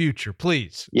Lito's future,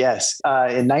 please. Yes.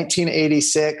 In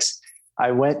 1986,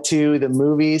 I went to the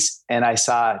movies and I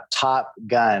saw Top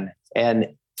Gun. And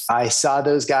I saw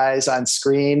those guys on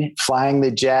screen flying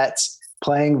the jets,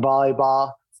 playing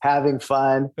volleyball, having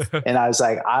fun. And I was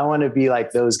like, I want to be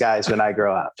like those guys when I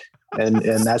grow up.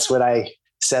 And that's what I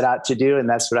set out to do. And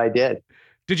that's what I did.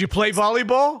 Did you play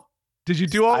volleyball? Did you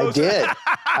do all those?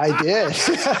 I did.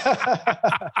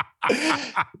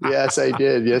 Yes, I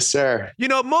did. Yes, sir.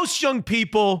 Most young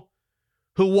people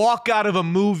who walk out of a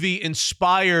movie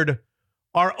inspired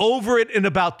are over it in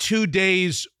about 2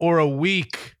 days or a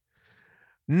week.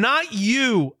 Not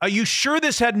you. Are you sure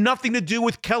this had nothing to do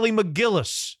with Kelly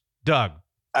McGillis, Doug?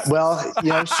 Well,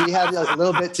 she had a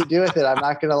little bit to do with it. I'm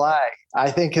not going to lie. I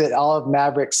think that all of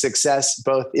Maverick's success,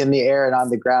 both in the air and on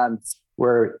the ground,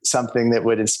 were something that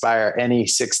would inspire any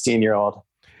 16-year-old.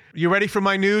 You ready for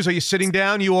my news? Are you sitting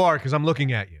down? You are, because I'm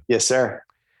looking at you. Yes, sir.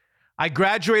 I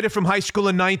graduated from high school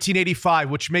in 1985,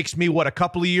 which makes me, a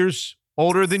couple of years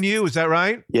older than you? Is that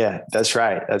right? Yeah, that's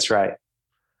right. That's right.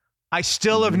 I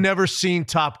still have never seen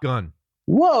Top Gun.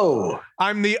 Whoa.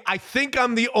 I think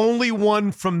I'm the only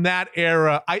one from that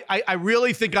era. I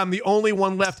really think I'm the only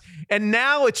one left. And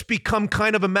now it's become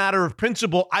kind of a matter of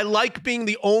principle. I like being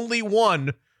the only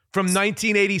one from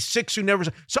 1986 who never.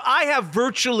 So I have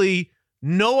virtually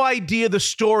no idea the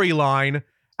storyline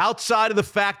outside of the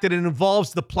fact that it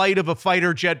involves the plight of a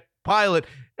fighter jet pilot.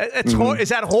 Is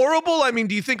that horrible? I mean,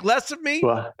 do you think less of me?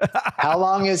 Well, how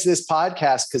long is this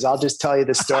podcast? Because I'll just tell you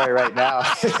the story right now.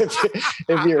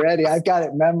 if you're ready, I've got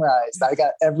it memorized. I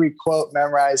got every quote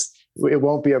memorized. It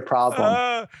won't be a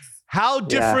problem. How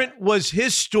different was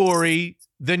his story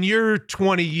than your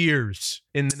 20 years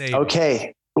in the Navy?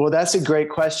 Okay. Well, that's a great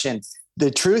question.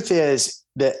 The truth is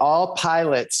that all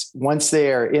pilots, once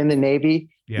they are in the Navy,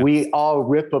 we all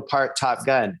rip apart Top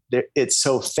Gun. It's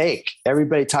so fake.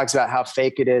 Everybody talks about how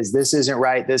fake it is. This isn't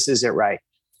right. This isn't right.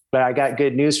 But I got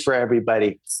good news for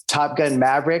everybody. Top Gun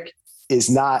Maverick is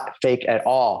not fake at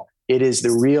all. it is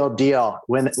the real deal.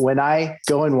 When I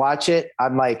go and watch it,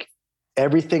 I'm like,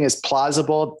 everything is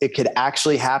plausible. It could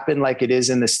actually happen like it is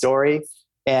in the story.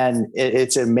 And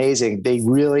it's amazing. They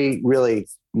really, really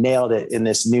nailed it in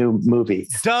this new movie.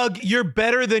 Doug, you're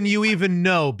better than you even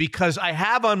know, because I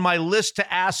have on my list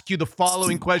to ask you the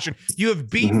following question. You have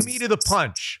beaten me to the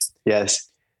punch. Yes.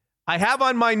 I have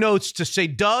on my notes to say,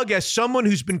 Doug, as someone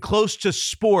who's been close to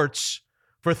sports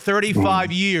for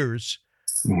 35 years,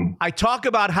 I talk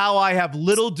about how I have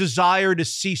little desire to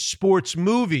see sports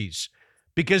movies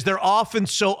because they're often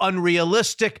so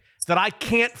unrealistic that I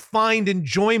can't find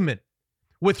enjoyment,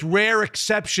 with rare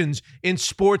exceptions, in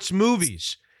sports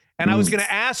movies. And I was going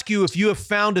to ask you if you have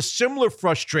found a similar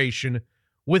frustration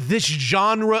with this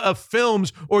genre of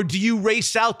films, or do you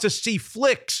race out to see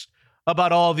flicks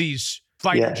about all these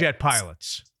fighter jet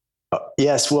pilots?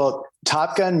 Yes. Well,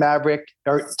 Top Gun Maverick,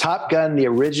 or Top Gun, the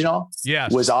original,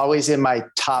 was always in my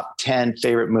top 10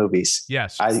 favorite movies.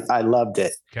 Yes. I loved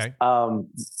it. Okay.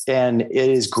 And it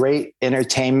is great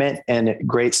entertainment and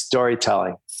great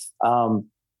storytelling.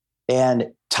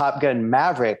 And Top Gun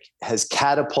Maverick has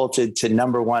catapulted to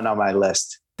number 1 on my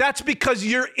list. That's because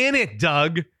you're in it,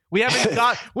 Doug. We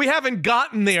haven't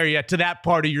gotten there yet to that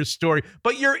part of your story,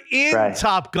 but you're in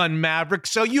Top Gun Maverick,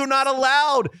 so you're not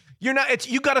allowed. You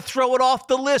got to throw it off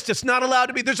the list. It's not allowed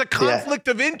to be. There's a conflict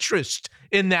of interest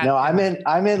in that. No, I'm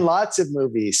in lots of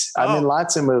movies. I'm in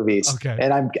lots of movies. Okay.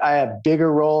 And I have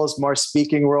bigger roles, more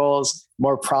speaking roles,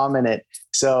 more prominent.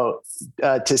 So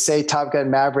to say Top Gun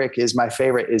Maverick is my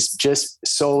favorite is just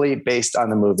solely based on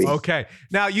the movie. Okay.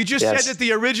 Now, you just said that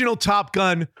the original Top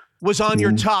Gun was on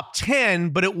your top 10,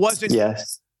 but it wasn't.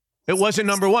 Yes. It wasn't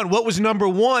number 1. What was number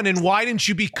 1, and why didn't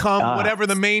you become whatever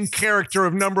the main character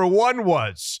of number 1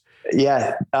 was?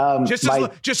 Yeah. Just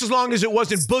as long as it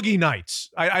wasn't Boogie Nights.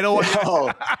 I don't want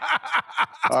to.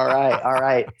 All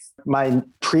right. My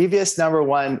previous number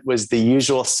 1 was The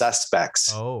Usual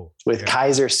Suspects with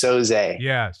Kaiser Soze.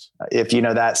 Yes. If you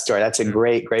know that story, that's a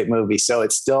great movie. So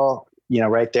it's still,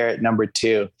 right there at number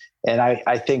 2. And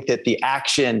I think that the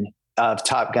action of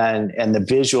Top Gun and the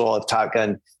visual of Top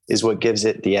Gun is what gives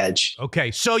it the edge.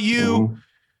 Okay. So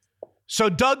So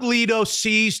Doug Leto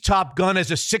sees Top Gun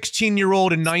as a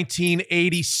 16-year-old in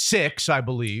 1986, I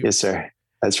believe. Yes, sir.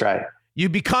 That's right. You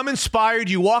become inspired.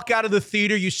 You walk out of the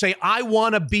theater. You say, I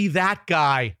want to be that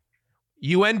guy.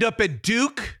 You end up at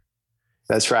Duke.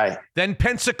 That's right. Then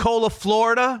Pensacola,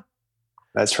 Florida.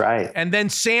 That's right. And then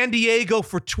San Diego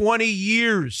for 20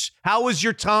 years. How was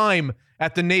your time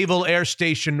at the Naval Air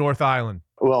Station, North Island?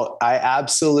 Well, I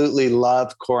absolutely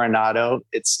love Coronado.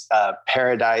 It's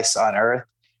paradise on earth.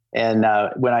 And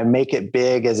when I make it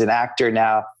big as an actor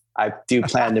now, I do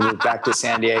plan to move back to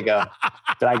San Diego.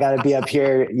 But I got to be up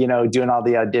here, doing all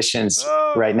the auditions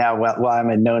right now while I'm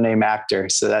a no-name actor.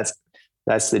 So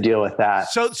that's the deal with that.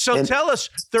 So tell us,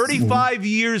 35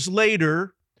 years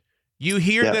later, you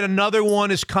hear that another one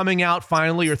is coming out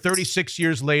finally, or 36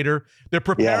 years later. They're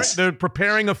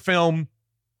preparing a film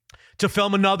to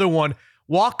film another one.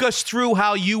 Walk us through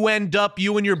how you and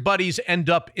your buddies end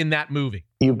up in that movie.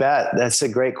 You bet. That's a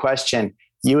great question.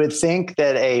 You would think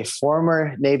that a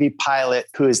former Navy pilot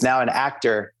who is now an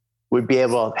actor would be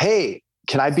able, hey,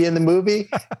 can I be in the movie?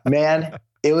 Man,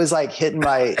 it was like hitting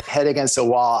my head against a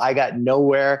wall. I got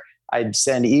nowhere. I'd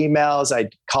send emails.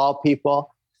 I'd call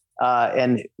people.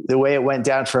 And the way it went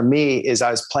down for me is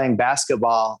I was playing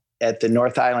basketball at the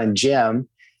North Island gym.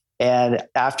 And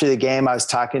after the game, I was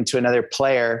talking to another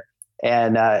player.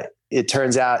 And it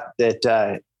turns out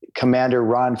that Commander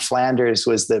Ron Flanders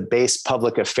was the base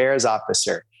public affairs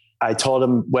officer. I told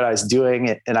him what I was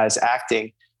doing and I was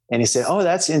acting. And he said, oh,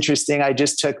 that's interesting. I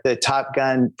just took the Top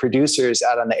Gun producers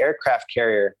out on the aircraft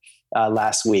carrier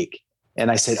last week.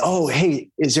 And I said, oh, hey,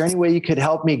 is there any way you could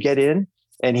help me get in?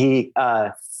 And he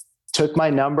took my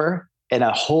number. And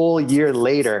a whole year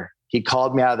later, he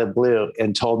called me out of the blue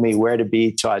and told me where to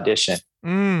be to audition.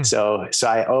 So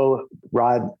I owe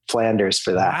Rod Flanders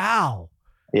for that. Wow.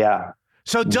 Yeah.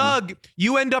 So Doug,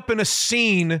 you end up in a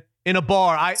scene in a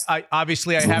bar. I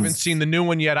obviously haven't seen the new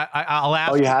one yet. I'll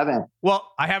ask. Oh, you haven't?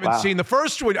 Well, I haven't seen the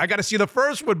first one. I got to see the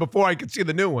first one before I can see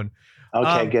the new one.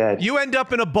 Okay, good. You end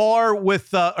up in a bar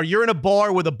with, or you're in a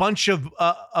bar with a bunch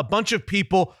of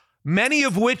people, many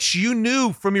of which you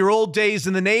knew from your old days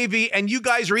in the Navy, and you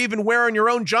guys are even wearing your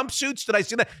own jumpsuits. Did I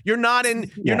see that? You're not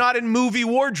in movie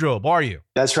wardrobe, are you?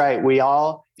 That's right. We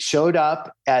all showed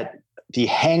up at the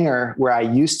hangar where I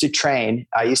used to train.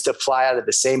 I used to fly out of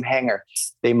the same hangar.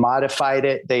 They modified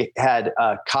it. They had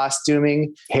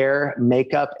costuming, hair,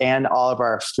 makeup, and all of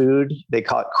our food. They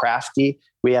call it crafty.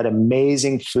 We had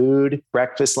amazing food,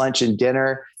 breakfast, lunch, and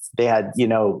dinner. They had,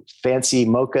 fancy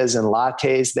mochas and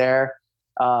lattes there.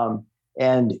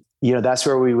 And that's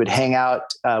where we would hang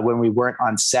out when we weren't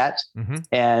on set. Mm-hmm.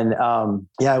 And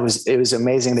it was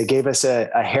amazing. They gave us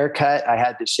a haircut. I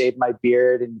had to shave my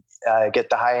beard and get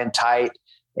the high and tight.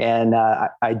 And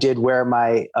I did wear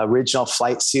my original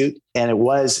flight suit. And it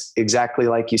was exactly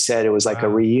like you said, it was like a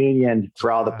reunion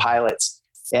for all the pilots.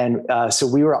 And so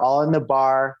we were all in the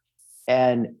bar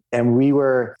and we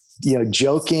were,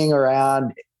 joking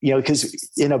around, because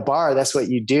in a bar, that's what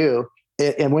you do.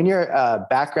 And when you're a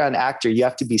background actor, you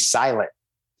have to be silent,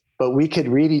 but we could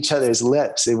read each other's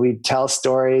lips and we'd tell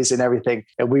stories and everything.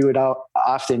 And we would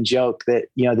often joke that,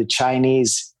 the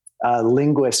Chinese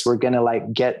linguists were going to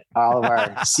get all of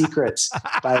our secrets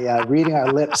by reading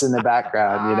our lips in the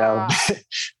background,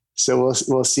 So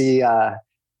we'll see how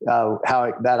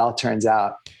that all turns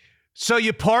out. So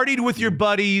you partied with your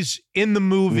buddies in the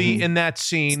movie in that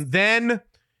scene. Then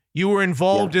you were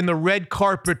involved in the red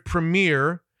carpet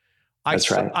premiere.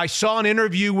 That's right. I saw an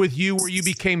interview with you where you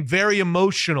became very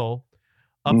emotional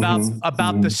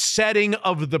about the setting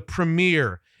of the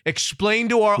premiere. Explain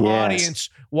to our audience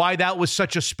why that was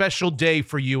such a special day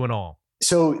for you and all.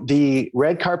 So the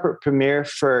red carpet premiere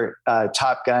for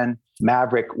Top Gun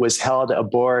Maverick was held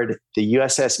aboard the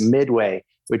USS Midway,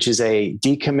 which is a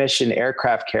decommissioned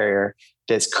aircraft carrier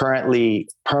that's currently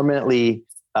permanently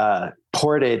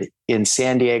ported in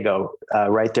San Diego,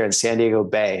 right there in San Diego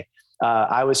Bay.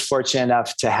 I was fortunate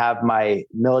enough to have my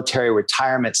military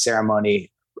retirement ceremony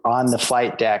on the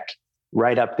flight deck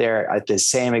right up there at the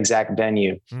same exact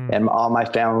venue. And all my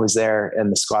family was there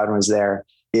and the squadron was there.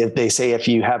 They say if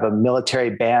you have a military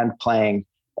band playing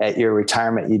at your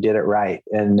retirement, you did it right.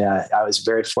 And I was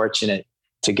very fortunate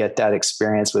to get that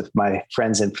experience with my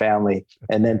friends and family,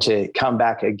 and then to come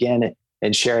back again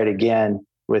and share it again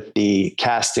with the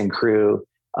cast and crew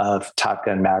of Top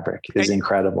Gun Maverick is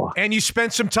incredible. And you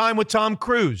spent some time with Tom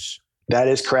Cruise. That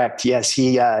is correct. Yes.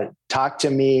 He talked to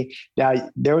me. Now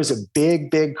there was a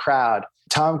big crowd.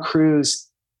 Tom Cruise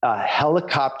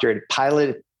piloted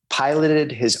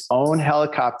his own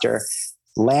helicopter,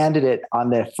 landed it on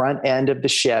the front end of the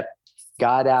ship,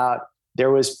 got out.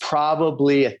 There was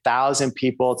probably 1,000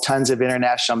 people, tons of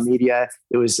international media.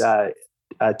 It was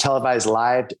televised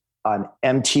live on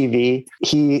MTV.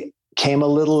 He came a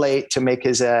little late to make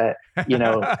his, to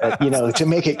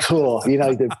make it cool,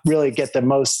 to really get the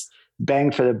most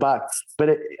bang for the buck.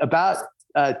 But about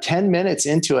 10 minutes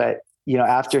into it,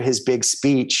 after his big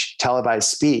speech, televised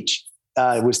speech,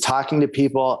 was talking to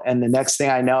people. And the next thing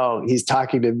I know, he's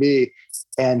talking to me,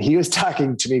 and he was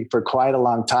talking to me for quite a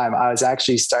long time. I was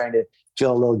actually starting to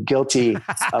feel a little guilty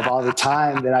of all the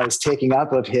time that I was taking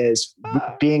up of his,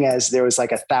 being as there was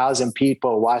 1,000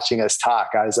 people watching us talk.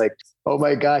 I was like, oh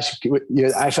my gosh,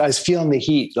 I was feeling the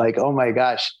heat, oh my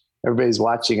gosh, everybody's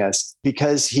watching us.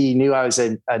 Because he knew I was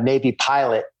a Navy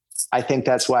pilot, I think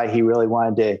that's why he really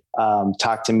wanted to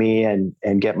talk to me and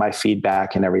get my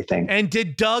feedback and everything. And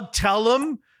did Doug tell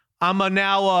him, I'm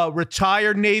a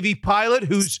retired Navy pilot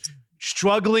who's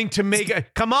struggling to make a,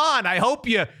 come on, I hope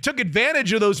you took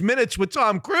advantage of those minutes with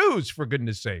Tom Cruise, for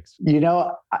goodness sakes.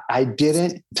 I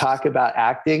didn't talk about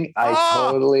acting.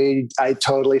 I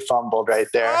totally fumbled right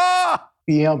there.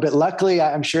 But luckily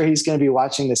I'm sure he's going to be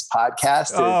watching this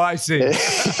podcast. I see.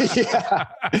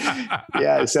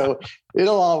 Yeah. So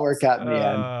it'll all work out in the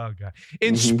end. Oh, God.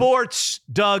 In sports,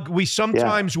 Doug, we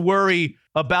sometimes worry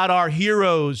about our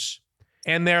heroes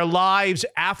and their lives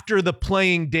after the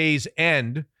playing days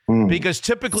end, because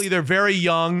typically they're very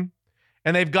young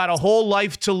and they've got a whole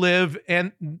life to live,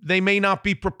 and they may not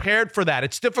be prepared for that.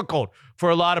 It's difficult for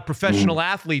a lot of professional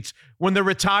athletes when they're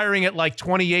retiring at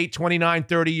 28, 29,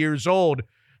 30 years old.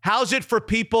 How's it for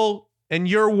people in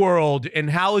your world,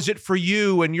 and how is it for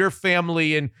you and your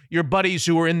family and your buddies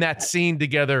who were in that scene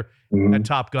together at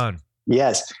Top Gun?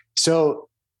 Yes. So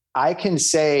I can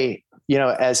say,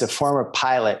 as a former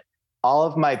pilot, all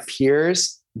of my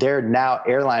peers, they're now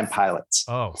airline pilots.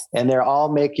 Oh. And they're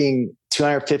all making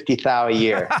 $250,000 a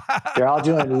year. They're all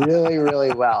doing really,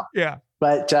 really well. Yeah.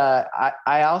 But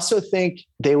I also think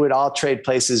they would all trade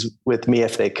places with me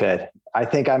if they could. I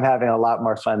think I'm having a lot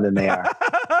more fun than they are.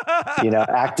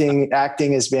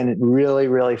 Acting has been really,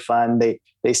 really fun.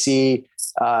 They see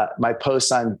my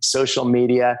posts on social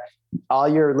media. All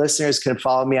your listeners can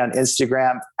follow me on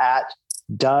Instagram at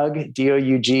Doug,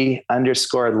 DOUG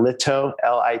 _Lito,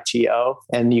 LITO.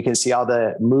 And you can see all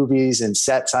the movies and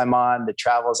sets I'm on, the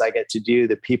travels I get to do,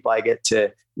 the people I get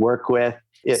to work with.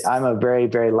 I'm a very,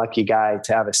 very lucky guy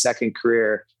to have a second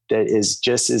career that is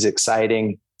just as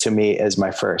exciting to me as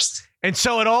my first. And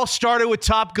so it all started with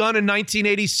Top Gun in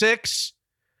 1986.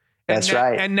 That's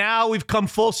right. And now we've come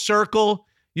full circle.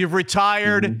 You've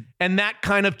retired, and that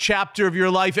kind of chapter of your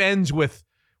life ends with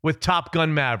Top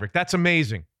Gun Maverick. That's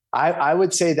amazing. I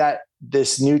would say that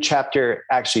this new chapter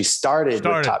actually started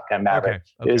with Top Gun Maverick.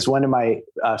 Okay. It was one of my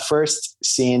first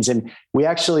scenes, and we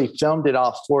actually filmed it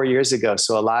all 4 years ago.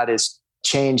 So a lot has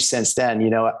changed since then. You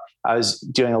know, I was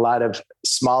doing a lot of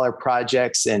smaller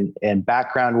projects and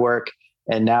background work,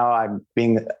 and now I'm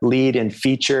being lead in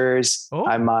features. Oh.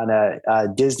 I'm on a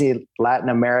Disney Latin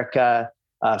America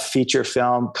feature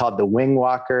film called The Wing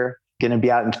Walker, going to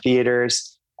be out in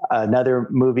theaters. Another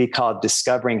movie called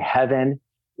Discovering Heaven,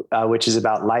 which is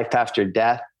about life after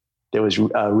death. That was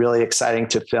really exciting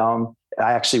to film.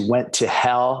 I actually went to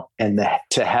hell and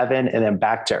to heaven and then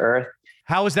back to earth.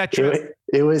 How was that trip?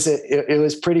 It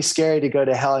was pretty scary to go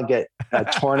to hell and get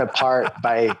torn apart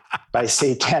by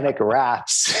satanic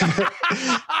raps.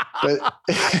 But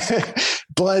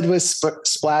blood was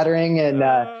splattering, and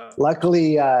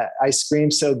luckily I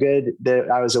screamed so good that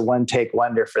I was a one-take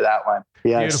wonder for that one.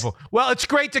 Yes. Beautiful. Well, it's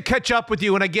great to catch up with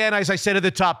you. And again, as I said at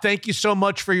the top, thank you so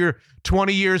much for your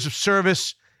 20 years of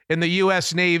service in the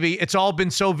U.S. Navy. It's all been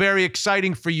so very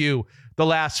exciting for you the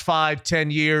last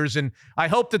 5-10 years. And I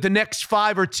hope that the next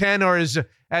 5 or 10 are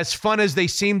as fun as they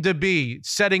seem to be,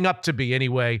 setting up to be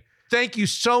anyway. Thank you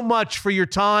so much for your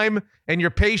time and your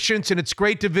patience. And it's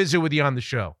great to visit with you on the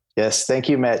show. Yes. Thank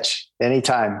you, Mitch.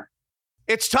 Anytime.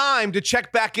 It's time to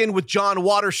check back in with John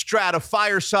Waterstrat of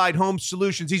Fireside Home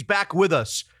Solutions. He's back with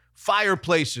us.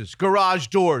 Fireplaces, garage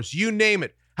doors, you name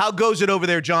it. How goes it over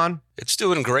there, John? It's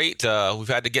doing great. We've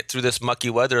had to get through this mucky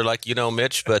weather like you know,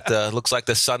 Mitch, but looks like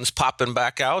the sun's popping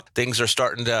back out. Things are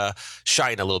starting to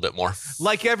shine a little bit more.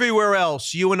 Like everywhere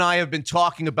else, you and I have been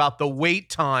talking about the wait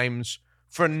times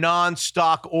for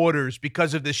non-stock orders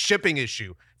because of the shipping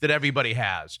issue that everybody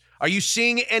has. Are you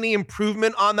seeing any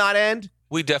improvement on that end?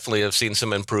 We definitely have seen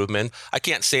some improvement. I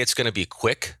can't say it's going to be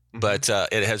quick, but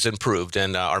it has improved.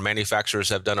 And our manufacturers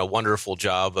have done a wonderful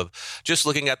job of just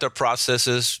looking at their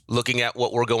processes, looking at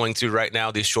what we're going through right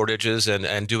now, these shortages,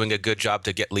 and doing a good job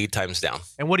to get lead times down.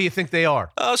 And what do you think they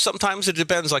are? Sometimes it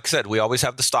depends. Like I said, we always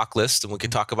have the stock list, and we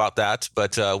can talk about that.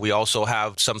 But we also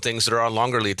have some things that are on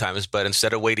longer lead times. But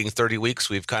instead of waiting 30 weeks,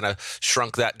 we've kind of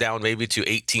shrunk that down maybe to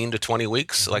 18 to 20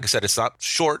 weeks. Like I said, it's not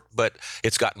short, but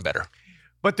it's gotten better.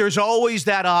 But there's always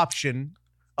that option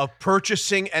of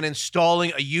purchasing and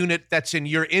installing a unit that's in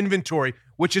your inventory,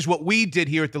 which is what we did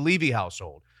here at the Levy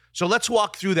household. So let's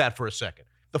walk through that for a second.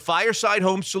 The Fireside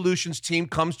Home Solutions team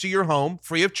comes to your home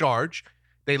free of charge.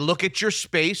 They look at your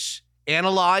space,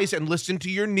 analyze and listen to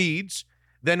your needs.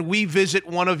 Then we visit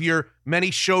one of your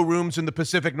many showrooms in the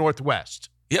Pacific Northwest.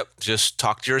 Yep. Just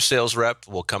talk to your sales rep.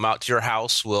 We'll come out to your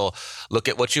house. We'll look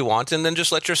at what you want, and then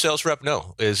just let your sales rep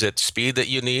know. Is it speed that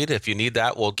you need? If you need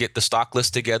that, we'll get the stock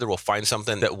list together. We'll find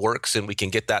something that works, and we can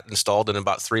get that installed in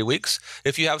about 3 weeks.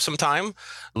 If you have some time,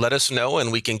 let us know,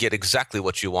 and we can get exactly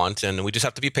what you want. And we just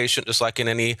have to be patient, just like in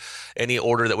any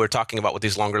order that we're talking about with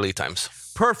these longer lead times.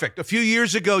 Perfect. A few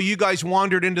years ago, you guys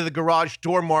wandered into the garage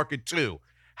door market too.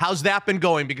 How's that been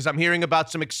going? Because I'm hearing about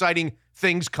some exciting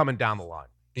things coming down the line.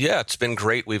 Yeah, it's been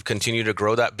great. We've continued to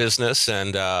grow that business.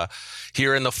 And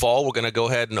here in the fall, we're going to go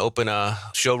ahead and open a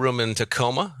showroom in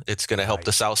Tacoma. It's going to help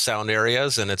the South Sound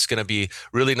areas. And it's going to be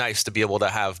really nice to be able to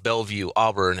have Bellevue,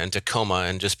 Auburn, and Tacoma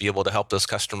and just be able to help those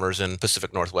customers in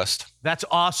Pacific Northwest. That's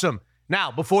awesome.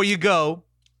 Now, before you go,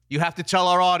 you have to tell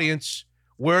our audience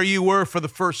where you were for the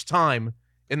first time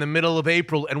in the middle of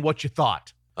April and what you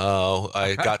thought. Oh,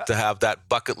 I got to have that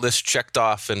bucket list checked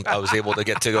off, and I was able to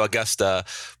get to Augusta.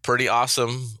 Pretty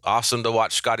awesome. Awesome to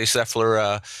watch Scotty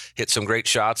Scheffler hit some great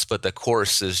shots, but the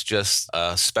course is just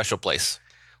a special place.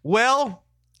 Well,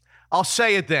 I'll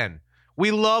say it then.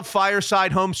 We love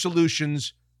Fireside Home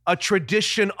Solutions, a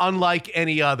tradition unlike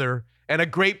any other, and a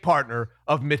great partner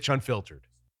of Mitch Unfiltered.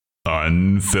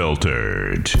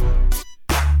 Unfiltered.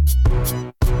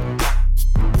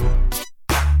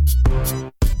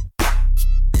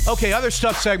 Okay, other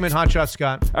stuff segment, Hotshot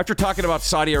Scott. After talking about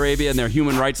Saudi Arabia and their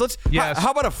human rights, Yes.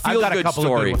 How about a feel-good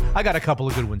story? I got a couple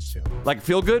of good ones, too. Like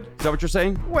feel-good? Is that what you're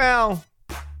saying? Well,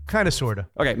 kind of, sort of.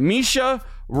 Okay, Misha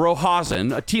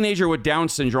Rohazen, a teenager with Down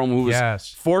syndrome who was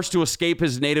forced to escape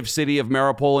his native city of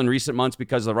Mariupol in recent months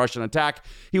because of the Russian attack.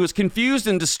 He was confused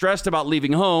and distressed about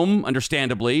leaving home,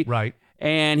 understandably. Right.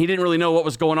 And he didn't really know what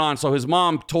was going on, so his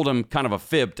mom told him kind of a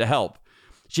fib to help.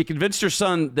 She convinced her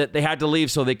son that they had to leave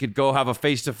so they could go have a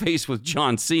face-to-face with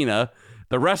John Cena,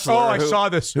 the wrestler. Oh, I saw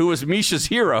this. Who was Misha's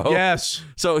hero. Yes.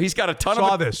 So he's got a ton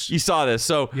of... You saw this.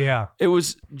 So yeah. It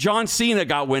was John Cena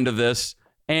got wind of this,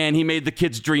 and he made the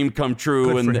kid's dream come true.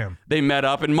 Good and for him. They met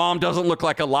up, and mom doesn't look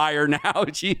like a liar now.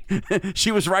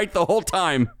 She was right the whole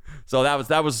time. So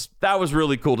that was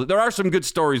really cool. There are some good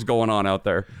stories going on out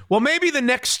there. Well, maybe the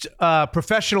next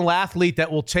professional athlete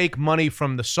that will take money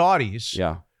from the Saudis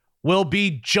will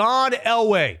be John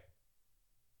Elway.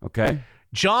 Okay.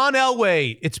 John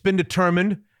Elway, it's been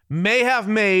determined, may have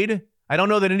made, I don't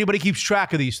know that anybody keeps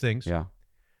track of these things,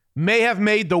 may have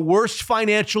made the worst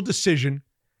financial decision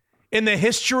in the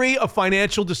history of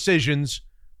financial decisions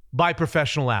by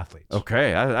professional athletes.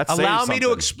 Okay, that's Allow me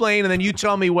to explain, and then you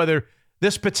tell me whether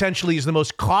this potentially is the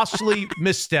most costly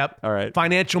misstep,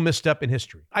 financial misstep in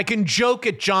history. I can joke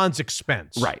at John's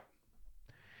expense. Right.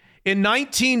 In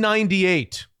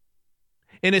 1998,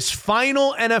 in his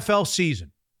final NFL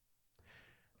season,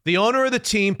 the owner of the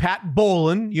team, Pat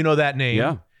Bowlen, you know that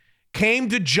name, came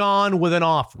to John with an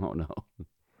offer. Oh, no.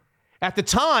 At the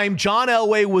time, John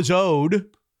Elway was owed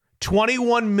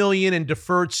 $21 million in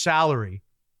deferred salary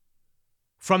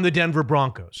from the Denver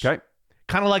Broncos. Okay.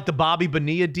 Kind of like the Bobby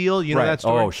Bonilla deal. You know that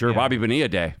story? Oh, sure. Yeah. Bobby Bonilla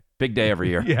Day. Big day every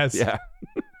year. Yes. Yeah.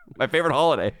 My favorite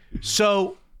holiday.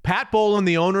 So Pat Bowlen,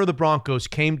 the owner of the Broncos,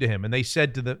 came to him and they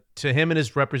said to him and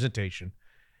his representation,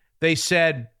 they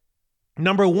said,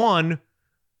 number one,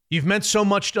 you've meant so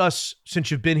much to us since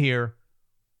you've been here.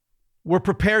 We're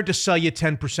prepared to sell you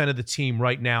 10% of the team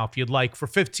right now, if you'd like, for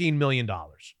 $15 million.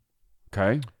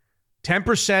 Okay.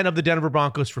 10% of the Denver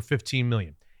Broncos for $15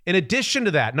 million. In addition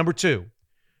to that, number two,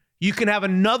 you can have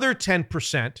another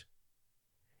 10%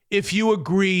 if you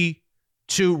agree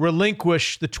to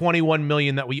relinquish the $21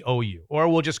 million that we owe you, or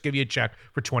we'll just give you a check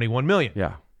for $21 million.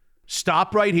 Yeah.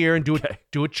 Stop right here and do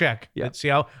a check. Yeah. Let's see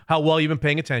how well you've been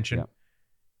paying attention. Yeah.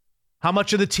 How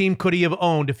much of the team could he have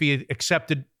owned if he had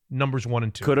accepted numbers 1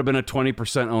 and 2? Could have been a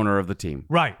 20% owner of the team.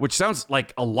 Right. Which sounds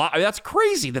like a lot. I mean, that's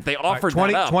crazy that they offered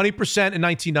 20% that up. 20% in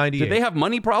 1998. Did they have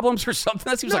money problems or something?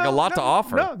 That seems like a lot to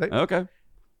offer. No. Okay.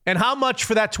 And how much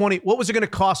for that 20? What was it going to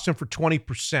cost him for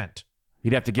 20%?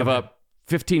 He'd have to give up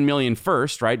 $15 million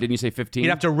first, right? Didn't you say 15? He'd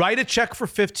have to write a check for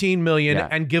 $15 million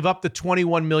and give up the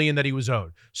 $21 million that he was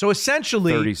owed. So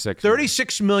essentially,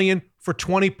 $36 million for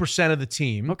 20% of the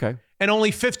team. Okay. And only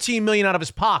 $15 million out of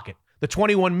his pocket. The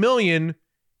 $21 million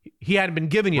he hadn't been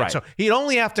given yet. Right. So he'd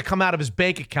only have to come out of his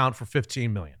bank account for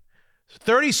 $15 million.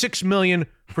 $36 million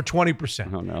for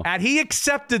 20%. Oh, no. And he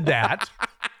accepted that.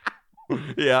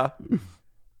 Yeah.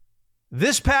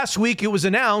 This past week, it was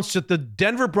announced that the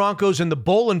Denver Broncos and the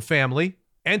Bowlen family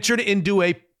entered into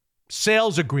a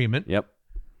sales agreement. Yep.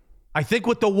 I think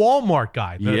with the Walmart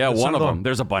guy. One of them.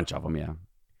 There's a bunch of them, yeah.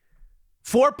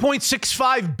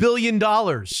 $4.65 billion.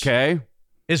 Okay.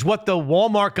 Is what the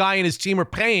Walmart guy and his team are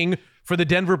paying for the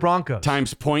Denver Broncos.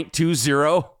 Times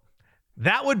 0.20.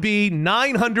 That would be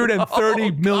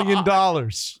 $930 million.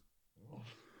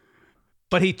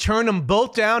 But he turned them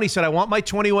both down. He said, I want my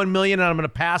 $21 million and I'm going to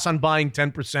pass on buying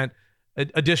 10%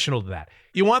 additional to that.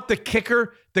 You want the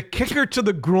kicker to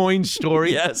the groin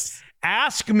story? Yes.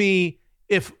 Ask me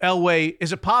if Elway,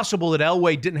 is it possible that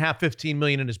Elway didn't have $15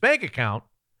 million in his bank account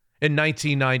in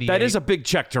 1998? That is a big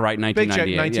check to write in 1998. Big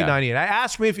check, 1998. Yeah. I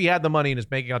asked me if he had the money in his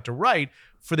bank account to write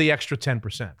for the extra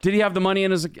 10%. Did he have the money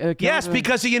in his account? Yes,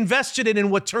 because he invested it in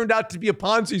what turned out to be a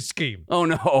Ponzi scheme. Oh,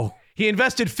 no. He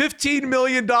invested $15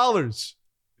 million.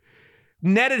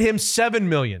 Netted him $7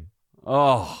 million.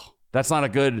 Oh, that's not a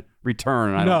good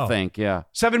return, I don't think. Yeah.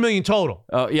 $7 million total.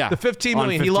 Oh, yeah. The $15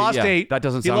 million. He lost $8. That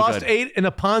doesn't sound good. He lost $8 in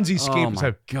a Ponzi scheme. Oh,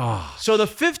 my gosh. So the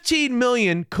 $15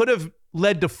 million could have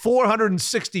led to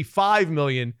 $465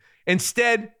 million.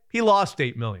 Instead, he lost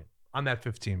 $8 million on that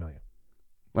 $15 million.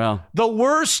 Well, the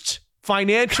worst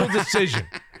financial decision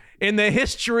in the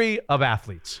history of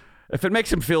athletes. If it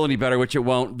makes him feel any better, which it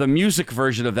won't, the music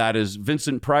version of that is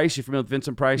Vincent Price. You familiar with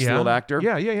Vincent Price, the old actor?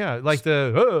 Yeah. Like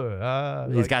the...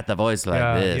 He's got the voice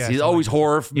like this. Yeah, he's always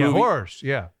horror movie. Yeah, horrors,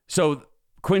 yeah. So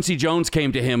Quincy Jones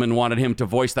came to him and wanted him to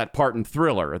voice that part in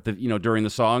Thriller at the during the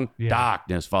song. Yeah.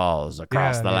 Darkness falls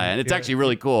across the land. It's actually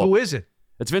really cool. Who is it?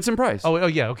 It's Vincent Price. Oh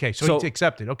yeah, okay. So he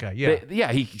accepted. Okay,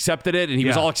 yeah. He accepted it, and he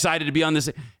was all excited to be on this.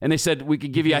 And they said, we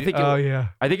could give you, I think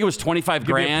it was $25,000.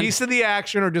 Give you a piece of the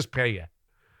action or just pay you.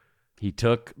 He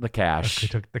took the cash. He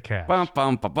took the cash. Bum,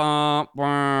 bum, bum, bum,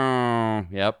 bum.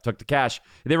 Yep, took the cash.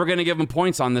 They were going to give him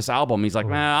points on this album. He's like,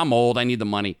 I'm old. I need the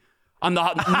money. On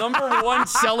the number one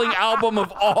selling album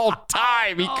of all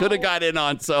time, he could have got in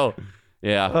on. So,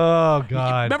 yeah. Oh,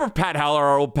 God. Remember Pat Haller,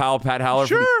 our old pal, Pat Haller?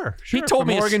 Sure. He told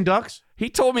me Oregon Ducks. He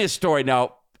told me a story.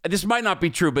 Now, this might not be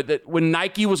true, but that when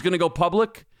Nike was going to go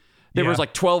public, there was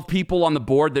like 12 people on the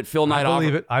board that Phil Knight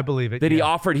offered. I believe it. That he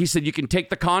offered. He said, you can take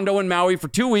the condo in Maui for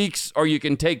 2 weeks or you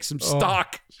can take some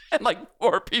stock. And like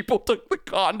 4 people took the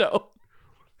condo.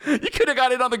 You could have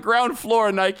got it on the ground floor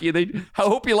of Nike. I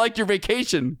hope you liked your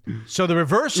vacation. So the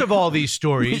reverse of all these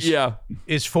stories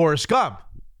is Forrest Gump.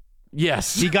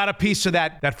 Yes. He got a piece of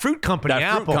that fruit company,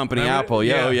 Apple. Fruit company, Apple.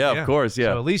 Yeah, of course,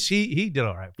 yeah. So at least he did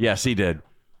all right. Yes, he did.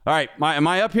 All right, am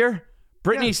I up here?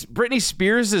 Britney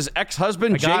Spears'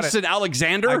 ex-husband, Jason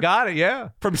Alexander. I got it, yeah.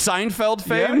 From Seinfeld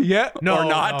fame? Yeah. No, or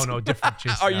not? No, different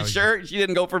Jason. Are you sure she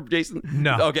didn't go for Jason?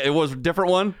 No. Okay, it was a different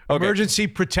one? Okay. Emergency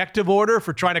protective order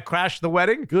for trying to crash the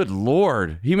wedding? Good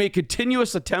Lord. He made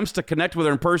continuous attempts to connect with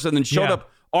her in person, then showed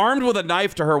up armed with a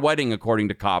knife to her wedding, according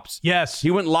to cops. Yes. He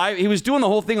went live. He was doing the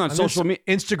whole thing on social media.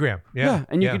 Instagram. Yeah.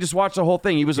 And you could just watch the whole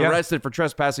thing. He was arrested for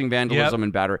trespassing, vandalism,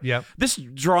 and battery. Yep. This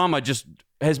drama just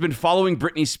has been following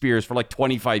Britney Spears for like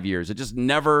 25 years. It just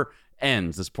never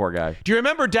ends, this poor guy. Do you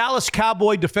remember Dallas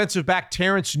Cowboy defensive back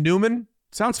Terrence Newman?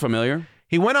 Sounds familiar.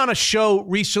 He went on a show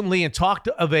recently and talked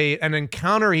of an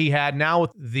encounter he had now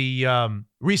with the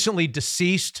recently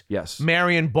deceased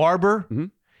Marion Barber. Mm-hmm.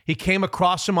 He came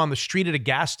across him on the street at a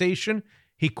gas station.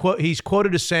 He's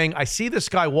quoted as saying, "I see this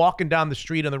guy walking down the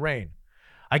street in the rain.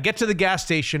 I get to the gas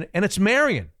station, and it's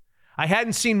Marion. I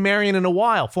hadn't seen Marion in a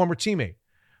while, former teammate.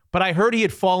 But I heard he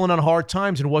had fallen on hard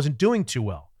times and wasn't doing too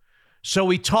well. So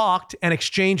we talked and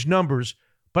exchanged numbers,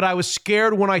 but I was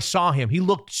scared when I saw him. He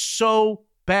looked so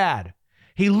bad.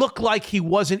 He looked like he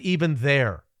wasn't even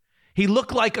there. He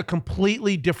looked like a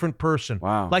completely different person.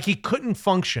 Wow. Like he couldn't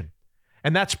function.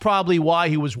 And that's probably why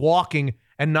he was walking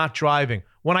and not driving.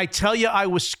 When I tell you I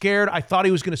was scared, I thought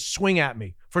he was going to swing at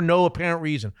me for no apparent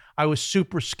reason. I was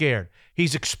super scared."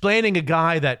 He's explaining a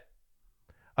guy that,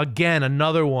 again,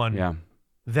 another one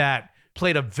that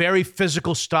played a very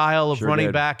physical style of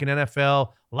running back in NFL,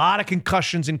 a lot of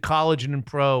concussions in college and in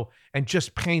pro, and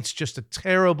just paints just a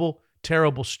terrible,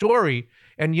 terrible story.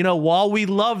 And, you know, while we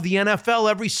love the NFL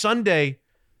every Sunday,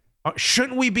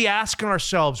 shouldn't we be asking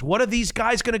ourselves, what are these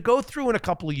guys going to go through in a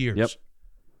couple of years? Yep.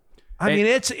 I mean,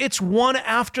 it's one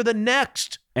after the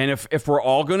next. And if we're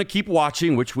all going to keep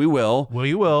watching, which we will. Well,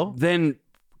 you will. Then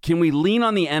can we lean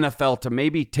on the NFL to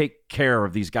maybe take care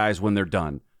of these guys when they're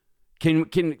done? Can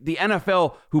the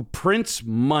NFL, who prints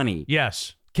money,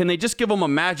 can they just give them a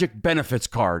magic benefits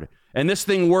card? And this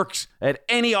thing works at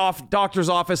any doctor's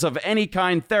office of any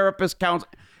kind, therapist,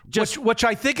 counselor. Which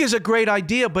I think is a great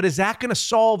idea, but is that going to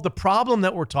solve the problem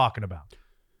that we're talking about?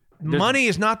 Money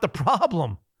is not the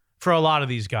problem for a lot of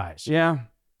these guys. Yeah.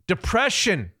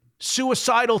 Depression,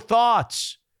 suicidal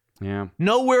thoughts. Yeah.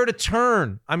 Nowhere to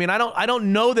turn. I mean, I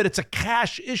don't know that it's a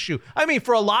cash issue. I mean,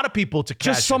 for a lot of people, it's a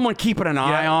cash just someone keeping an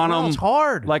eye on them. It's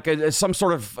hard. Like some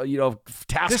sort of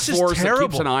task This is force that terrible.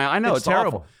 keeps an eye. I know it's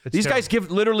terrible. awful. It's These terrible. guys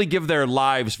literally give their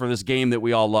lives for this game that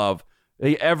we all love.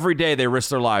 Every day they risk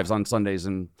their lives on Sundays.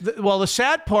 And the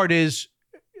sad part is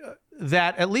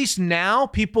that at least now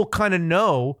people kind of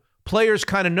know, players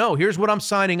kind of know, here's what I'm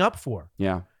signing up for.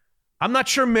 Yeah. I'm not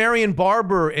sure Marion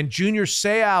Barber and Junior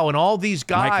Seau and all these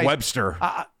guys. Mike Webster.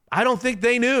 I don't think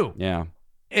they knew. Yeah.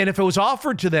 And if it was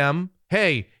offered to them,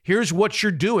 hey, here's what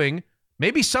you're doing,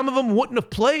 maybe some of them wouldn't have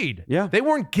played. Yeah. They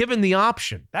weren't given the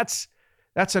option. That's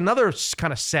another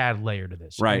kind of sad layer to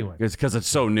this. Right. Anyway. It's because it's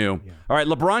so new. Yeah. All right.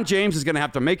 LeBron James is going to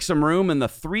have to make some room in the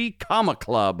 3 Comma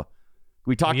Club.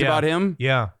 We talked about him.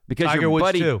 Yeah. Because Tiger your Woods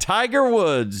buddy too. Tiger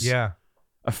Woods. Yeah.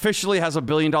 Officially has $1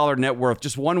 billion net worth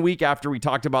just 1 week after we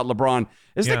talked about LeBron.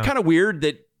 Isn't it kind of weird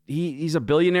that he's a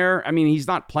billionaire? I mean, he's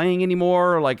not playing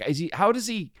anymore. Like, how does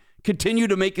he continue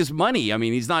to make his money? I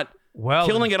mean, he's not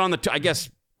killing it on the, I guess,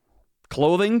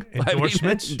 clothing.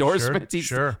 Endorsements. Endorsements.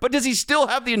 Sure. But does he still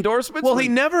have the endorsements? Well, he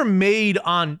never made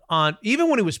on even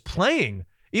when he was playing,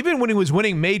 even when he was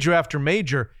winning major after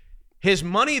major, his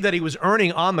money that he was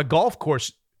earning on the golf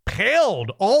course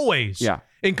paled always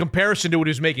in comparison to what he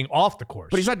was making off the course.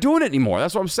 But he's not doing it anymore.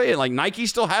 That's what I'm saying. Like Nike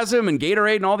still has him and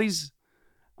Gatorade and all these.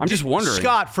 I'm just wondering.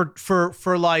 Scott,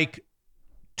 for like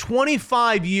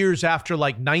 25 years after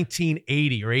like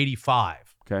 1980 or 85.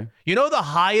 Okay. You know the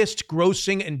highest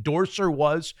grossing endorser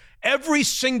was every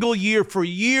single year for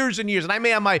years and years. And I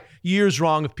may have my years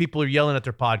wrong if people are yelling at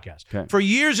their podcast. Okay. For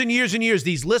years and years and years,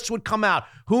 these lists would come out.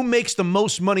 Who makes the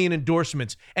most money in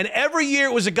endorsements? And every year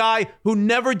it was a guy who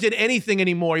never did anything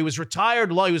anymore. He was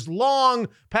retired. He was long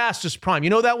past his prime. You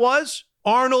know who that was?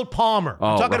 Arnold Palmer.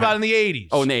 I'm talking about in the 80s.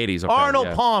 Oh, in the 80s. Okay,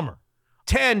 Arnold Palmer.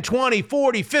 10, 20,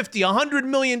 40, 50, $100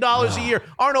 million a year.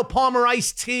 Arnold Palmer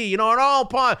iced tea. Arnold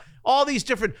Palmer. All these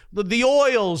different, the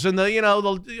oils and the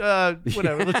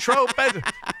trope.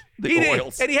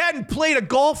 Oils. And he hadn't played a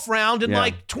golf round in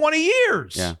like 20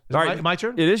 years. Yeah. All right, my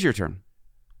turn? It is your turn.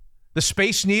 The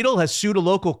Space Needle has sued a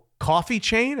local coffee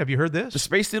chain. Have you heard this? The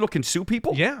Space Needle can sue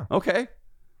people? Yeah. Okay.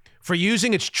 for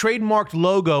using its trademarked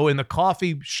logo in the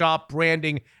coffee shop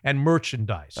branding and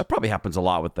merchandise. That probably happens a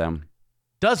lot with them.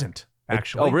 Doesn't,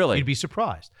 actually. Oh, really? You'd be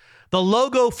surprised. The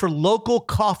logo for Local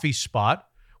Coffee Spot,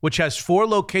 which has 4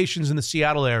 locations in the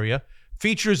Seattle area,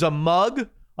 features a mug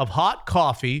of hot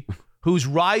coffee whose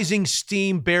rising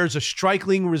steam bears a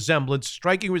striking resemblance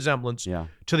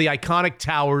to the iconic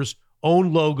tower's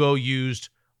own logo used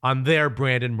on their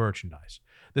branded merchandise.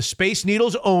 The Space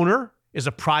Needle's owner is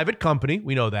a private company,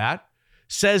 we know that,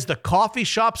 says the coffee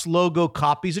shop's logo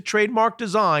copies a trademark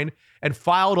design and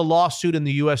filed a lawsuit in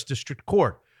the U.S. District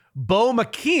Court. Bo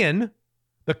McKeon,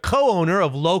 the co-owner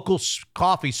of Local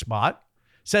Coffee Spot,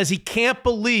 says he can't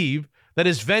believe that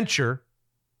his venture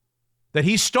that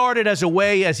he started as a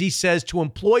way, as he says, to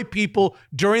employ people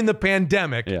during the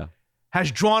pandemic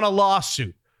has drawn a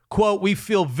lawsuit. Quote, we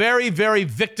feel very, very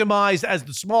victimized as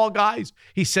the small guys.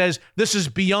 He says, this is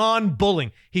beyond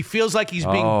bullying. He feels like he's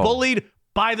being bullied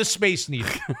by the Space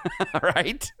Needle.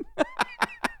 Right?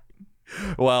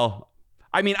 Well,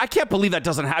 I mean, I can't believe that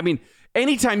doesn't happen. I mean,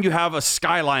 anytime you have a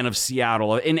skyline of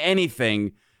Seattle in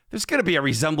anything, there's going to be a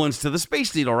resemblance to the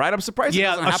Space Needle, right? I'm surprised it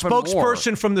doesn't happen more.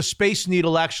 Spokesperson from the Space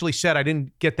Needle actually said, I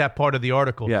didn't get that part of the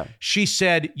article. Yeah. She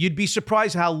said, you'd be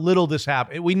surprised how little this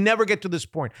happened. We never get to this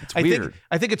point. It's weird.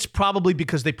 I think it's probably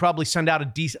because they probably send out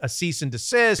a cease and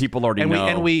desist. People already know.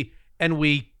 And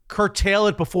we curtail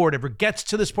it before it ever gets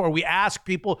to this point. We ask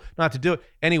people not to do it.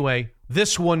 Anyway,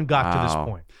 this one got to this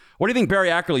point. What do you think Barry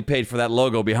Ackerley paid for that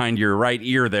logo behind your right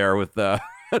ear there with the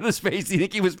Space? Do you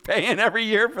think he was paying every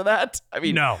year for that? I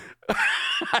mean, no.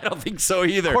 I don't think so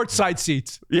either. Courtside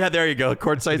seats. Yeah, there you go.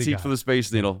 Courtside seats for the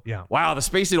Space Needle. Yeah. Wow, the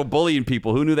Space Needle bullying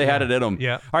people. Who knew they had it in them?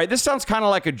 Yeah. All right, this sounds kind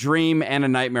of like a dream and a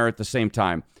nightmare at the same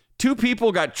time. 2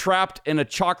 people got trapped in a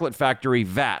chocolate factory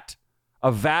vat.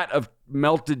 A vat of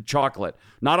melted chocolate.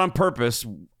 Not on purpose,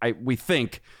 we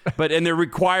think, and they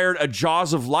required a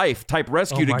Jaws of Life type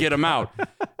rescue to get them out.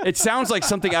 It sounds like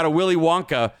something out of Willy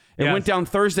Wonka. It went down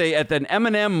Thursday at an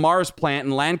M&M Mars plant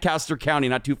in Lancaster County,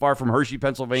 not too far from Hershey,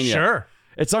 Pennsylvania. Sure.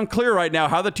 It's unclear right now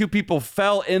how the 2 people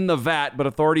fell in the vat, but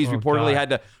authorities reportedly had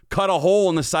to cut a hole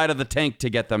in the side of the tank to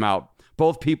get them out.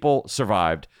 Both people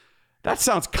survived. That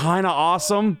sounds kind of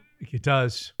awesome. It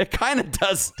does. It kind of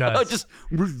does.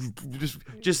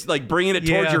 Just like bringing it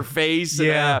towards your face.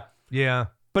 Yeah.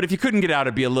 But if you couldn't get out,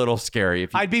 it'd be a little scary.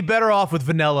 I'd be better off with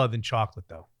vanilla than chocolate,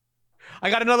 though.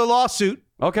 I got another lawsuit.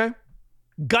 Okay.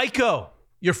 Geico.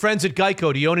 Your friends at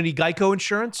Geico. Do you own any Geico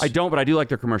insurance? I don't, but I do like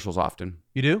their commercials often.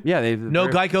 You do? Yeah. No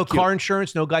Geico car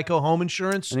insurance? No Geico home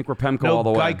insurance? I think we're PEMCO all the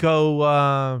way. No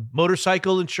Geico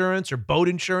motorcycle insurance or boat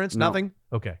insurance? No. Nothing?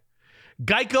 Okay.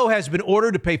 Geico has been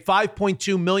ordered to pay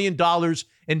 $5.2 million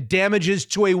in damages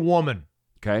to a woman.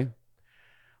 Okay.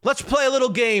 Let's play a little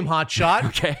game, Hotshot.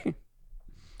 Okay.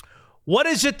 What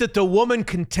is it that the woman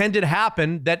contended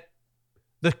happened that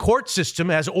the court system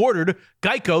has ordered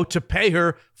Geico to pay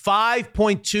her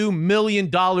 $5.2 million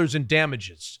in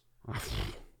damages?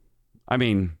 I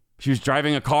mean, she was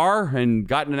driving a car and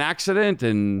got in an accident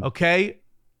and... Okay.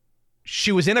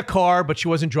 She was in a car, but she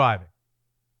wasn't driving.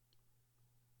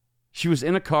 She was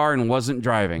in a car and wasn't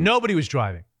driving. Nobody was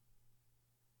driving.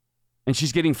 And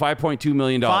she's getting $5.2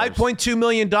 million. $5.2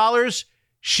 million.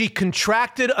 She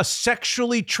contracted a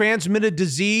sexually transmitted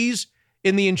disease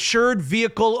in the insured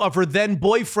vehicle of her then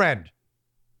boyfriend.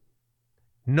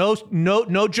 No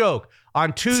joke.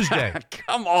 On Tuesday.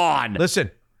 Come on. Listen,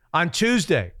 on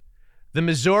Tuesday, the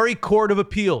Missouri Court of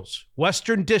Appeals,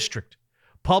 Western District,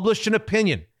 published an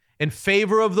opinion in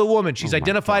favor of the woman. She's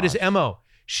identified as MO.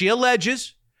 She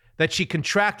alleges that she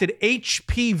contracted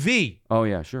HPV. Oh,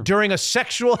 yeah, sure. During a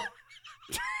sexual...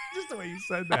 Just the way you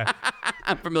said that.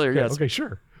 I'm familiar, yes. Okay,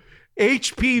 sure.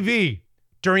 HPV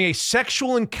during a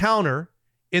sexual encounter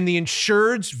in the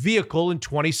insured's vehicle in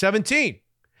 2017.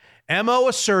 MO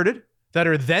asserted that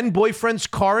her then boyfriend's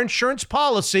car insurance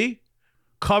policy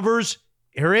covers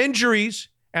her injuries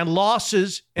and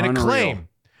losses in a claim.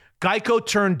 Geico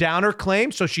turned down her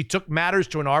claim, so she took matters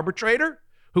to an arbitrator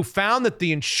who found that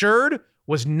the insured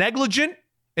was negligent,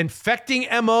 infecting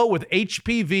MO with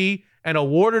HPV, and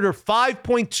awarded her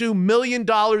 $5.2 million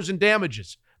in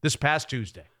damages this past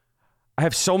Tuesday. I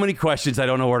have so many questions, I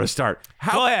don't know where to start.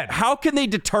 Go ahead. How can they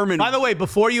determine... By the way,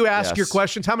 before you ask your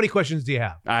questions, how many questions do you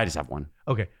have? I just have one.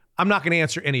 Okay. I'm not going to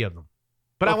answer any of them,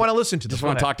 but I want to listen to this. Just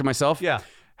want to talk to myself? Yeah.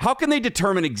 How can they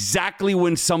determine exactly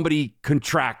when somebody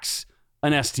contracts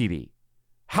an STD?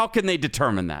 How can they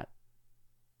determine that?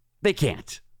 They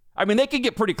can't. I mean, they can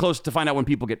get pretty close to find out when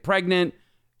people get pregnant.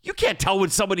 You can't tell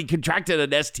when somebody contracted an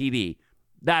STD.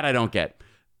 That I don't get.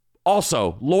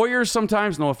 Also, lawyers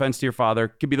sometimes, no offense to your father,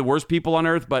 can be the worst people on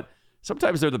earth, but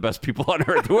Sometimes they're the best people on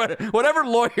earth. Whatever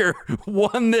lawyer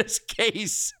won this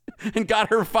case and got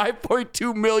her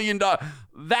 $5.2 million,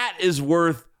 that is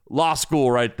worth law school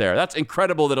right there. That's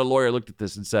incredible that a lawyer looked at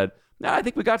this and said, nah, I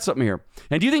think we got something here.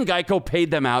 And do you think Geico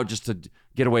paid them out just to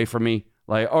get away from me?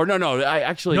 No,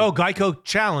 Geico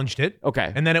challenged it.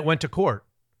 Okay. And then it went to court.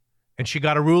 And she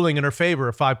got a ruling in her favor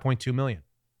of $5.2 million.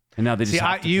 And now they just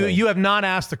have to pay. You have not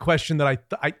asked the question that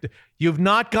you have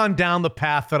not gone down the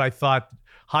path that I thought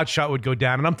Hotshot would go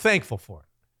down, and I'm thankful for it.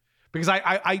 Because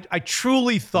I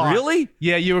truly thought... Really?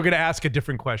 Yeah, you were going to ask a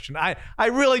different question. I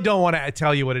really don't want to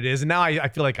tell you what it is, and now I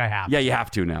feel like I have to. Yeah, you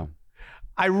have to now.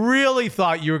 I really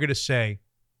thought you were going to say,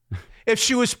 if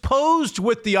she was posed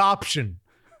with the option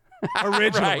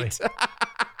originally...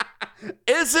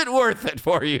 Is it worth it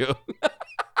for you?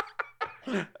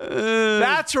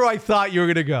 That's where I thought you were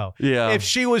going to go. Yeah. If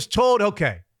she was told,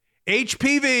 okay,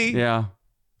 HPV, yeah,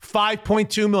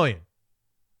 $5.2 million.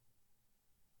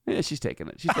 Yeah, she's taking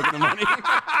it. She's taking the money.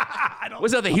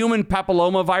 Was that the human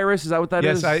papilloma virus? Is that what that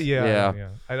is?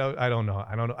 Yeah. I don't know.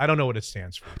 I don't know what it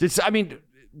stands for.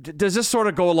 Does this sort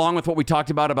of go along with what we talked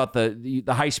about the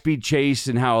high speed chase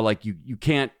and how like you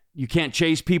can't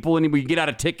chase people anymore? You get out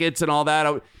of tickets and all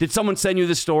that. Did someone send you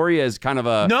this story as kind of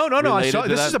a No. I saw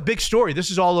this is a big story.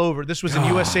 This is all over. This was in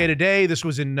USA Today. This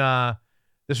was in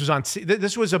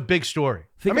this was a big story.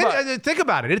 Think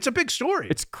about it. It's a big story.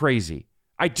 It's crazy.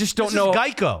 I just don't this know. Is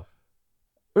Geico.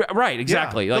 Right,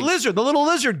 exactly. Yeah. The little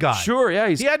lizard guy. Sure, yeah.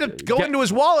 He had to go into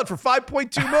his wallet for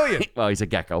 $5.2 million. Well, he's a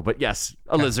gecko, but yes,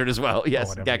 a lizard as well.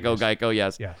 Yes, gecko, Geico,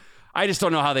 yes. Yeah. I just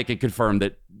don't know how they can confirm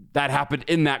that happened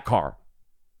in that car.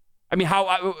 I mean,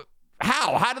 how?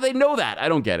 How do they know that? I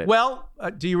don't get it. Well,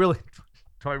 do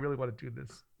I really want to do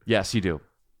this? Yes, you do.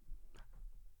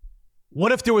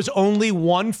 What if there was only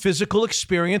one physical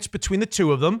experience between the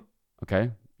two of them?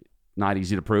 Okay. Not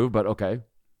easy to prove, but okay.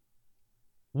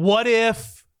 What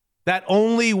if that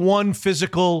only one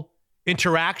physical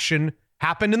interaction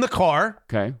happened in the car?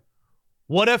 Okay.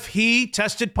 What if he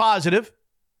tested positive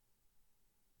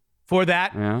for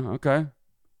that? Yeah, okay.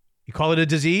 You call it a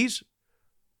disease?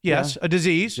 Yes, a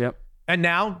disease. Yep. And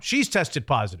now she's tested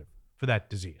positive for that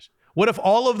disease. What if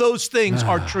all of those things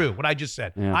are true, what I just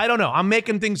said? Yeah. I don't know. I'm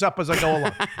making things up as I go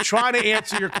along. Trying to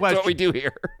answer your question. That's what we do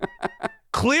here.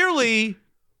 Clearly,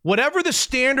 whatever the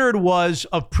standard was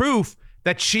of proof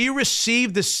that she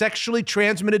received the sexually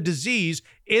transmitted disease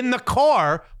in the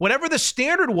car, whatever the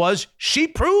standard was, she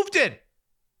proved it.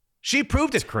 She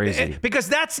proved it. It's crazy.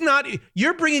 Because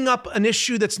you're bringing up an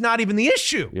issue that's not even the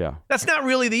issue. Yeah. That's not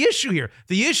really the issue here.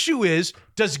 The issue is,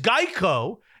 does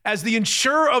Geico, as the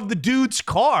insurer of the dude's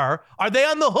car, are they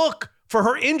on the hook for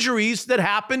her injuries that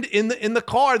happened in the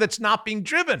car that's not being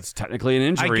driven? It's technically an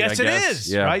injury, I guess it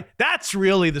is, yeah. right? That's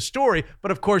really the story.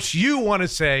 But of course, you want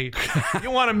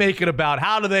to make it about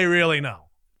how do they really know?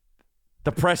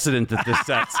 The precedent that this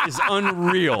sets is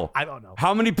unreal. I don't know.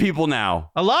 How many people now?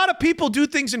 A lot of people do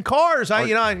things in cars.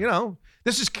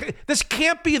 This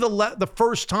can't be the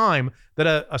first time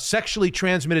that a sexually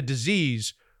transmitted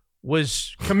disease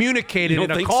was communicated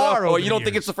in a car. So? You don't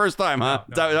think it's the first time, huh?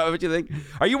 No. Is that what you think?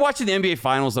 Are you watching the NBA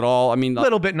Finals at all? I mean, a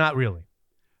little bit, not really.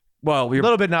 Well, a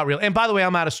little bit, not really. And by the way,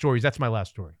 I'm out of stories. That's my last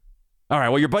story. All right.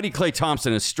 Well, your buddy Klay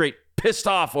Thompson is straight pissed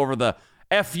off over the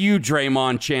F.U.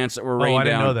 Draymond chants that were rained down. I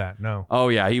didn't know that. No. Oh,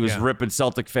 yeah. He was ripping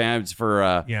Celtic fans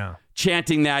for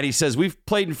chanting that. He says, we've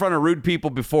played in front of rude people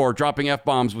before, dropping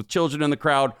F-bombs with children in the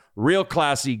crowd. Real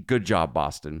classy. Good job,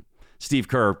 Boston. Steve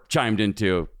Kerr chimed in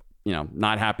too.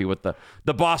 Not happy with the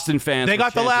Boston fans. They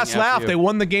got the last laugh. They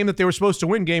won the game that they were supposed to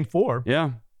win, game 4.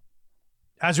 Yeah.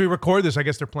 As we record this, I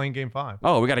guess they're playing game 5.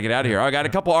 Oh, we got to get out of here. I got a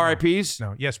couple RIPs.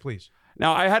 No. Yes, please.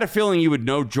 Now, I had a feeling you would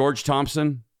know George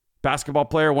Thompson, basketball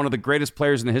player, one of the greatest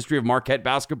players in the history of Marquette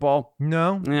basketball.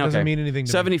 No, doesn't mean anything to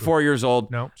me. 74 years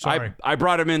old. No, sorry. I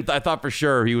brought him in. I thought for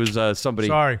sure he was somebody.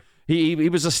 Sorry. He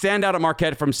was a standout at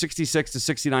Marquette from 66 to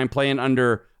 69, playing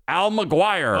under Al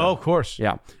McGuire. Oh, of course.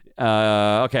 Yeah.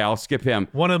 Okay, I'll skip him.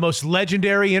 One of the most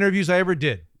legendary interviews I ever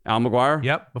did. Al McGuire?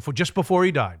 Yep, just before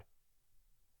he died.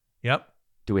 Yep.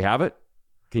 Do we have it?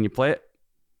 Can you play it?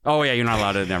 Oh, yeah, you're not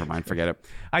allowed to. Never mind. Forget it.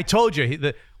 I told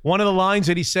you. One of the lines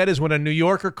that he said is when a New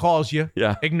Yorker calls you,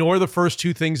 ignore the first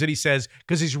 2 things that he says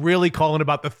because he's really calling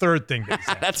about the third thing that he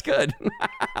says. That's good.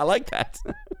 I like that.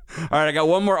 All right, I got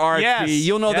one more RFP. Yes,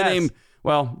 You'll know the name.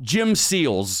 Well, Jim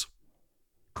Seals.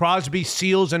 Crosby,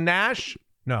 Seals, and Nash?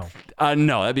 No.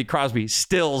 No, that'd be Crosby,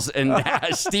 Stills, and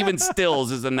Nash. Steven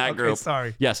Stills is in that group.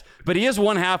 Sorry. Yes, but he is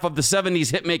one half of the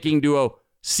 70s hit-making duo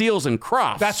Seals and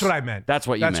Crofts. That's what I meant. That's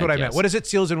what you meant. That's what I meant. What is it?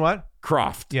 Seals and what?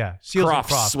 Croft. Yeah. Seals Crofts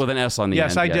and Croft. with an S on the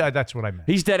yes, end. Yes, I did. That's what I meant.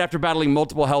 He's dead after battling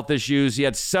multiple health issues. He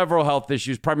had several health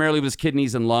issues, primarily with his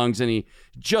kidneys and lungs, and he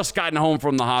just gotten home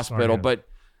from the hospital. But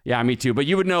yeah, me too. But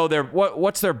you would know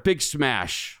what's their big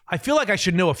smash? I feel like I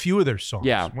should know a few of their songs.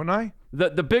 Yeah. Wouldn't I?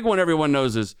 The big one everyone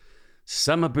knows is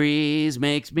Summer Breeze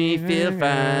Makes Me Feel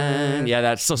Fine. Yeah,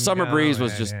 that's so Summer Breeze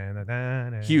was just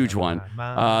huge one.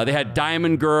 They had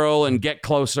Diamond Girl and Get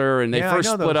Closer, and they first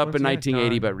split up in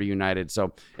 1980 but reunited.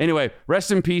 So anyway,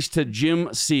 rest in peace to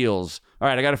Jim Seals. All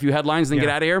right, I got a few headlines, then get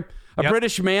out of here. A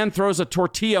British man throws a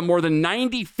tortilla more than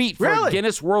 90 feet for a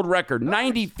Guinness World Record.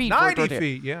 90 feet for a tortilla. 90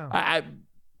 feet, yeah.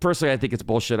 Personally, I think it's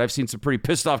bullshit. I've seen some pretty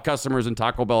pissed off customers in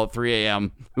Taco Bell at 3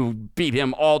 a.m. who beat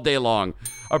him all day long.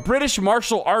 A British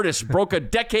martial artist broke a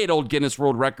decade-old Guinness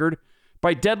World Record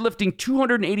by deadlifting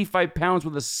 285 pounds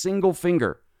with a single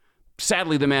finger.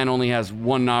 Sadly, the man only has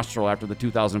one nostril after the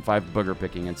 2005 booger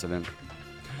picking incident.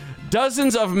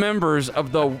 Dozens of members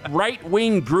of the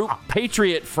right-wing group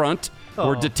Patriot Front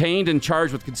were detained and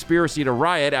charged with conspiracy to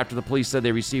riot after the police said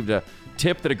they received a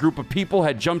tip that a group of people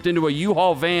had jumped into a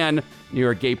U-Haul van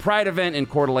near a gay pride event in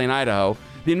Coeur d'Alene, Idaho.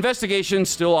 The investigation's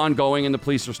still ongoing, and the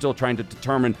police are still trying to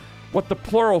determine what the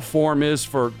plural form is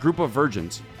for group of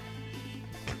virgins.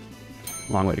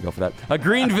 Long way to go for that. A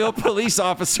Greenville police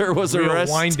officer was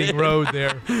arrested. Winding road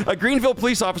there. A Greenville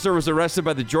police officer was arrested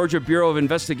by the Georgia Bureau of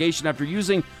Investigation after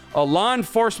using a law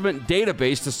enforcement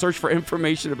database to search for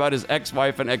information about his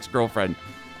ex-wife and ex-girlfriend.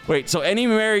 Wait, so any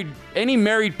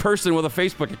married person with a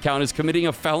Facebook account is committing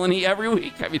a felony every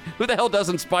week? I mean, who the hell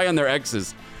doesn't spy on their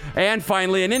exes? And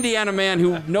finally, an Indiana man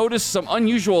who noticed some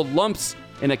unusual lumps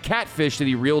in a catfish that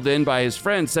he reeled in by his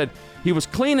friend said he was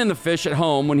cleaning the fish at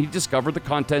home when he discovered the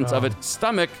contents of its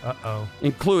stomach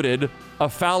included a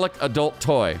phallic adult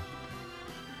toy.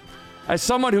 As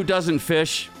someone who doesn't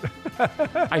fish,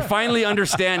 I finally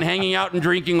understand hanging out and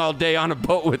drinking all day on a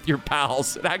boat with your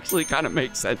pals. It actually kind of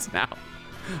makes sense now.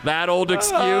 That old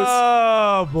excuse.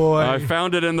 Oh, boy. I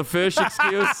found it in the fish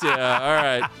excuse. Yeah, all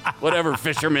right. Whatever,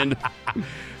 fisherman.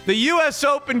 The U.S.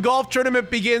 Open golf tournament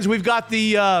begins. We've got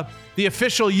the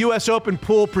official U.S. Open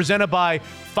pool presented by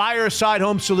Fireside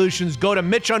Home Solutions. Go to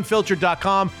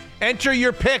MitchUnfiltered.com. Enter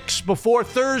your picks before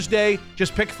Thursday.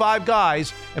 Just pick 5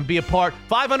 guys and be a part.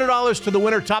 $500 to the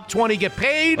winner. Top 20 get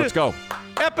paid. Let's go.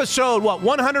 Episode,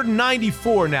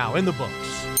 194 now in the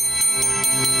books.